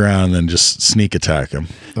down on the ground and then just sneak attack him.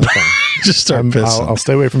 Okay. Just start pissing. I'll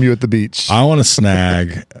stay away from you at the beach. I want to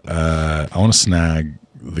snag. I want to snag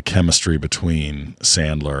the chemistry between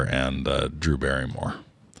Sandler and Drew Barrymore.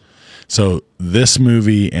 So this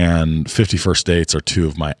movie and 50 First Dates are two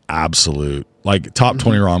of my absolute top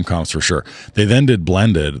 20 rom-coms for sure. They then did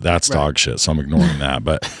Blended. That's dog shit, so I'm ignoring that.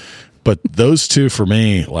 But those two for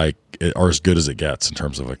me are as good as it gets in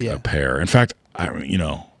terms of a pair. In fact,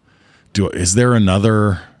 is there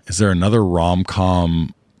another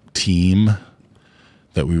rom-com team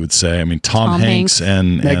that we would say? I mean, Tom Hanks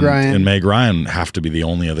and Meg Ryan have to be the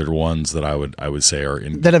only other ones that I would say are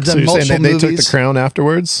in That have So done you're saying multiple that they took movies. the crown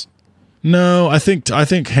afterwards? No, I think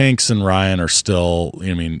Hanks and Ryan are still.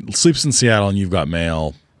 I mean, Sleeps in Seattle and You've Got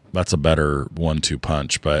Mail. That's a better 1-2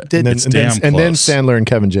 punch, but it's damn close. And then Sandler and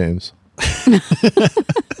Kevin James.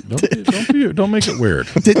 Don't make it weird.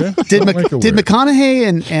 Did Don't make it weird.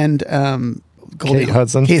 McConaughey and Kate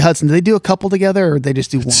Hudson. Kate Hudson, did they do a couple together or they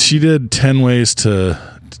just do one? She did 10 Ways to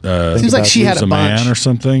Seems like she had Lose a bunch. Man or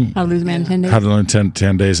something. How to Lose a Man in 10 Days. How to Lose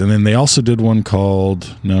 10 Days, and then they also did one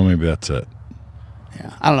called. No, maybe that's it.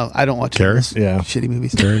 Yeah, I don't know. I don't watch Carrie? those Yeah. shitty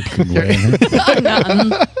movies. Carrie, can you weigh in here?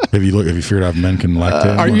 Have you figured out men can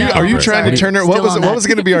lactate? Are you Right. trying to turn her? What Still was on what that. was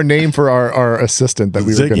going to be our name for our assistant that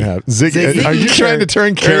we were going to Ziggy. have? Ziggy. Are you trying to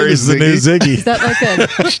turn Carrie Carrie's the new Ziggy? Ziggy? Is that like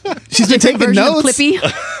a She's been taking version of notes.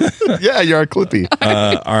 Clippy? Yeah, you're our Clippy.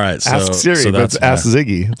 All right, so Ask Siri, so but that's ask my-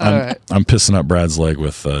 Ziggy. I'm pissing up Brad's leg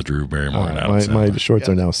with Drew Barrymore and Adam My Sandler. shorts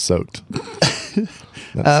are now soaked.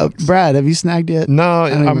 Brad, have you snagged yet? No, I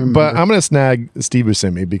don't even but remember. I'm going to snag Steve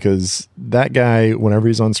Buscemi because that guy, whenever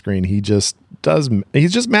he's on screen, he's just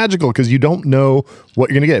magical because you don't know what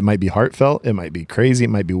you're going to get. It might be heartfelt. It might be crazy. It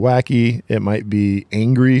might be wacky. It might be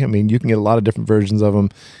angry. I mean, you can get a lot of different versions of him.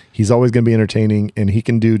 He's always going to be entertaining, and he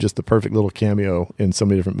can do just the perfect little cameo in so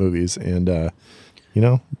many different movies. And,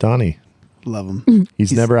 Donnie, Love him.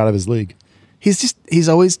 he's never out of his league. He's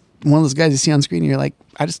always one of those guys you see on screen and you're like,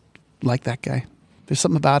 I just like that guy. There's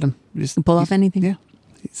something about him. Just Pull off anything. Yeah.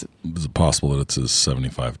 Is it possible that it's his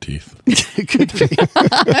 75 teeth? It could be.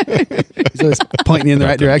 He's always pointing you in the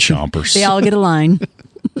right direction. Chompers. They all get a line.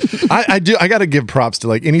 I got to give props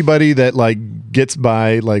to anybody that gets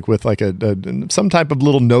by with some type of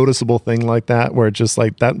little noticeable thing like that, where it's just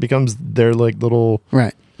that becomes their little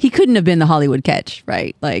Right. He couldn't have been the Hollywood catch,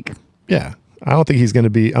 right? yeah. I don't think he's going to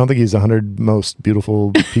be. I don't think he's 100 most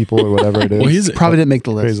beautiful people or whatever it is. Well, he's Probably didn't make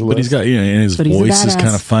the list. but he's got, and his But he's a voice is badass.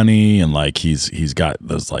 kind of funny, and like he's got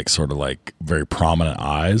those like sort of like very prominent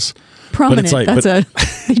eyes. Prominent. But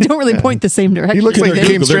That's they don't really point the same direction. He looks like he They're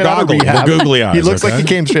came straight out of goggly- rehab. they're googly eyes, He looks like okay? he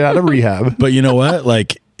came straight out of rehab. But you know what?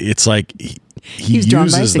 Like it's like he was drawn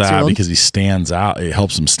by a uses that 6-year-old. because he stands out. It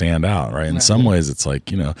helps him stand out, right? In some ways, it's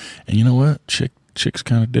like, and you know what? Chicks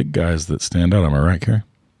kind of dig guys that stand out. Am I right, Carrie?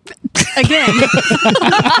 Again.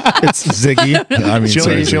 It's Ziggy. I mean,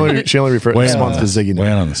 sorry, she only responds to Ziggy now.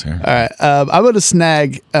 Weigh in on this here. All right, I'm going to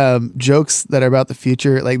snag jokes that are about the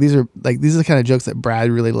future. Like these are the kind of jokes that Brad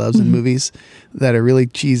really loves in movies that are really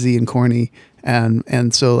cheesy and corny,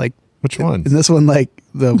 and so like Which one? in this one, like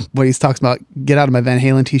what he's talks about, get out of my Van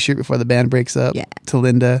Halen t-shirt before the band breaks up to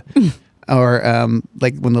Linda. Or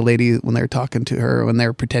like when they're talking to her, when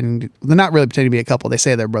they're they're not really pretending to be a couple. They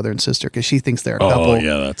say they're brother and sister because she thinks they're a couple. Oh,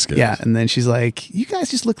 yeah, that's good. Yeah, and then she's like, "You guys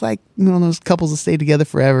just look like one of those couples that stay together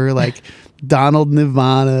forever, like Donald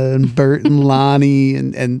Nirvana and Bert and Lonnie."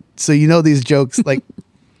 And so these jokes, like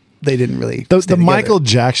they didn't really. The stay Michael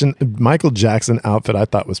together. Jackson outfit I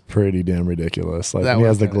thought was pretty damn ridiculous. Like That he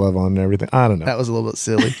was has the kinda- glove on and everything. I don't know. That was a little bit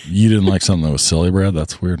silly. You didn't like something that was silly, Brad?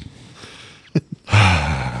 That's weird.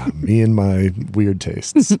 Me and my weird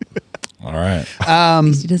tastes. All right. At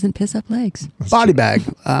least he doesn't piss up legs. Body bag.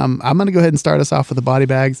 I'm going to go ahead and start us off with the body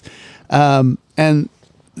bags. And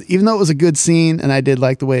even though it was a good scene and I did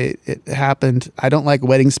like the way it happened, I don't like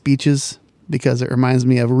wedding speeches because it reminds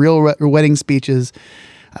me of real wedding speeches.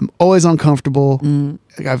 I'm always uncomfortable.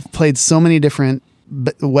 I've played so many different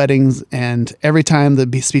weddings, and every time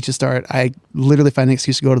the speeches start, I literally find an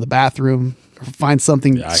excuse to go to the bathroom or find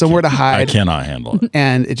something somewhere to hide. I cannot handle it.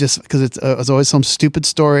 And it just because it's always some stupid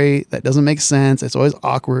story that doesn't make sense. It's always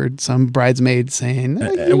awkward. Some bridesmaid saying,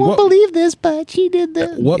 "You won't believe this, but she did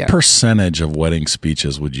this." What percentage of wedding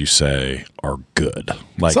speeches would you say are good?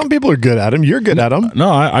 Like Some people are good at them. You're good at them.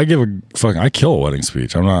 No, I give a fuck. I kill a wedding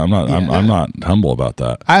speech. I'm not humble about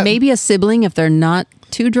that. Maybe a sibling if they're not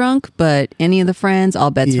too drunk, but any of the friends,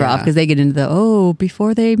 all bets are off because they get into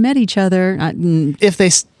before they met each other.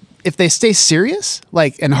 If they stay serious,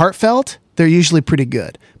 and heartfelt, they're usually pretty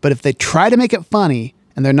good. But if they try to make it funny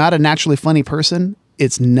and they're not a naturally funny person,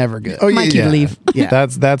 it's never good. Oh, Might keep leave. Yeah.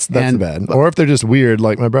 That's bad. Or if they're just weird,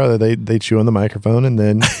 like my brother, they chew on the microphone and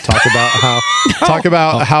then talk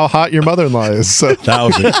about how hot your mother-in-law is. So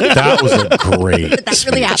That was a great that speech.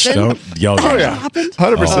 really happened? Don't yell at me.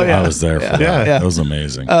 100%. I was there for that. Yeah. That was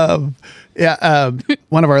amazing.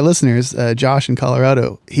 One of our listeners, Josh in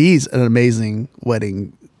Colorado, he's an amazing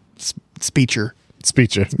wedding speecher.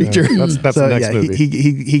 Speecher. That's So, the next movie.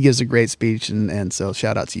 He gives a great speech, and so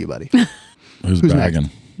shout out to you, buddy. Who's bagging?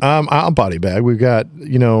 I'll body bag. We've got,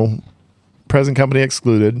 present company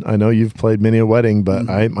excluded. I know you've played many a wedding, but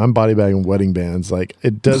I'm body bagging wedding bands. Like,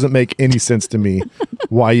 it doesn't make any sense to me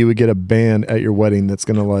why you would get a band at your wedding that's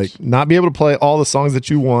going to not be able to play all the songs that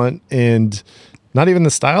you want and not even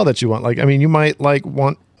the style that you want. You might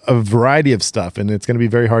want a variety of stuff, and it's going to be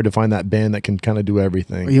very hard to find that band that can kind of do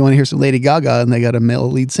everything. You want to hear some Lady Gaga, and they got a male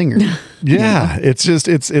lead singer. Yeah, it's just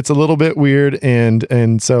it's a little bit weird, and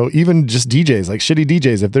so even just DJs, shitty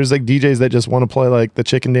DJs, if there's DJs that just want to play the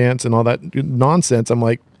chicken dance and all that nonsense, I'm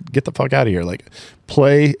like, get the fuck out of here.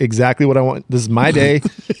 Play exactly what I want. This is my day.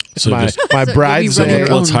 So my bride's day.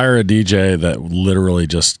 Let's hire a DJ that literally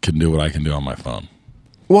just can do what I can do on my phone.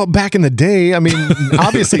 Well, back in the day,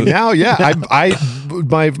 obviously now, yeah. My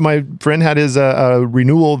friend had his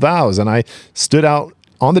renewal vows, and I stood out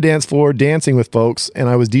on the dance floor dancing with folks, and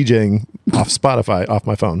I was DJing off Spotify, off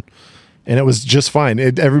my phone. And it was just fine.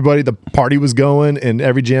 The party was going, and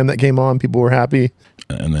every jam that came on, people were happy.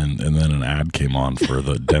 And then an ad came on for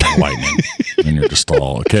the dental whitening, and you're just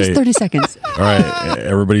all okay. Just 30 seconds. All right,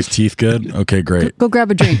 everybody's teeth good. Okay, great. Go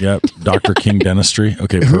grab a drink. Yep, Dr. King Dentistry.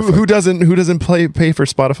 Okay, perfect. Who doesn't pay for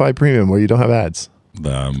Spotify Premium where you don't have ads?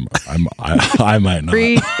 I might not.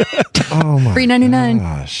 Free. Oh my Free 99.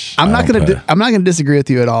 gosh! I'm not gonna disagree with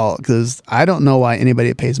you at all because I don't know why anybody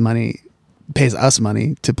that pays us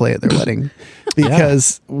money to play at their wedding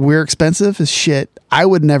because we're expensive as shit. I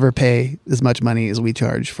would never pay as much money as we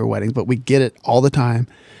charge for weddings, but we get it all the time.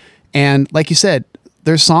 And like you said,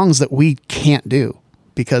 there's songs that we can't do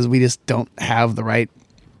because we just don't have the right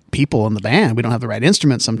people in the band. We don't have the right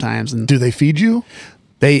instruments sometimes. And Do they feed you?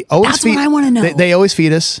 they always That's what I wanna know. They always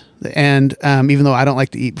feed us. And even though I don't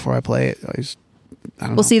like to eat before I play,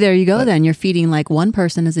 Well, see, there you go. Then you're feeding like one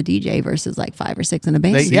person as a DJ versus like 5 or 6 in a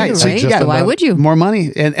band. Yeah, so right? just So why would you? More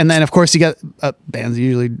money, and then of course you got bands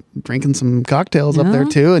usually drinking some cocktails up there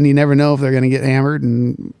too, and you never know if they're going to get hammered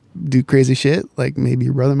and do crazy shit like maybe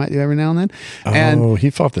your brother might do every now and then. And he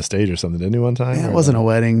fell off the stage or something, didn't he, one time? yeah, it wasn't a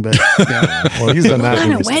wedding, but yeah. Well, he's done that. What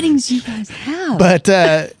kind of weddings do you guys have? But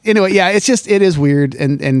anyway, yeah, it is weird,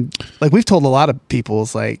 and like we've told a lot of people,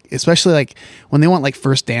 it's like, especially like when they want like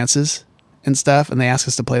first dances and stuff, and they ask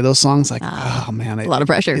us to play those songs, like, oh man, a lot of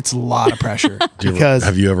pressure. It's a lot of pressure Because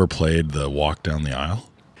have you ever played the Walk Down the Aisle?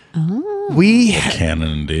 We Canon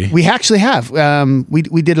and D. We actually have. We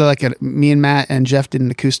did me and Matt and Jeff did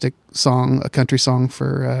an acoustic song, a country song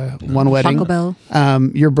for one wedding. Taco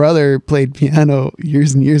Bell. Your brother played piano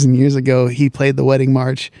years and years and years ago. He played the wedding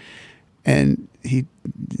march, and it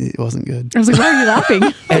wasn't good. I was like, why are you laughing?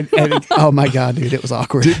 and oh my god, dude, it was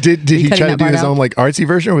awkward. Did he try to do his own like artsy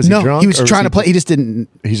version, or was he drunk? He was trying to play. He just didn't.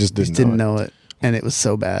 He just didn't know it. And it was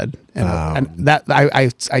so bad, and that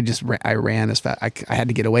I ran as fast. I had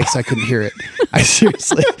to get away because I couldn't hear it. I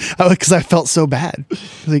seriously, because I felt so bad.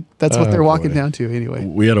 Like that's what they're walking down to anyway.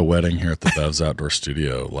 We had a wedding here at the Bev's Outdoor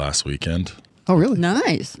Studio last weekend. Oh, really?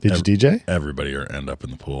 Nice. Did you DJ? Everybody end up in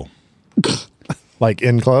the pool. Like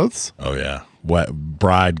in clothes? Oh yeah,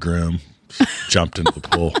 bride, groom jumped into the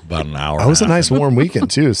pool about an hour. It was a and a nice half warm weekend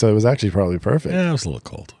too, so it was actually probably perfect. Yeah, it was a little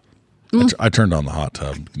cold. I turned on the hot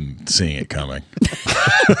tub, seeing it coming.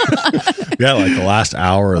 Yeah, like the last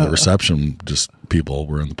hour of the reception, just people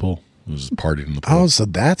were in the pool. It was partied in the pool. Oh, so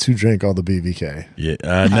that's who drank all the BVK. Yeah,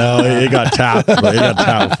 no, it got tapped. But it got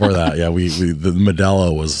tapped before that. Yeah, the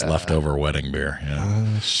Modelo was leftover wedding beer.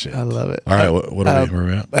 Yeah. Shit. I love it. All right, where are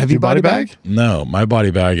we at? Have you body bag? No, my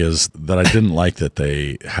body bag is that I didn't like that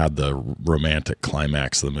they had the romantic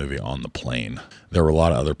climax of the movie on the plane. There were a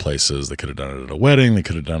lot of other places they could have done it at a wedding. They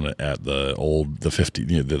could have done it at the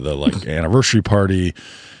 50, the like anniversary party.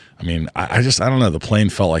 I mean, I don't know. The plane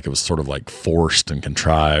felt like it was sort of like forced and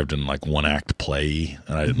contrived and like one act play,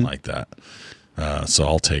 and I didn't like that. So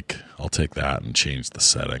I'll take that and change the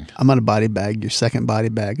setting. I'm on a body bag. Your second body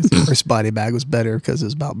bag. The first body bag was better because it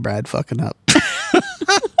was about Brad fucking up.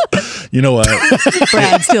 You know what?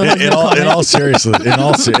 Brad still has in all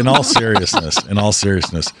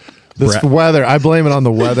seriousness. This weather, I blame it on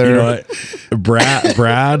the weather. You know what?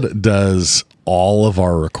 Brad does all of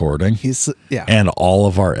our recording and all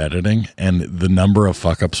of our editing, and the number of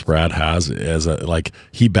fuck ups Brad has is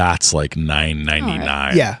he bats like 999.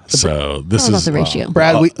 Right. Yeah. So this is the ratio.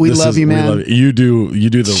 Brad, we love you, man. You do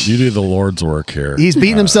the Lord's work here. He's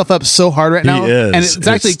beating himself up so hard right now. He is. And it's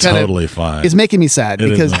actually totally fine. It's making me sad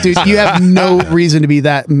because dude, you have no reason to be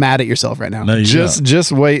that mad at yourself right now. No,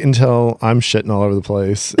 just wait until I'm shitting all over the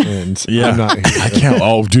place and I'm not here. I can't.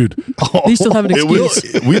 Oh, dude. You still have an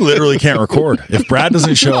excuse. We literally can't record. If Brad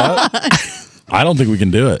doesn't show up, I don't think we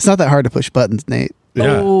can do it. It's not that hard to push buttons, Nate.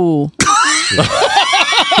 Yeah. Oh.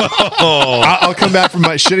 I'll come back from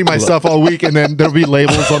shitting myself all week, and then there'll be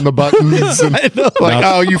labels on the buttons, and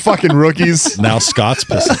oh, you fucking rookies! Now Scott's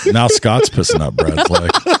pissing up Brad's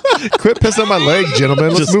leg. Quit pissing on my leg,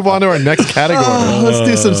 gentlemen. Let's move on to our next category. Let's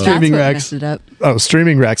do some streaming racks. Oh,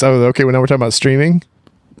 streaming racks. Oh, okay. Well, now we're talking about streaming.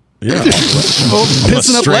 Yeah,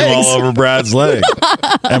 pissing up legs all over Brad's leg.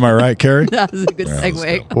 Am I right, Carrie? That was a good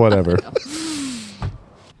segue. Whatever.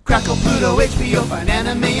 Crackle, Pluto, HBO, Find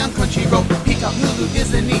Anime on Crunchyroll, Peacock, Hulu,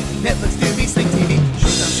 Disney, Netflix, Tubi, Sling TV,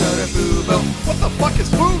 Showtime, Fubo. What the fuck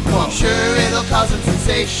is Fubo? I'm sure it'll cause a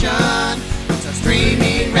sensation. It's a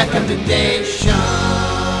streaming recommendation.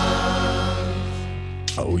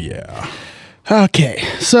 Oh yeah. Okay,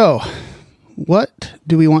 so what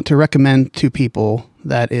do we want to recommend to people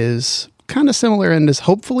that is kind of similar and is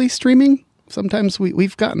hopefully streaming? Sometimes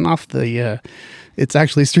we've gotten off the it's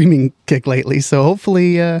actually streaming kick lately, so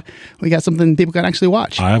hopefully we got something people can actually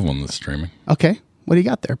watch. I have one that's streaming. Okay, what do you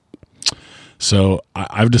got there? So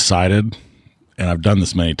I've decided, and I've done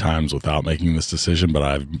this many times without making this decision, but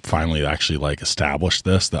I've finally actually established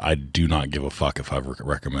this, that I do not give a fuck if I've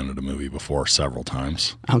recommended a movie before several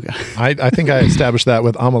times. Okay. I think I established that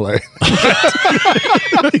with Amelie.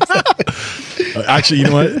 Actually, you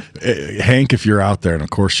know what? Hank, if you're out there, and of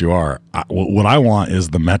course you are, what I want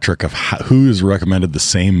is the metric of who has recommended the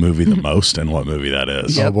same movie the most and what movie that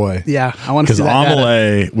is. Yep. Oh, boy. Yeah, I want to see that. Because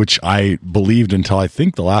Amelie, which I believed until I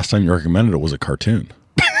think the last time you recommended it was a cartoon.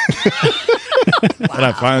 And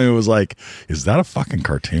I finally was like, is that a fucking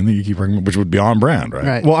cartoon that you keep recommending? Which would be on brand, right?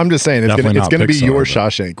 Right. Well, I'm just saying, it's going to be Pixar, your but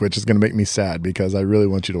Shawshank, which is going to make me sad because I really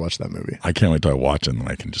want you to watch that movie. I can't wait till I watch it and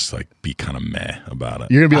I can just be kind of meh about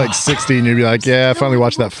it. You're going to be 60 and you'll be like, yeah, I finally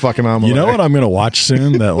watched that fucking Amelie. You know what I'm going to watch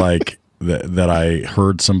soon that that I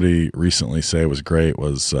heard somebody recently say was great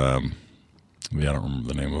was I don't remember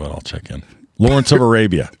the name of it. I'll check in. Lawrence of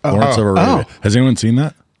Arabia. Lawrence of Arabia. Has anyone seen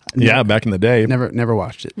that? Yeah, back in the day. Never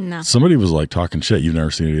watched it. No. Somebody was like talking shit. You've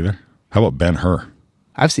never seen it either. How about Ben-Hur?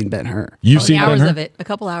 I've seen Ben-Hur. You've seen hours Ben-Hur? of it. A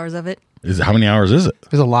couple hours of it. How many hours is it?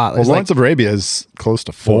 There's a lot. Well, There's Lawrence of Arabia is close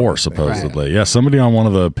to 4 supposedly. Right. Yeah, somebody on one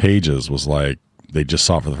of the pages was like, they just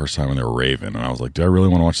saw it for the first time and they were raving. And I was like, do I really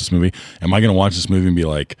want to watch this movie? Am I going to watch this movie and be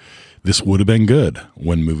like, this would have been good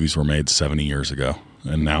when movies were made 70 years ago?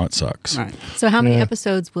 And now it sucks. Right. So how many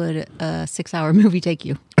episodes would a 6-hour movie take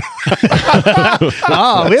you?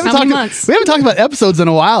 Oh, we haven't talked about episodes in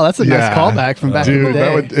a while. That's a nice callback from back in the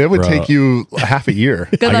day. It would take you half a year.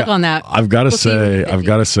 Good luck on that. I've got to say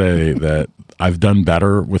that I've done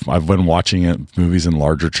better with. I've been watching movies in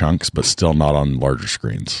larger chunks, but still not on larger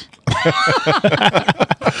screens.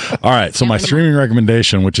 All right, so my streaming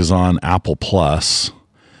recommendation, which is on Apple Plus,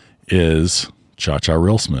 is Cha Cha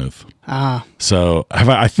Real Smooth. So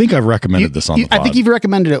I think I've recommended this on the pod. I think you've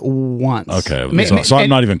recommended it once. Okay, so I'm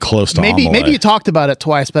not even close to maybe Amelie. you talked about it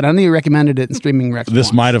twice, but I know you recommended it in streaming rec. This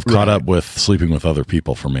once. might have caught up with Sleeping with Other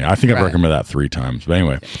People for me. I think I've recommended that 3 times. But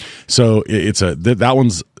anyway, so that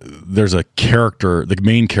one's, there's a character, the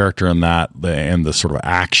main character in that, and the sort of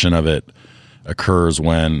action of it occurs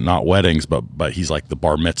when, not weddings, but he's like the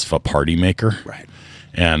bar mitzvah party maker. Right.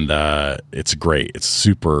 And it's great. It's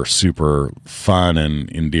super, super fun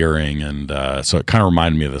and endearing, and so it kind of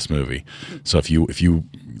reminded me of this movie. So if you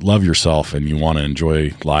love yourself and you want to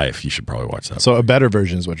enjoy life, you should probably watch that. So a better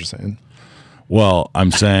version is what you're saying. Well,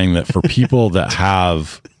 I'm saying that for people that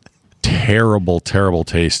have terrible, terrible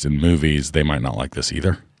taste in movies, they might not like this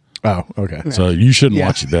either. Oh, okay. So you shouldn't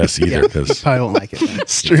watch this either, because I won't like it.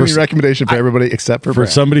 Streaming recommendation for everybody except for Brad.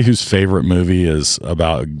 somebody whose favorite movie is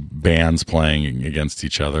about bands playing against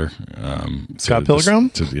each other. Scott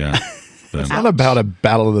Pilgrim? Yeah. It's not about a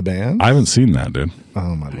battle of the band. I haven't seen that, dude.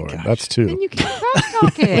 Oh my lord, that's 2. And you can't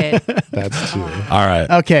cross-talk it. That's 2. All right.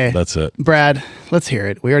 Okay. That's it. Brad, let's hear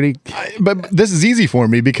it. We already. But this is easy for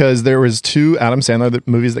me because there was 2 Adam Sandler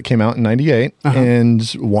movies that came out in '98, and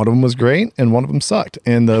one of them was great, and one of them sucked.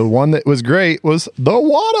 And the one that was great was The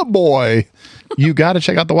Waterboy. You got to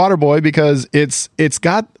check out The Waterboy because it's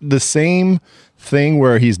got the same thing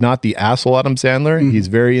where he's not the asshole Adam Sandler. He's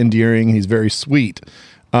very endearing. He's very sweet.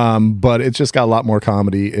 But it's just got a lot more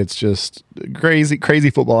comedy. It's just crazy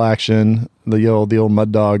football action. The old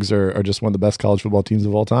Mud Dogs are just one of the best college football teams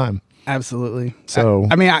of all time. Absolutely. So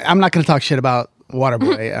I mean, I'm not going to talk shit about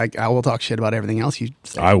Waterboy. I will talk shit about everything else you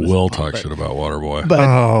say. I will talk shit about Waterboy.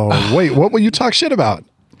 But wait, what will you talk shit about?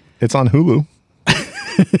 It's on Hulu.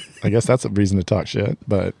 I guess that's a reason to talk shit,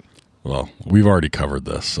 but Well, we've already covered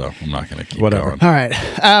this, so I'm not going to keep going. all right.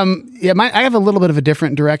 I have a little bit of a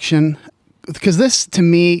different direction, because this to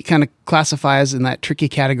me kind of classifies in that tricky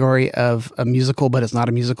category of a musical, but it's not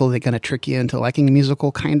a musical. They kind of trick you into liking a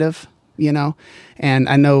musical, kind of, And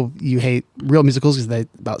I know you hate real musicals because they're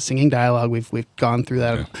about singing dialogue. We've gone through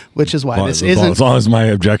that, which is why this isn't. As long as my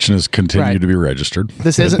objection is continue Right. to be registered.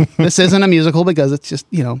 This isn't a musical because it's just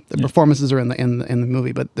the performances are in the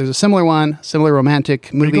movie. But there's a similar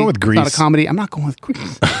romantic movie. going with It's not Grease? a comedy. I'm not going with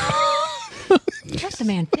Grease. Let the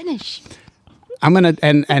man finish. I'm gonna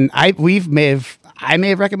I may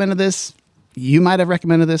have recommended this. You might have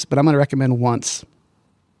recommended this, but I'm gonna recommend Once.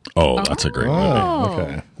 Oh, that's a great movie.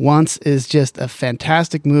 okay. Once is just a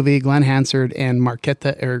fantastic movie. Glenn Hansard and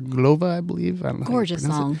Marketa Erglova, I believe. I don't know. how you Gorgeous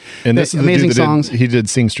pronounce song. it. And this is the amazing dude that songs. he did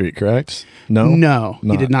Sing Street, correct? No, No,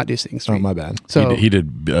 he did not do Sing Street. Oh, my bad. So He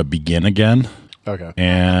did Begin Again Okay.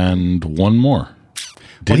 and one more.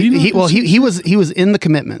 Did he was in the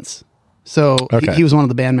Commitments. So Okay. he was one of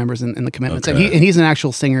the band members in the Commitments, Okay. and he's an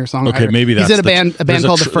actual singer songwriter. Okay, maybe that's he's in a band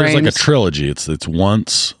called The Frames. There's like a trilogy. It's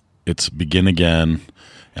Once, it's Begin Again,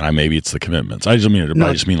 and maybe it's The Commitments. I just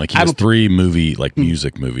mean like he has 3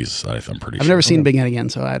 music movies. I'm pretty sure. I've never seen Begin Again,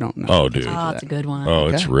 so I don't know. Oh, dude. Oh, it's a good one. Oh,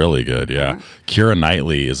 it's really good. Yeah, Keira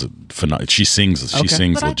Knightley is she sings. She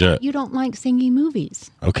sings But I legit. thought you don't like singing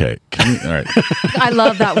movies. Okay, all right. I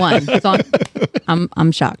love that one. So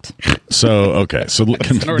I'm shocked. So this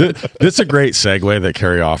is a great segue that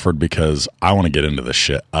Carrie offered because I want to get into this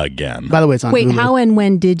shit again. By the way, it's on Wait, Hulu. how and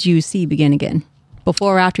when did you see Begin Again?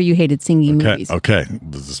 Before or after you hated singing movies? Okay,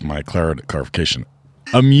 this is my clarification.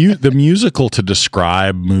 The musical to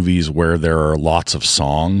describe movies where there are lots of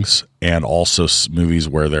songs and also movies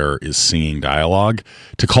where there is singing dialogue.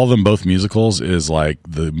 To call them both musicals is like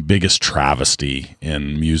the biggest travesty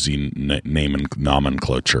in music name and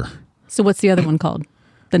nomenclature. So what's the other one called?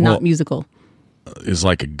 The not musical. Is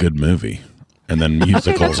like a good movie. and then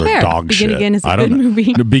musicals that's are fair. dog Begin shit. Again is a I don't good know.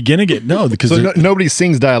 movie. No, Begin Again, no, because So nobody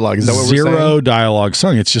sings dialogue. Is that what we're saying? zero dialogue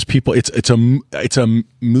song. It's just people. It's a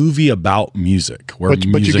movie about music where But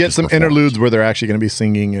you music get is some performed. interludes where they're actually going to be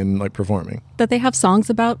singing and like performing. That they have songs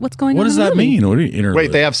about what's going What on. does in the that movie. mean? What do you interlude?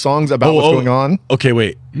 Wait, they have songs about what's going on? Okay,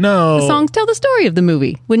 wait. No. The songs tell the story of the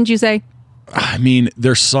movie, wouldn't you say? I mean,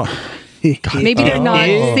 there's so. Maybe they're not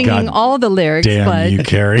singing God all the lyrics, Damn but you,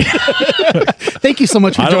 Carrie. Thank you so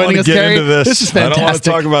much for I don't want joining to us, get Carrie. into this. This is I don't want to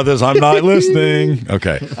fantastic. talk about this. I'm not listening.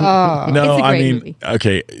 Okay. It's No, a I great mean, movie.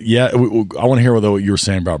 okay. Yeah, I want to hear what you were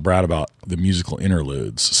saying about Brad about the musical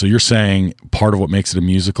interludes. So you're saying part of what makes it a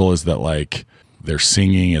musical is that like they're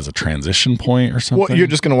singing as a transition point or something? Well, you're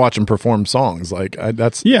just going to watch them perform songs. Like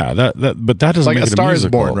that's yeah, but that doesn't like make A it Star a Is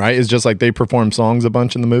musical. Born, right? It's just like they perform songs a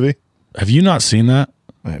bunch in the movie. Have you not seen that?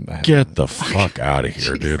 I Get the fuck out of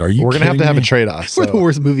here, dude. Are you We're gonna have kidding a me? trade-off. We're the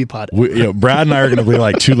worst movie pod. Brad and I are going to be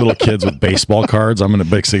like two little kids with baseball cards. I'm going to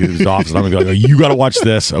basically his office and I'm going to be like, you got to watch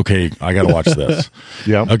this. Okay, I got to watch this.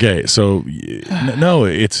 Yeah. Okay, so no,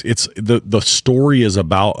 it's the story is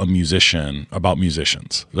about a musician, about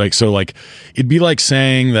musicians. Like it'd be like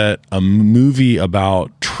saying that a movie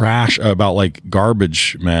about trash, about like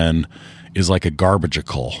garbage men, is like a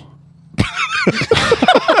garbagical.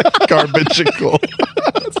 Garbagical.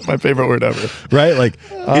 That's my favorite word ever. Right? Like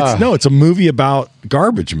it's a movie about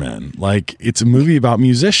garbage men. Like it's a movie about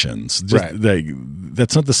musicians. Just, Right.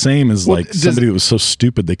 That's not the same as Well, like somebody that was so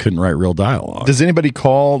stupid they couldn't write real dialogue. Does anybody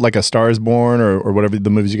call like A Star Is Born or whatever the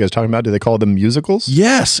movies you guys are talking about? Do they call them musicals?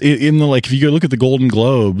 Yes, in the like if you go look at the Golden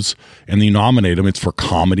Globes and you nominate them, it's for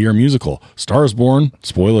comedy or musical. Star Is Born,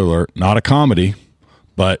 spoiler alert, not a comedy,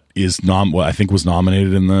 but I think was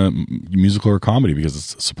nominated in the musical or comedy because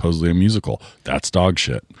it's supposedly a musical. That's dog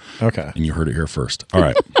shit. Okay. And you heard it here first. All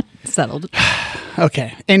right. settled.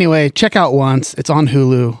 Okay. Anyway, check out Once. It's on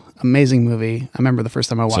Hulu. Amazing movie. I remember the first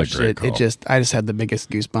time I It's a watched great it. call. I just had the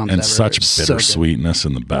biggest goosebumps And ever. such It's so good. bittersweetness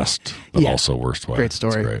in the best, but Yeah. also worst way. Great It's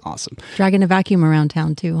story. great. Awesome. Dragging a vacuum around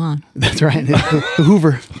town too, huh? That's right. The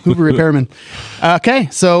Hoover repairman. Okay,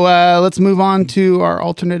 so let's move on to our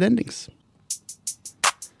alternate endings.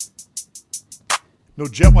 No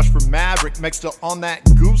jet wash for Maverick, Meg still on that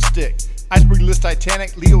goose stick. Iceberg list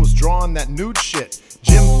Titanic, Leo's drawing that nude shit.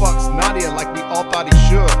 Jim fucks Nadia like we all thought he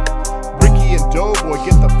should. Ricky and Doughboy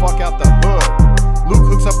get the fuck out the hood. Luke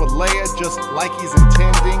hooks up with Leia just like he's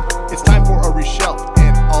intending. It's time for a reshelf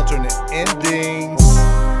and alternate endings.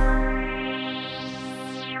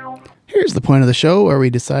 Here's the point of the show where we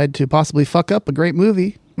decide to possibly fuck up a great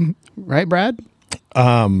movie. Right, Brad?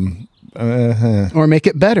 Or make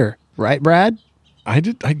it better. Right, Brad? I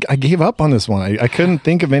gave up on this one. I couldn't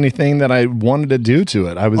think of anything that I wanted to do to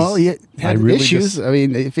it. Well, you had issues. I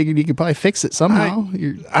mean, I figured you could probably fix it somehow. All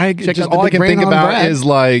I can think about is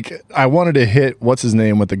like I wanted to hit what's his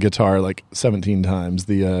name with the guitar like 17 times.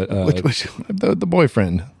 The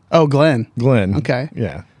boyfriend. Oh, Glenn. Okay.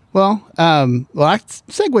 Yeah. Well, that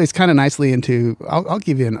segues kind of nicely into. I'll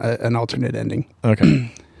give you an alternate ending.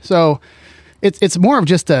 Okay. So, it's more of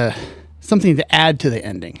just something to add to the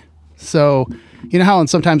ending. So, you know how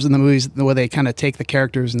sometimes in the movies the way they kind of take the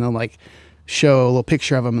characters and they'll like show a little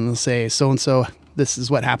picture of them and they'll say so and so this is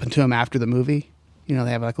what happened to him after the movie. You know, they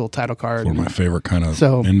have like a little title card. One of my favorite kind of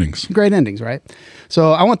endings. Great endings, right?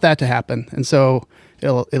 So I want that to happen, and so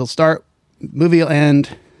it'll start. Movie will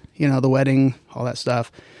end. You know, the wedding, all that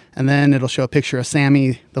stuff, and then it'll show a picture of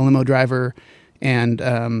Sammy, the limo driver,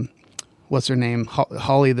 and what's her name,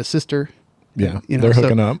 Holly, the sister. Yeah, you know, they're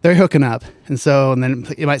hooking up. They're hooking up, and then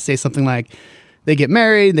it might say something like, they get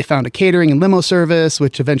married, they found a catering and limo service,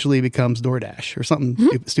 which eventually becomes DoorDash or something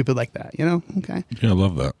stupid like that, you know? Okay. Yeah, I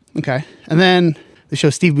love that. Okay. And then they show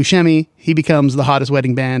Steve Buscemi. He becomes the hottest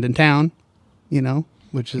wedding band in town, you know,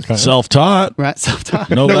 which is self-taught. Right, self-taught.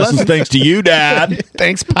 No lessons thanks to you, Dad.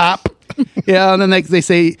 Thanks, Pop. Yeah, and then they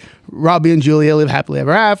say Robbie and Julia live happily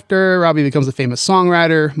ever after. Robbie becomes a famous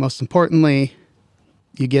songwriter. Most importantly,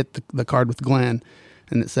 you get the card with Glenn.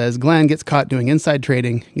 And it says, Glenn gets caught doing inside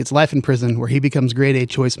trading, gets life in prison, where he becomes grade A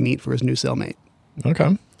choice meat for his new cellmate. Okay.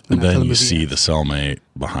 And that's how then the you movie see ends. the cellmate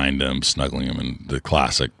behind him, snuggling him in the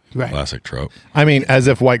classic trope. I mean, as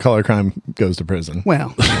if white collar crime goes to prison.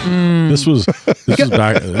 Well, this was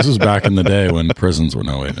back in the day when prisons were.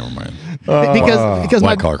 No, wait, never mind. because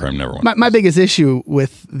white collar crime never went. My biggest issue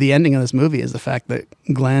with the ending of this movie is the fact that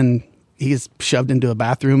Glenn, he's shoved into a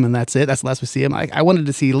bathroom and that's it. That's the last we see him. I wanted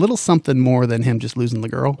to see a little something more than him just losing the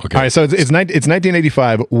girl. Okay. All right, so it's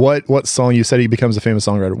 1985. What song, you said he becomes a famous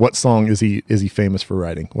songwriter? What song is he famous for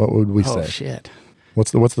writing? What would we say? Oh shit!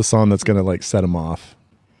 What's the song that's gonna like set him off?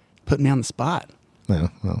 Put me on the spot. No,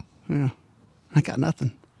 well, Yeah, I got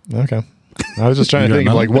nothing. okay. I was just trying to You think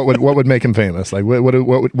got of like what would make him famous. Like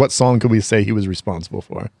what song could we say he was responsible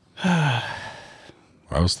for?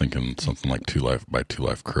 I was thinking something like Two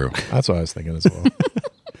Life Crew. That's what I was thinking as well.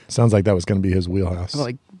 Sounds like that was going to be his wheelhouse.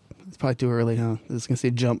 Like, it's probably too early, huh? I was going to say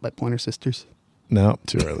Jump by Pointer Sisters. No,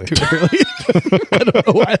 too early. Too early. I don't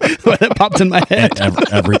know why that popped in my head.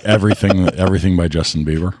 Everything by Justin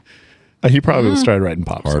Bieber. He probably would have started writing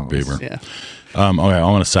pop Hard songs. Bieber. Yeah. Okay, I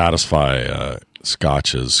want to satisfy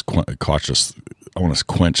Scotch's. I want to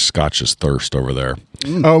quench Scotch's thirst over there.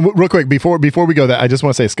 Oh, real quick before we go, that I just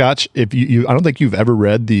want to say, Scotch, if you I don't think you've ever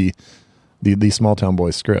read the Small Town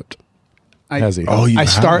Boys script. Has he? Oh,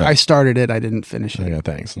 I started it. I didn't finish it. Yeah,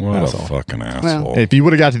 thanks. What That's a all. fucking asshole. If you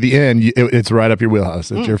would have got to the end, it's right up your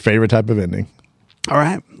wheelhouse. It's your favorite type of ending. All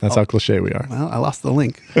right. That's how cliche we are. Well, I lost the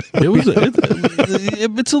link.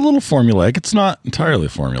 It's a little formulaic. It's not entirely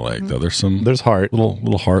formulaic though. There's heart,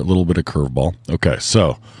 little heart, little bit of curveball. Okay,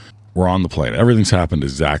 so we're on the plane. Everything's happened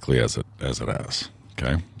exactly as it has.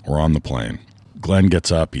 Okay, we're on the plane. Glenn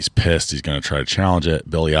gets up. He's pissed. He's going to try to challenge it.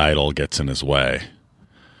 Billy Idol gets in his way.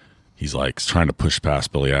 He's like trying to push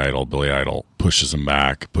past Billy Idol. Billy Idol pushes him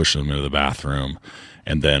back, pushes him into the bathroom,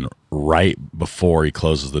 and then right before he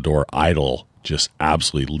closes the door, Idol just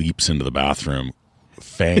absolutely leaps into the bathroom,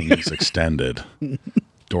 fangs extended.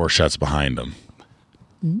 Door shuts behind him.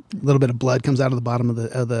 A little bit of blood comes out of the bottom of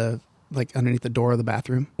the like underneath the door of the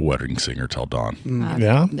bathroom. Wedding Singer Till Dawn.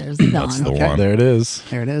 Yeah, there's the That's Dawn. the one. there it is.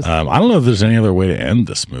 There it is. I don't know if there's any other way to end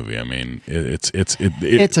this movie. I mean, it's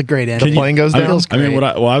a great end. The plane goes down. I mean,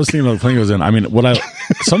 I was thinking of the plane goes in. I mean,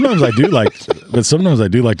 sometimes I do like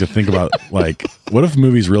to think about like, what if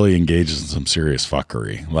movies really engages in some serious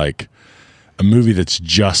fuckery, like a movie that's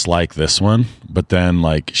just like this one, but then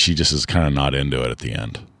like she just is kind of not into it at the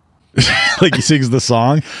end. Like he sings the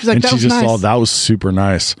song like, and "That she was just nice." all that was super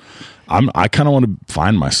nice. I kind of want to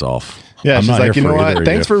find myself. Yeah, I'm she's not like, here you know for either what? of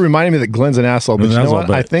Thanks you. for reminding me that Glenn's an asshole, but Glenn's you an know asshole,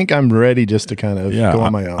 what? I but- think I'm ready just to kind of go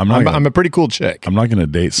on my own. I'm a pretty cool chick. I'm not going to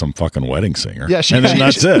date some fucking wedding singer. Yeah, and then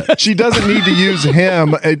that's it. She doesn't need to use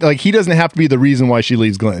him. Like he doesn't have to be the reason why she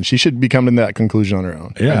leaves Glenn. She should be coming to that conclusion on her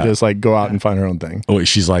own. Yeah. And just like go out and find her own thing. Oh,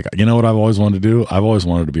 she's like, you know what I've always wanted to do? I've always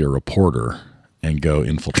wanted to be a reporter and go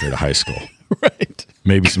infiltrate a high school. Right.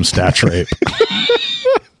 Maybe some stats rape.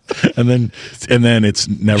 and then it's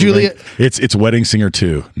never Julia- it's Wedding Singer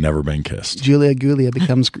 2, Never Been Kissed. Julia Gulia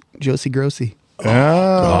becomes Josie Grossi.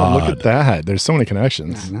 Oh, look at that. There's so many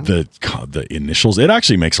connections. The initials, it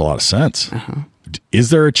actually makes a lot of sense. Is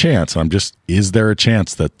there a chance? Is there a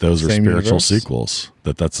chance that those are Same spiritual universe? sequels?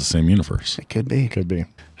 That's the same universe? It could be. Could be.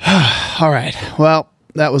 All right. Well,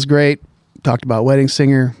 that was great. Talked about Wedding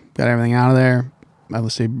Singer. Got everything out of there.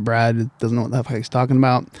 Obviously, Brad doesn't know what the fuck he's talking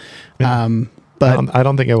about. But I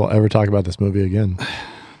don't think I will ever talk about this movie again.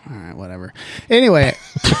 all right, whatever. Anyway,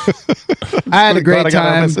 I had a great Glad I got it out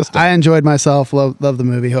of my time. system. I enjoyed myself. Love the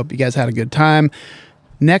movie. Hope you guys had a good time.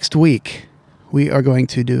 Next week, we are going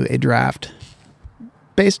to do a draft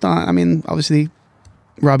based on, I mean, obviously,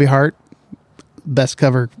 Robbie Hart, best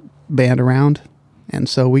cover band around. And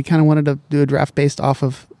so we kind of wanted to do a draft based off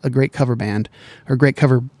of a great cover band or great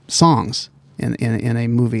cover songs in a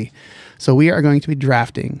movie. So we are going to be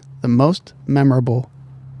drafting the most memorable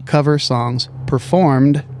cover songs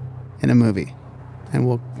performed in a movie. And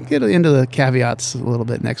we'll get into the caveats a little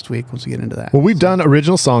bit next week once we get into that. Well, we've done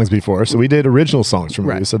original songs before, so we did original songs from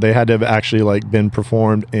movies. Right. So they had to have actually like been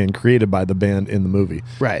performed and created by the band in the movie.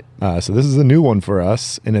 Right. So this is a new one for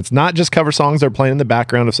us, and it's not just cover songs they're playing in the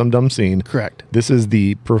background of some dumb scene. Correct. This is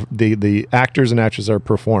the actors and actresses are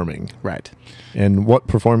performing. Right. And what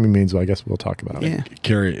performing means, well, I guess we'll talk about Yeah. it.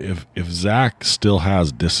 Carrie, if Zach still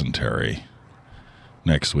has dysentery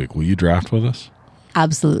next week, will you draft with us?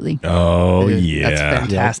 Absolutely. Oh, Dude, yeah. That's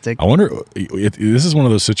fantastic. I wonder, this is one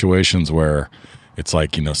of those situations where it's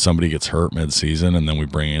like, somebody gets hurt mid-season and then we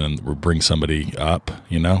bring somebody up,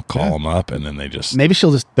 call them up, and then they just... Maybe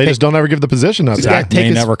she'll just They just don't ever give the position up. Zach take may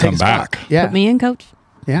his- never take come his back. spot. Yeah. Put me in, coach.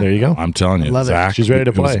 Yeah. There you go. I'm telling you, Love it. Zach. She's ready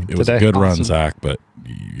to play It was a today. good run, Awesome. Zach, but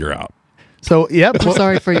you're out. So, yep. I'm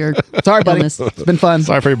sorry for your Sorry, buddy. illness. It's been fun.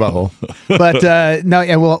 Sorry for your butthole. But no,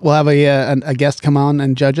 yeah, we'll have a guest come on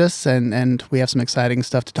and judge us, and we have some exciting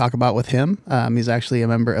stuff to talk about with him. He's actually a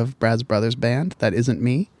member of Brad's brother's band. That isn't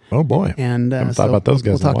me. Oh, boy. And Haven't thought about those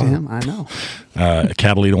guys We'll in a talk to while. him. I know.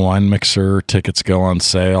 Catalina Wine Mixer tickets go on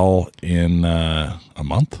sale in a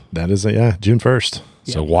month. That is, June 1st.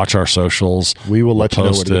 So watch our socials. We will let you know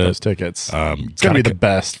where post to get it. those tickets. It's It's going to be the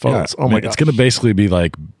best, folks. Oh, my God. It's going to basically be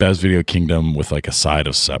like Bev's Video Kingdom with like a side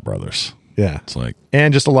of Set Brothers. Yeah. It's like,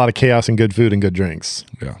 And just a lot of chaos and good food and good drinks.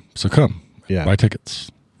 yeah. So come. Yeah. Buy tickets.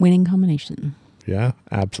 Winning combination. Yeah,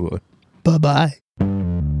 absolutely. Bye-bye.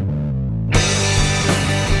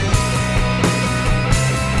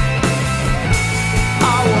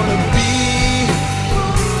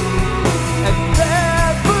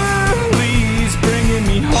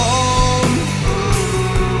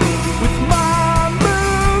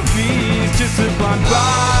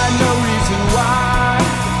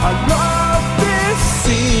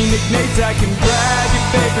 Nate, Zach, and Brad, your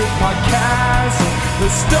favorite podcast.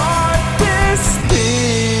 Let's start this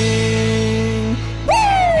thing.